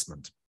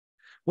assessment.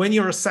 When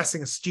you're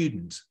assessing a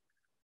student,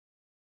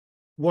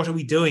 what are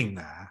we doing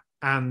there?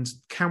 And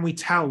can we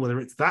tell whether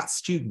it's that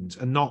student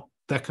and not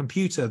their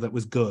computer that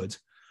was good,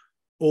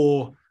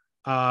 or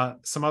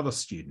some other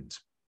student?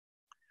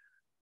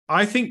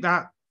 I think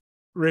that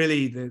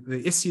really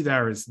the issue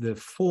there is the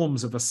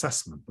forms of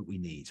assessment that we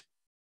need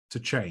to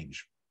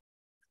change.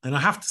 And I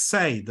have to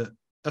say that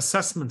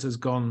assessment has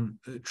gone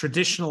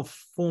traditional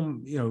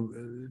formal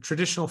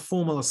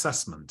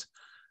assessment,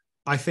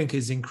 I think,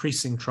 is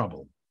increasing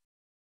trouble.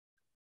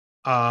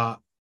 And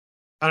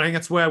I think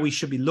that's where we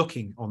should be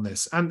looking on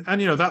this. And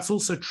you know, that's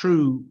also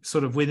true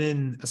sort of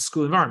within a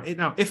school environment.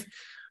 Now,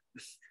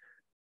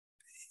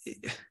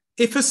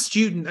 if a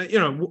student, you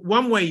know,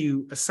 one way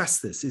you assess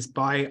this is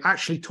by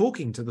actually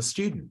talking to the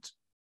student.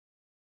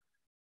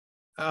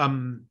 I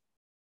mean,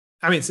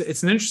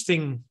 it's an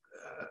interesting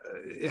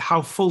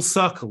how full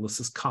circle this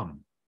has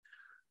come.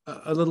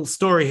 A little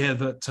story here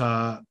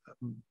that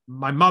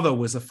my mother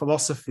was a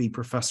philosophy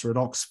professor at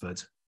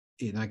Oxford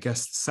in, I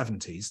guess, the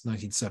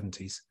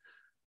 1970s.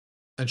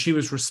 And she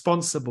was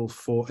responsible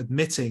for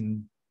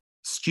admitting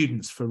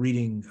students for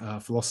reading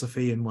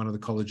philosophy in one of the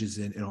colleges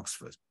in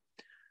Oxford.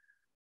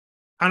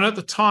 And at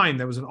the time,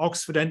 there was an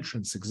Oxford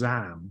entrance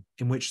exam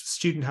in which the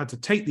student had to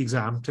take the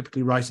exam,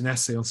 typically write an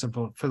essay on some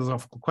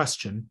philosophical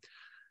question,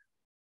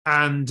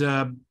 and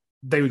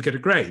they would get a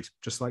grade,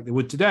 just like they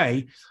would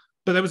today.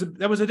 But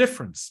there was a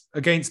difference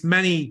against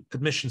many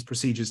admissions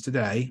procedures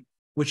today,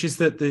 which is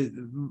that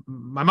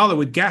my mother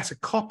would get a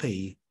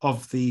copy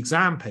of the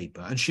exam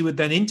paper, and she would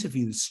then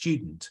interview the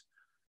student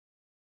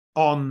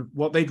on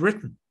what they'd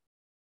written.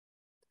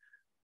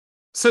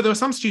 So there were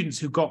some students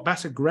who got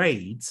better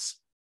grades,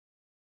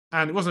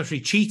 and it wasn't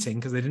actually cheating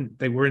because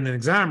they were in an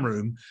exam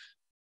room,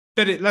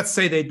 but let's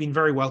say they'd been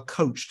very well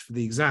coached for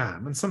the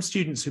exam. And some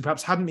students who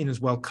perhaps hadn't been as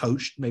well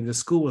coached, maybe the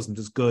school wasn't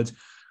as good,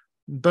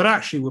 but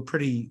actually were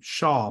pretty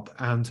sharp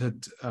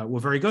and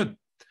were very good.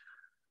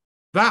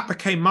 That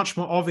became much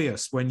more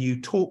obvious when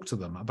you talk to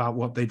them about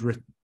what they'd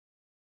written.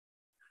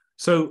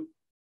 So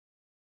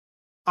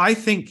I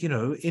think, you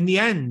know, in the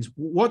end,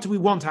 what do we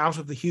want out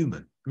of the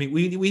human? I mean,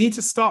 we need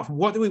to start from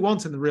what do we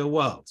want in the real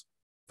world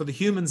for the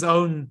human's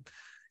own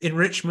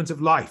enrichment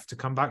of life, to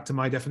come back to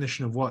my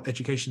definition of what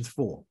education's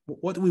for.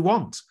 What do we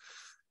want?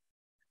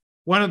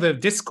 One of the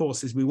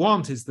discourses we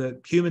want is that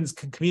humans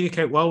can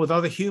communicate well with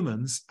other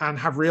humans and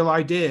have real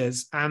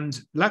ideas, and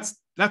let's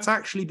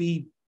actually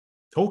be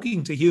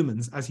talking to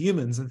humans as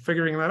humans and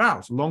figuring that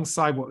out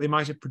alongside what they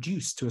might have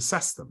produced to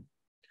assess them.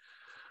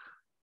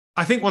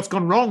 I think what's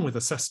gone wrong with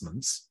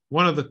assessments,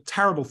 one of the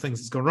terrible things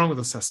that's gone wrong with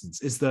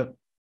assessments, is that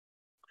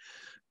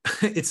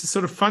it's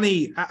sort of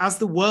funny, as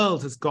the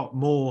world has got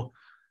more,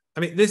 I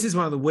mean, this is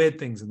one of the weird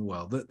things in the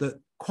world, that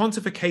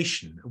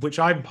quantification, of which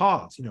I'm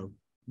part, you know,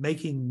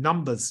 making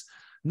numbers,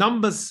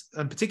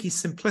 and particularly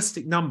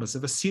simplistic numbers,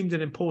 have assumed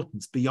an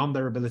importance beyond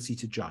their ability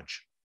to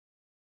judge.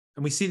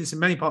 And we see this in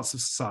many parts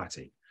of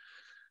society.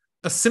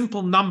 A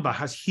simple number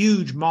has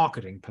huge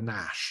marketing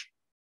panache.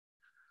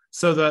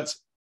 So that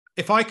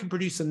if I can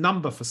produce a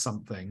number for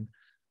something,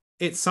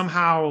 it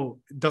somehow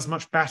does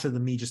much better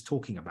than me just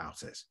talking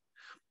about it.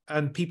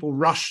 And people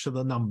rush to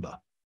the number.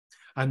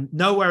 And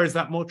nowhere is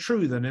that more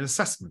true than in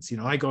assessments.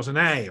 I got an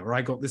A, or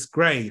I got this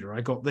grade, or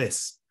I got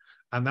this.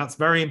 And that's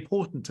very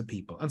important to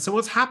people. And so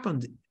what's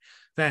happened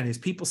then is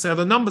people say, oh,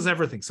 the number's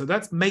everything, so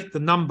let's make the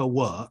number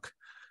work.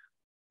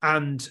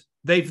 And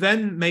they've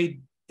then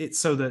made it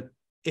so that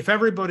if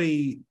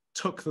everybody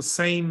took the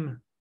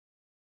same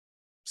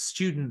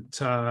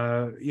student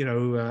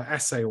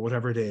essay or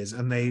whatever it is,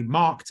 and they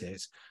marked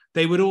it,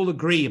 they would all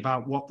agree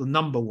about what the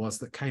number was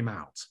that came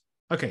out.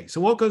 Okay,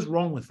 so what goes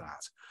wrong with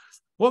that?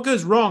 What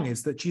goes wrong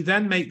is that you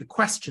then make the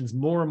questions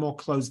more and more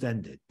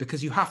closed-ended,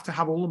 because you have to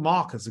have all the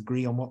markers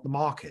agree on what the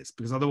mark is,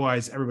 because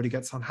otherwise everybody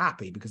gets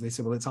unhappy because they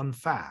say, well, it's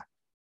unfair.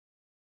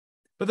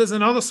 But there's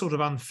another sort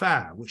of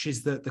unfair, which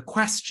is that the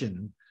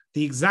question,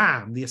 the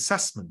exam, the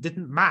assessment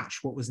didn't match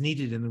what was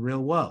needed in the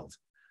real world.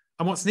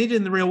 And what's needed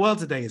in the real world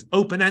today is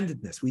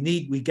open-endedness.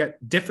 We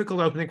get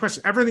difficult open-ended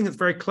questions. Everything that's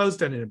very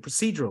closed-ended and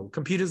procedural,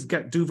 computers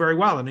do very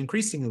well and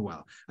increasingly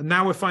well. And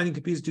now we're finding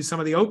computers do some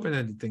of the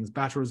open-ended things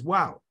better as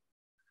well.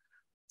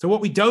 So what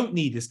we don't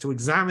need is to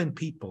examine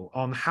people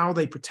on how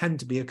they pretend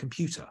to be a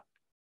computer.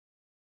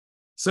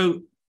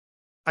 So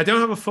I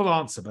don't have a full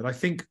answer, but I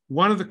think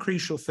one of the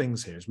crucial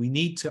things here is we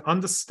need to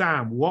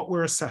understand what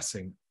we're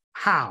assessing,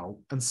 how,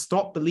 and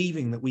stop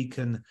believing that we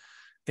can,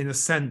 in a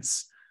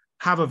sense,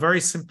 have a very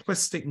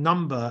simplistic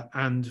number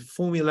and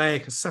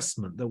formulaic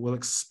assessment that will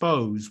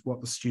expose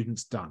what the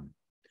student's done.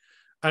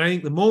 And I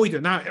think the more we do,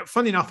 now,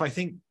 funny enough, I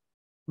think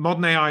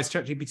modern AIs,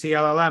 ChatGPT,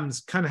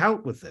 LLMs can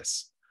help with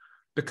this,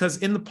 because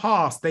in the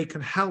past, they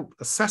can help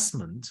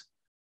assessment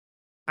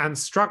and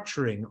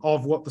structuring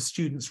of what the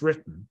student's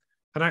written,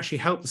 and actually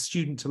help the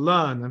student to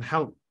learn and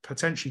help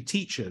potentially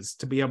teachers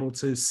to be able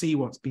to see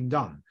what's been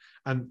done.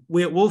 And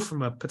we at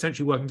Wolfram are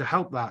potentially working to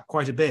help that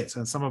quite a bit.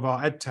 And some of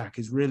our ed tech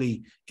is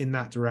really in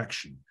that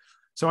direction.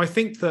 So I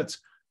think that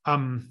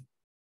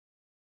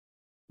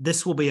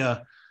this will be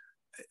a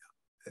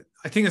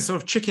sort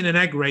of chicken and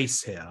egg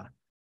race here,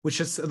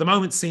 which is, at the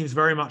moment seems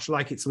very much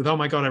like it's with, oh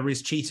my God,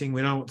 everybody's cheating,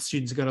 we don't know what the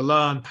students are going to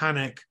learn,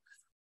 panic.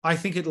 I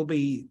think there'll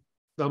be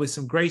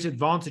some great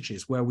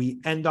advantages where we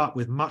end up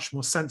with much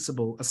more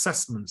sensible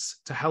assessments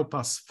to help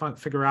us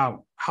figure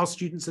out how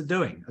students are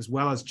doing, as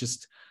well as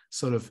just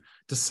sort of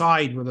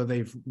decide whether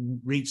they've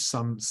reached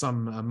some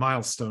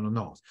milestone or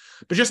not.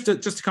 But just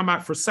to come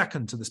back for a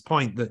second to this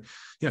point, that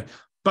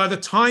by the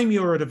time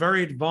you're at a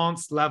very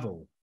advanced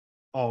level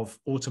of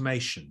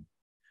automation,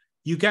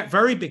 you get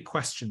very big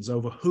questions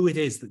over who it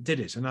is that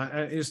did it. And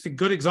it's a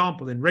good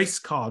example in race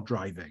car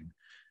driving.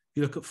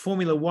 You look at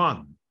Formula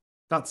One,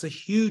 that's a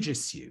huge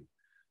issue.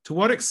 To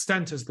what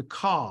extent is the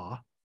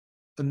car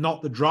and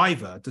not the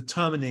driver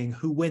determining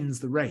who wins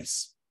the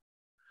race?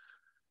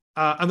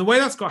 And the way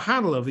that's got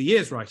handled over the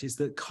years, right, is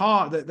that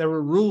there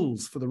are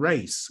rules for the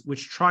race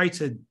which try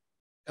to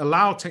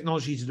allow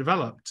technology to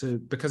develop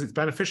because it's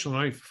beneficial not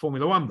only for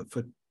Formula One, but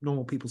for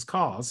normal people's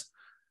cars.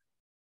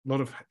 A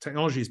lot of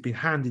technology has been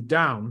handed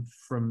down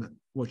from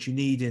what you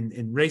need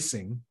in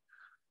racing,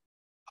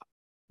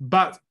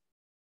 but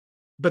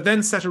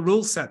then set a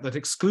rule set that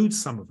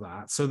excludes some of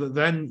that, so that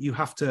then you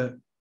have to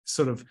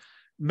sort of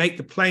make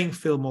the playing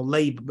field more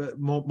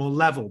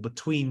level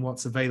between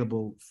what's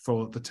available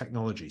for the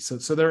technology.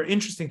 So there are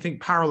interesting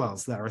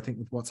parallels there, I think,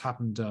 with what's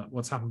happened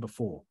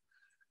before.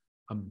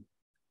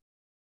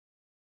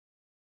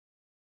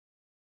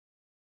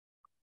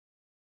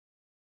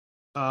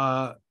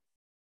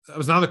 There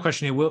was another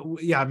question here. Well,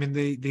 yeah, I mean,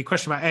 the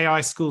question about AI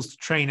schools to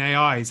train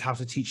AIs, how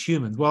to teach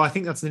humans. Well, I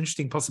think that's an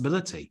interesting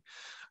possibility.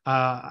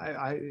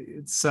 I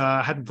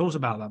hadn't thought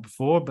about that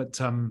before, but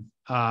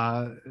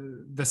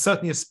there's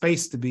certainly a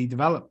space to be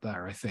developed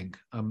there, I think,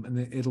 and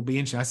it'll be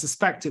interesting. I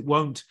suspect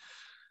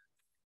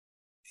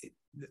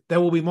there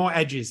will be more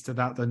edges to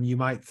that than you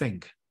might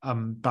think,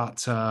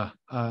 but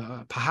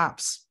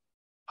perhaps.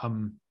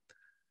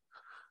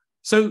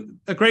 So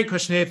a great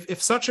question,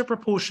 if such a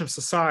proportion of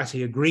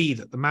society agree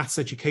that the maths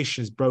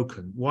education is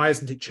broken, why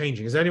isn't it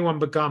changing? Has anyone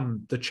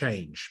begun the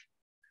change?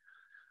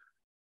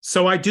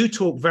 So I do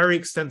talk very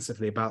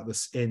extensively about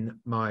this in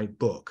my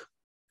book.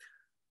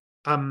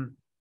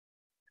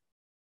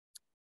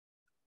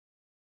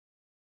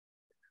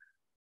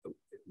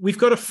 We've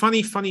got a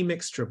funny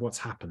mixture of what's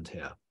happened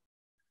here.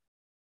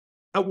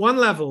 At one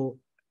level,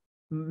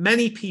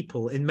 many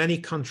people in many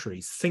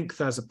countries think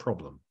there's a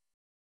problem,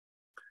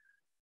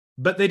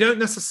 but they don't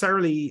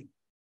necessarily,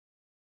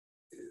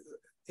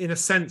 in a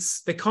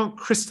sense, they can't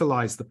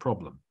crystallize the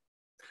problem.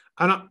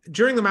 And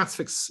during the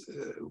Mathfix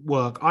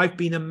work, I've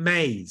been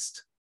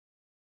amazed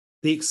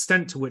the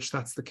extent to which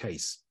that's the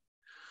case.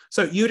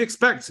 So you'd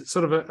expect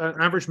sort of an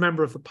average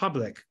member of the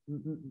public,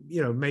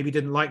 maybe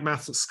didn't like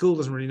maths at school,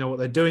 doesn't really know what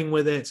they're doing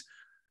with it,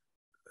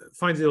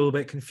 finds it a little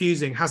bit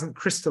confusing, hasn't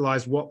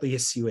crystallized what the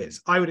issue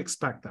is. I would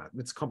expect that.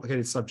 It's a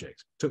complicated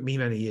subject. It took me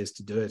many years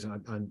to do it,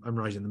 and I'm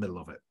right in the middle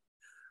of it.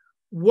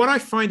 what I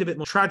find a bit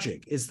more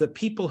tragic is that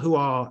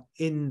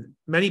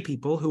many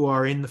people who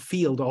are in the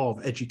field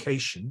of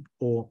education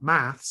or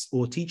maths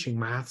or teaching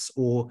maths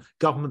or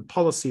government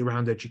policy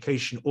around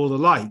education or the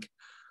like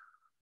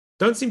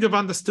don't seem to have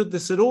understood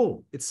this at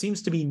all. It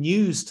seems to be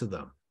news to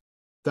them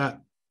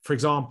that, for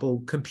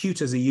example,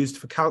 computers are used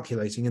for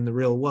calculating in the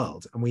real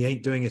world and we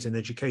ain't doing it in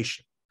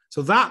education.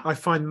 So that I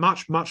find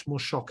much, much more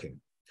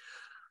shocking.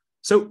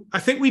 So I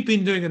think we've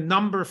been doing a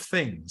number of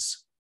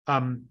things.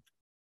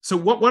 So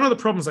one of the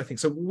problems, I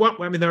think,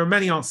 there are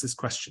many answers to this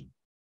question.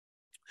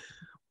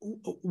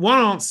 One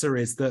answer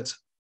is that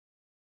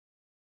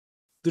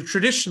the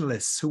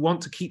traditionalists who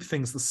want to keep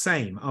things the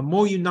same are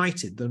more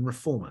united than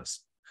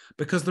reformers,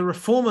 because the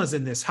reformers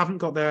in this haven't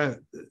got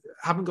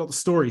the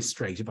story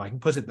straight, if I can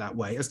put it that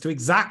way, as to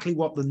exactly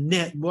what the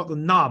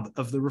nub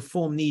of the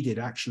reform needed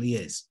actually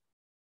is.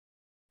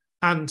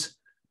 And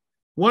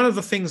one of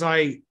the things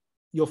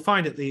you'll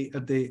find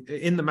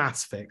in the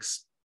Maths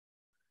Fix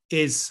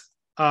is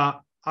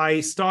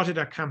I started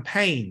a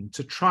campaign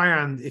to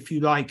try and, if you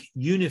like,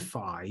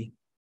 unify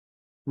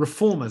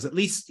reformers, at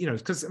least,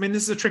 because,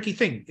 this is a tricky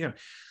thing.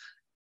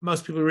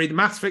 Most people who read the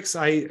Maths Fix,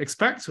 I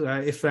expect,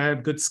 if they're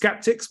good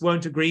skeptics,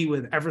 won't agree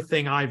with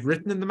everything I've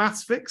written in the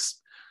Maths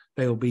Fix.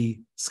 They'll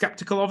be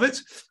skeptical of it.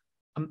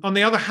 On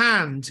the other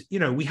hand,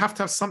 we have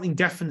to have something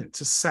definite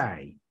to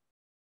say.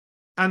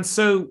 And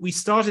so we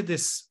started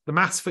the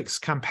Maths Fix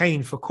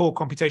campaign for core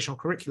computational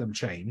curriculum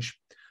change,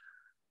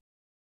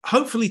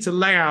 hopefully to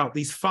lay out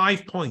these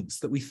 5 points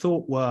that we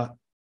thought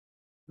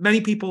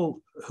many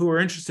people who are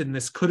interested in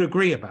this could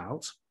agree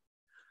about,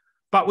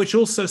 but which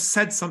also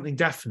said something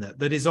definite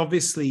that is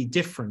obviously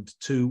different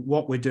to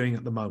what we're doing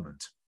at the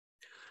moment.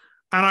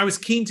 And I was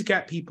keen to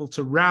get people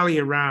to rally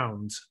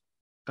around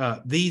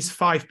these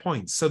 5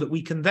 points so that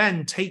we can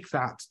then take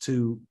that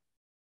to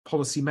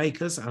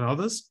policymakers and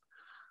others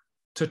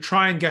to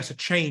try and get a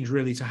change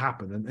really to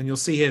happen. And you'll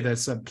see here,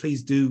 there's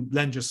please do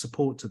lend your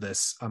support to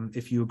this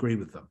if you agree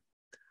with them.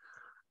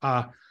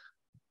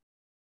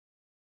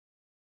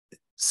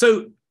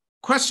 So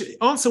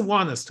answer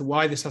one as to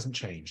why this hasn't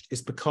changed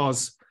is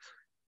because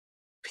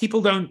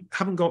people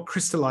haven't got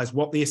crystallized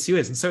what the issue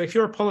is. And so if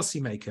you're a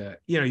policymaker,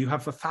 you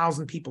have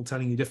 1,000 people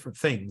telling you different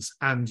things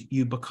and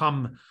you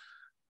become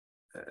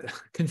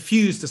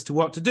confused as to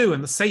what to do.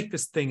 And the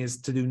safest thing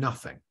is to do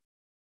nothing.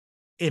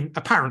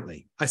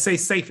 Apparently, I say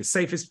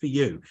safest for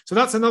you. So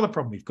that's another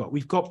problem we've got.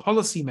 We've got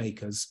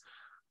policymakers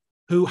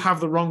who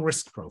have the wrong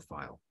risk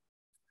profile.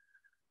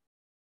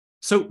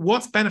 So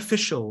what's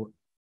beneficial?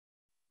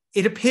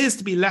 It appears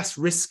to be less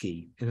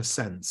risky, in a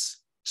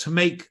sense, to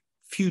make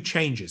few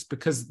changes,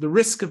 because the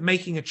risk of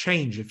making a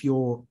change, if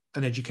you're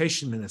an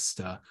education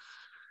minister,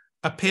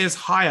 appears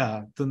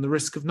higher than the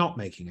risk of not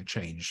making a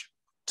change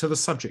to the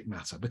subject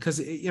matter,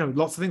 because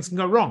lots of things can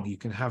go wrong. You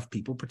can have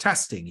people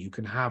protesting, you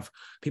can have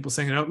people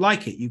saying I don't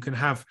like it, you can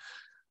have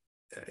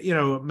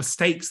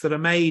mistakes that are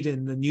made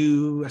in the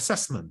new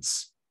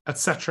assessments,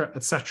 etc.,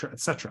 etc.,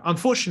 etc.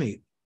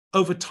 Unfortunately,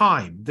 over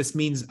time, this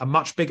means a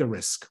much bigger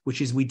risk, which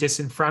is we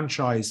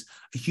disenfranchise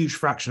a huge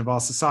fraction of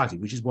our society,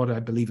 which is what I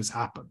believe has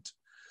happened.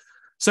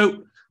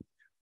 So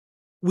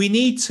we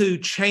need to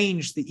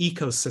change the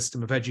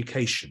ecosystem of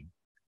education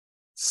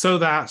so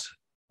that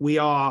we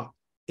are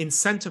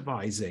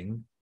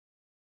incentivizing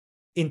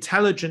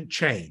intelligent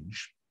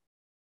change.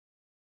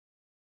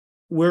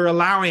 We're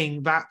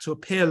allowing that to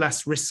appear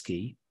less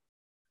risky.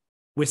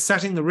 We're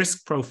setting the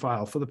risk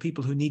profile for the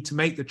people who need to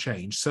make the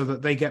change so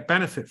that they get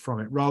benefit from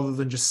it rather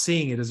than just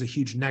seeing it as a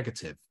huge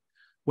negative,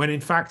 when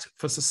in fact,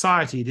 for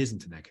society, it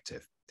isn't a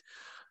negative.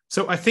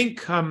 So I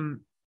think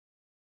in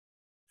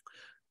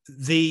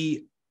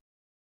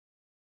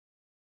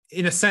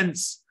a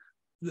sense,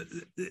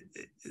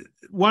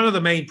 one of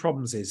the main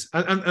problems is,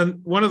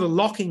 and one of the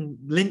locking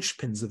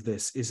linchpins of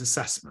this is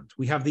assessment.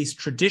 We have these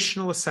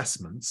traditional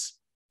assessments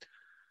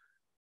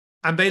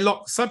and they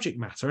lock subject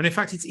matter. And in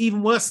fact, it's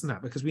even worse than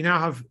that, because we now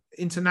have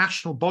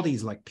international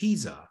bodies like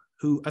PISA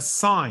who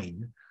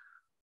assign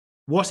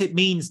what it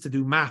means to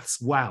do maths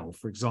well,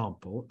 for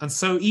example. And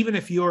so even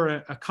if you're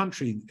a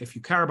country, if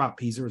you care about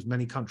PISA, as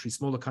many countries,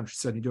 smaller countries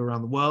certainly do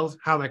around the world,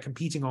 how they're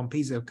competing on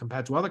PISA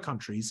compared to other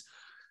countries,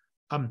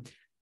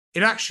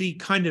 it actually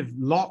kind of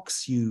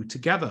locks you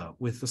together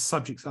with the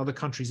subjects other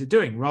countries are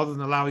doing, rather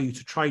than allow you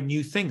to try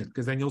new things,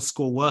 because then you'll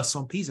score worse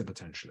on PISA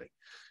potentially.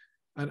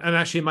 And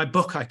actually in my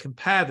book, I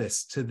compare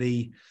this to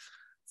the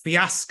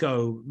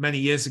fiasco many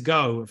years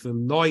ago of the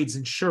Lloyd's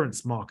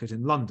insurance market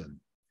in London,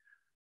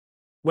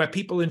 where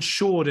people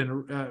insured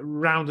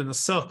round in a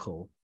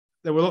circle.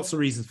 There were lots of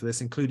reasons for this,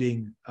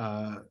 including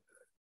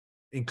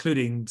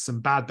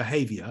some bad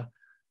behavior.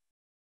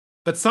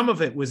 But some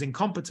of it was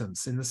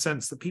incompetence, in the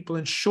sense that people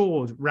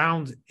insured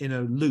round in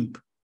a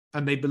loop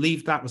and they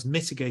believed that was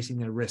mitigating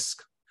their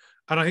risk.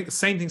 And I think the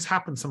same things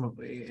happen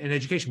in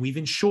education. We've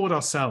insured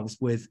ourselves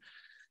with,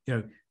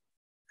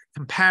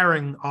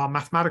 comparing our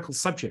mathematical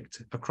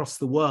subject across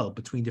the world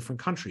between different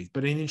countries.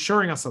 But in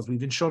insuring ourselves,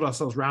 we've insured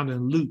ourselves round in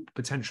a loop,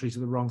 potentially to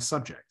the wrong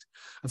subject.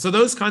 And so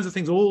those kinds of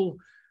things all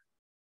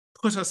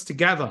put us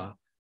together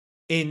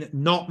in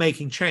not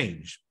making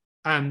change.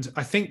 And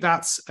I think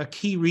that's a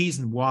key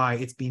reason why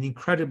it's been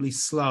incredibly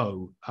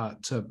slow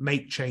to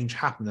make change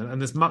happen.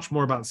 And there's much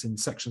more about this in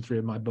section 3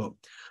 of my book.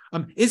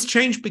 Is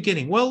change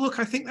beginning? Well, look,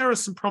 I think there are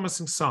some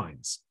promising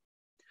signs.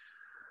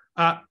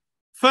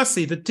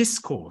 Firstly, the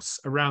discourse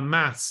around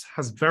maths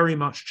has very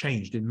much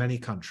changed in many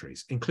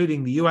countries,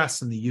 including the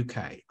US and the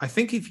UK. I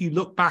think if you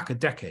look back a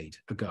decade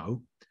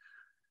ago,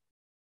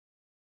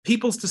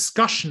 people's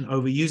discussion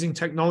over using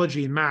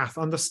technology in math,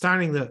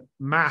 understanding that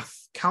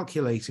math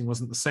calculating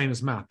wasn't the same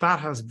as math, that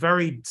has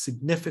very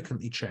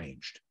significantly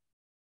changed.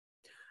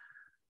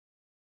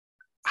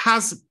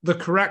 Has the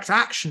correct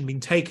action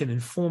been taken in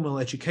formal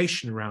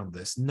education around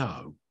this?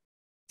 No.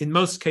 In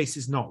most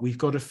cases, not. We've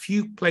got a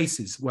few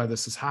places where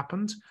this has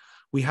happened.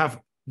 We have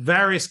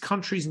various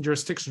countries and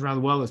jurisdictions around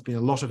the world. There's been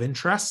a lot of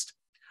interest.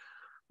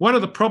 One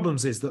of the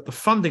problems is that the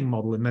funding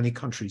model in many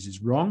countries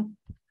is wrong.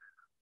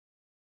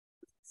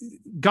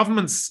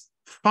 Governments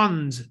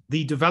fund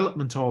the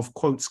development of,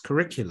 quotes,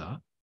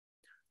 curricula.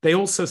 They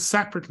also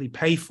separately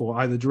pay for,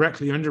 either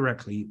directly or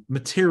indirectly,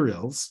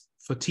 materials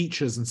for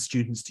teachers and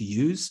students to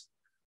use,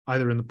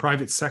 either in the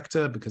private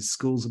sector because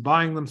schools are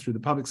buying them, through the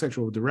public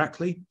sector, or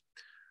directly.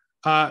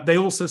 They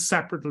also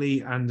separately,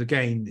 and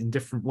again in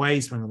different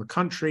ways depending on the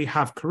country,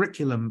 have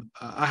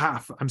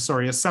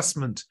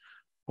assessment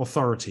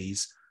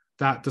authorities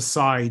that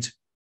decide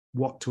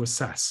what to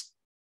assess.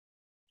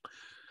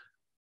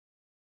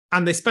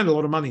 And they spend a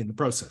lot of money in the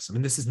process. I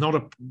mean, this is not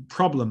a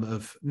problem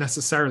of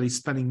necessarily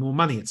spending more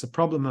money. It's a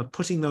problem of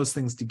putting those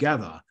things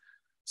together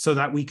so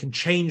that we can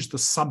change the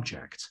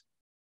subject,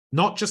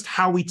 not just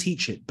how we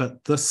teach it,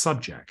 but the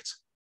subject.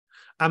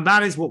 And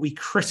that is what we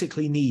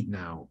critically need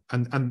now.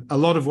 And a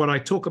lot of what I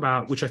talk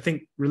about, which I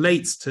think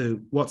relates to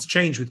what's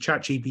changed with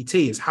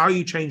ChatGPT, is how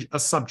you change a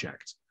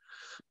subject.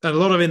 And a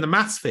lot of in the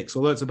maths fix,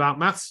 although it's about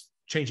maths,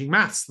 changing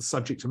maths, the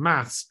subject of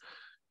maths,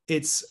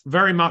 it's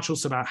very much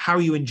also about how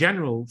you in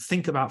general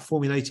think about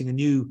formulating a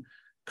new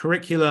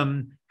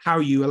curriculum, how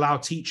you allow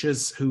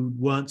teachers who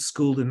weren't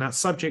schooled in that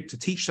subject to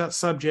teach that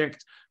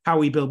subject, how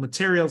we build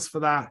materials for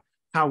that,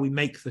 how we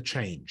make the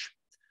change.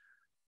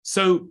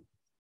 So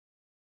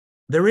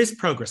there is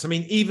progress. I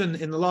mean, even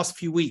in the last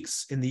few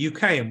weeks in the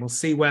UK, and we'll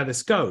see where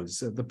this goes,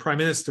 the Prime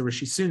Minister,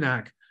 Rishi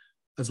Sunak,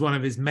 as one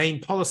of his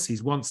main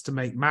policies, wants to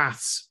make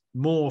maths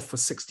more for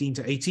 16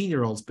 to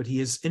 18-year-olds, but he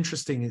is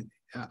interesting,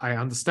 I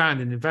understand,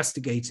 in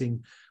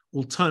investigating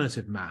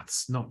alternative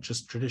maths, not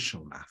just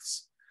traditional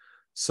maths.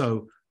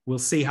 So we'll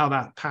see how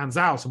that pans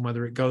out and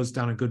whether it goes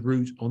down a good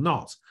route or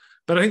not.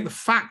 But I think the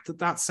fact that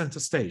that's center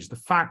stage, the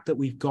fact that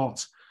we've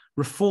got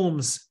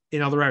reforms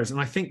in other areas, and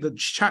I think that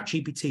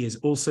ChatGPT is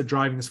also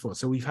driving us forward.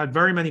 So we've had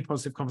very many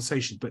positive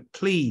conversations, but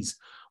please,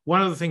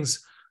 one of the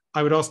things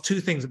I would ask,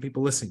 two things of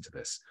people listening to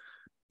this.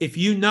 If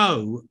you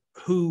know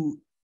who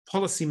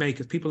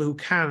policymakers, people who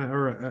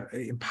are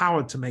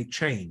empowered to make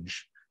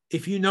change,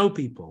 if you know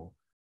people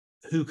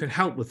who can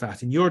help with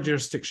that in your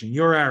jurisdiction,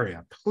 your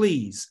area,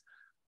 please,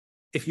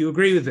 if you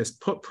agree with this,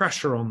 put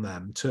pressure on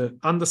them to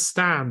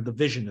understand the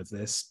vision of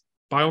this.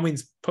 By all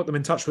means, put them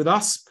in touch with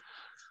us,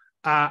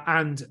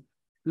 and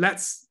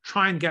let's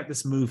try and get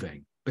this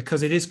moving,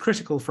 because it is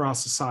critical for our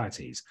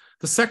societies.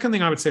 The second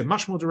thing I would say,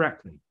 much more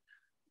directly,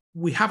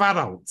 we have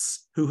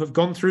adults who have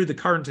gone through the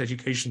current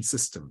education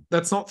system.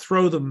 Let's not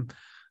throw them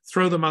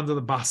under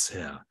the bus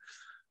here.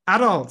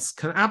 Adults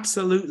can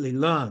absolutely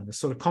learn the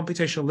sort of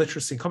computational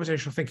literacy and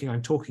computational thinking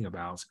I'm talking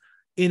about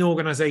in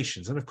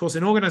organizations. And of course,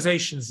 in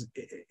organizations,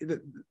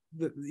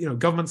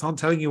 governments aren't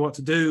telling you what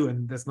to do,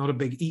 and there's not a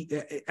big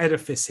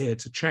edifice here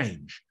to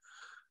change.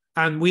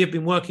 And we have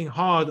been working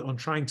hard on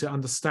trying to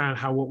understand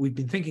how what we've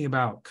been thinking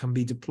about can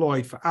be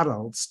deployed for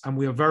adults. And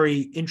we are very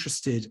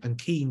interested and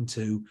keen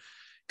to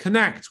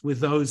connect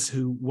with those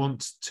who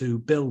want to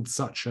build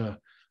such a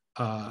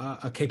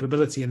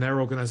capability in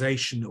their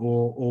organization,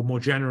 or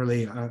more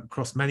generally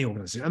across many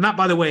organizations. And that,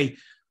 by the way,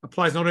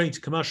 applies not only to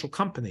commercial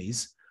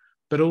companies,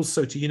 but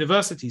also to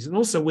universities and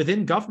also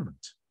within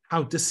government.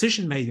 How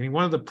decision making,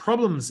 one of the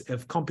problems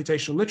of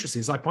computational literacy,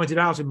 as I pointed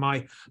out in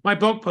my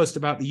blog post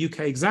about the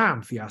UK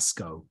exam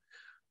fiasco,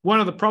 one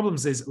of the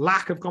problems is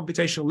lack of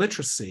computational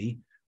literacy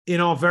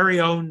in our very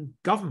own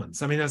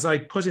governments. I mean, as I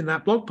put in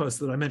that blog post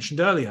that I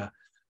mentioned earlier,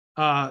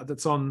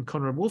 that's on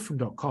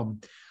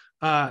conradwolfram.com,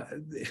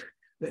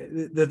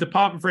 the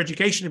Department for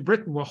Education in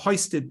Britain were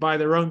hoisted by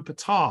their own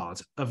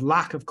petard of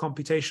lack of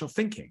computational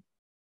thinking.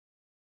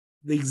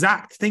 The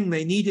exact thing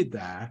they needed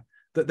there,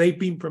 that they've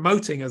been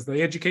promoting as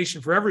the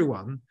education for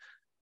everyone,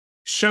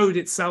 showed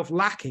itself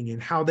lacking in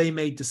how they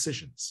made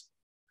decisions.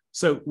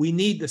 So we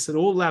need this at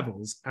all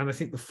levels, and I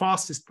think the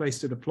fastest place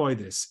to deploy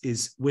this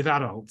is with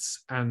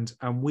adults, and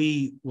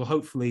we will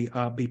hopefully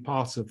be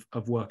part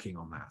of working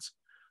on that.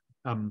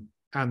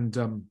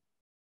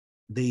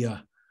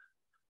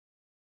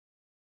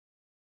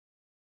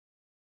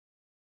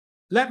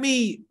 Let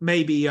me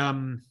maybe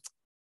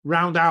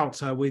round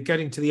out. We're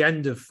getting to the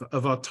end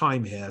of our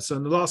time here, so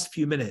in the last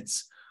few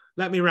minutes,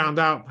 let me round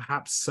out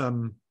perhaps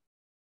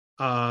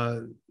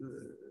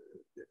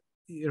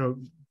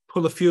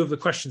pull a few of the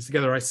questions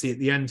together I see at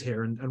the end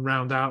here and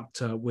round out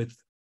with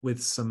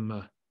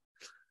some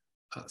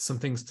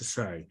things to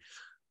say.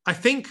 I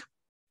think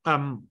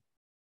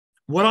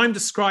what I'm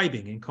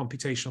describing in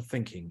computational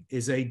thinking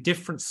is a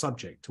different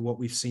subject to what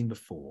we've seen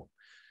before.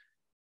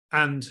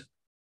 And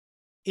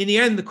in the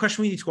end, the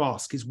question we need to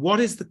ask is, what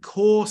is the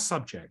core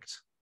subject,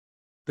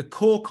 the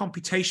core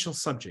computational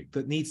subject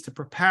that needs to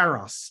prepare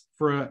us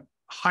for a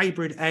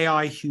hybrid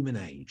AI human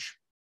age?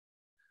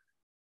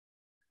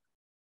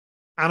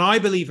 And I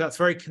believe that's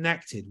very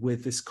connected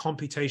with this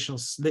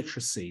computational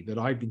literacy that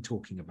I've been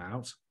talking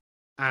about.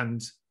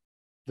 And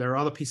there are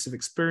other pieces of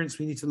experience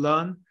we need to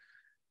learn.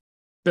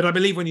 But I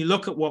believe when you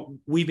look at what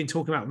we've been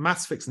talking about,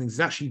 maths fixing, it's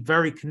actually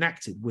very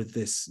connected with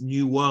this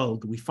new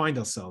world that we find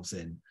ourselves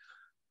in.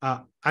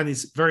 And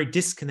is very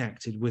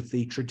disconnected with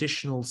the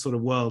traditional sort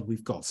of world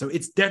we've got. So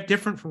it's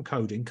different from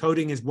coding.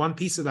 Coding is one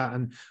piece of that.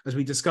 And as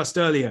we discussed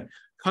earlier,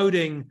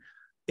 coding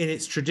in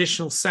its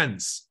traditional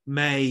sense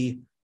may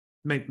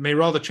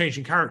rather change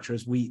in character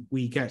as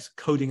we get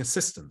coding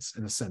assistance,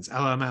 in a sense,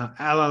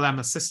 LLM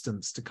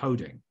assistance to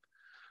coding.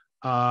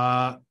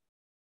 I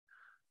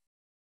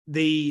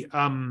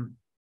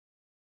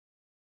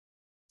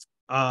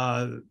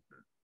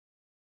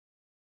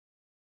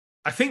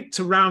think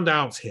to round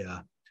out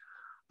here,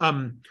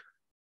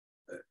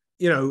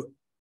 you know,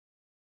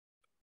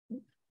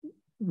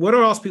 what I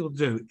ask people to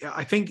do,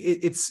 I think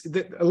it's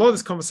a lot of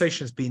this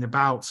conversation has been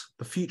about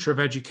the future of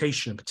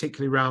education,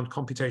 particularly around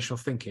computational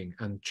thinking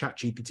and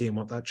ChatGPT and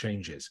what that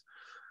changes.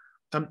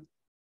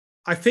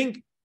 I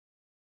think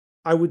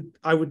I would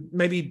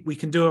maybe we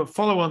can do a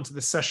follow-on to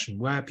this session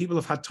where people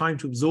have had time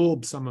to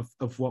absorb some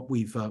of what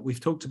we've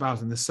talked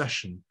about in this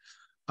session,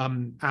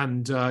 you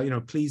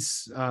know,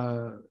 please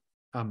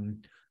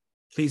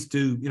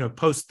do, you know,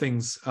 post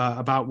things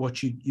about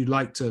what you'd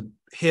like to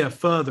hear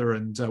further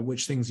and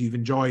which things you've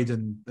enjoyed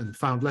and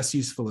found less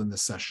useful in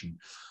this session.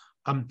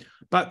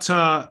 But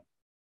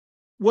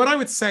what I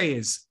would say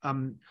is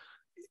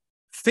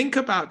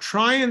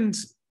try and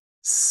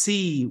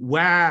see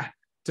where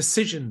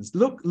decisions,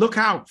 look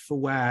out for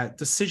where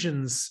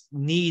decisions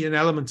need an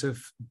element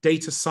of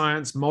data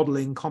science,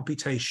 modeling,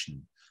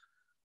 computation,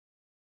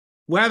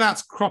 where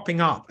that's cropping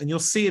up, and you'll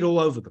see it all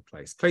over the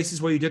place,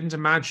 places where you didn't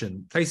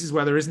imagine, places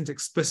where there isn't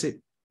explicit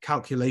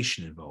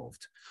calculation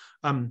involved.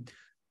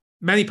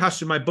 Many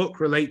passages in my book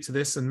relate to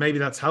this, and maybe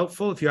that's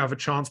helpful. If you have a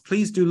chance,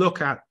 please do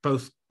look at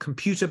both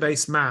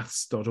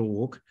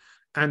computerbasedmaths.org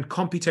and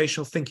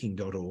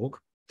computationalthinking.org.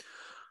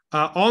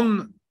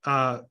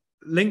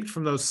 Linked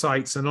from those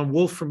sites and on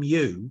Wolfram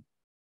U,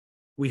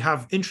 we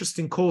have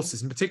interesting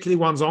courses, and particularly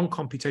ones on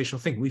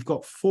computational thinking. We've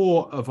got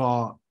 4 of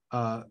our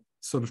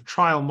sort of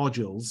trial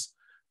modules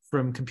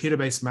from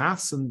computer-based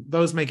maths, and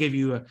those may give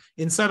you an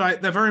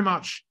insight. They're very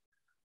much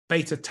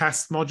beta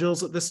test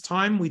modules at this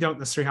time. We don't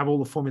necessarily have all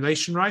the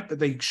formulation right, but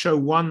they show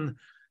one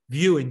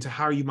view into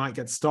how you might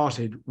get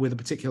started with a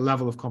particular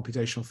level of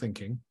computational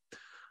thinking.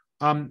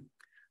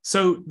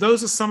 So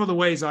those are some of the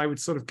ways I would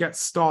sort of get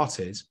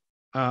started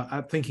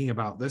at thinking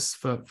about this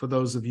for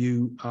those of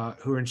you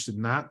who are interested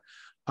in that.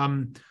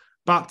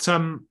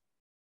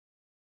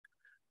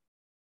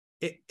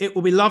 It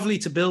will be lovely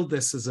to build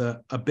this as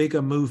a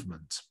bigger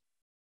movement.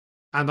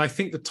 And I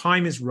think the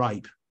time is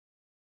ripe.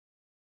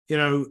 You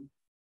know,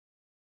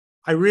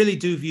 I really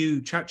do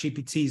view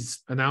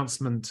ChatGPT's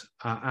announcement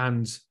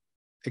and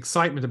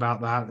excitement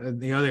about that.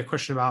 And the earlier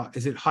question about,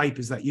 is it hype?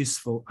 Is that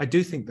useful? I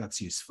do think that's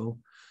useful.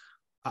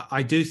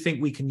 I do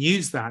think we can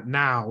use that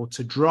now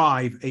to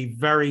drive a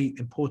very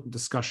important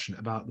discussion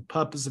about the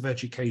purpose of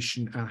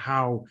education and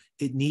how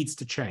it needs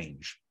to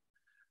change.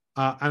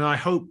 And I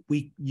hope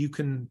we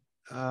can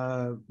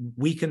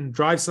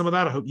drive some of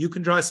that. I hope you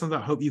can drive some of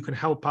that. I hope you can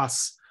help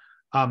us,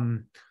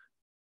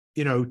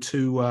 you know,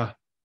 to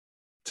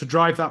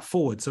drive that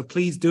forward. So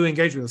please do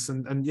engage with us.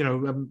 And you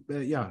know,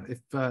 yeah,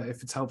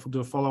 if it's helpful,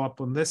 do a follow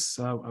up on this.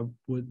 I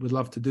would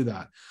love to do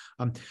that.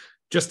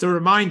 Just a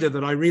reminder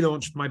that I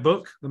relaunched my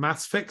book, The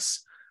Maths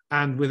Fix,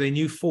 and with a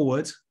new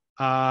foreword,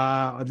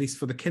 at least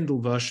for the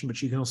Kindle version,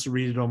 but you can also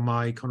read it on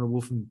my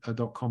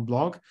conradwolfram.com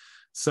blog.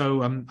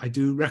 So I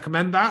do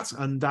recommend that,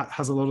 and that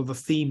has a lot of the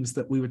themes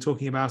that we were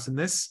talking about in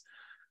this.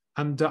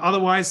 And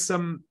otherwise,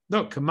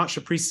 look, I much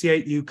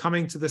appreciate you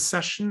coming to this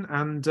session,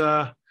 and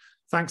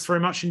thanks very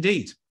much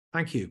indeed.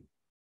 Thank you.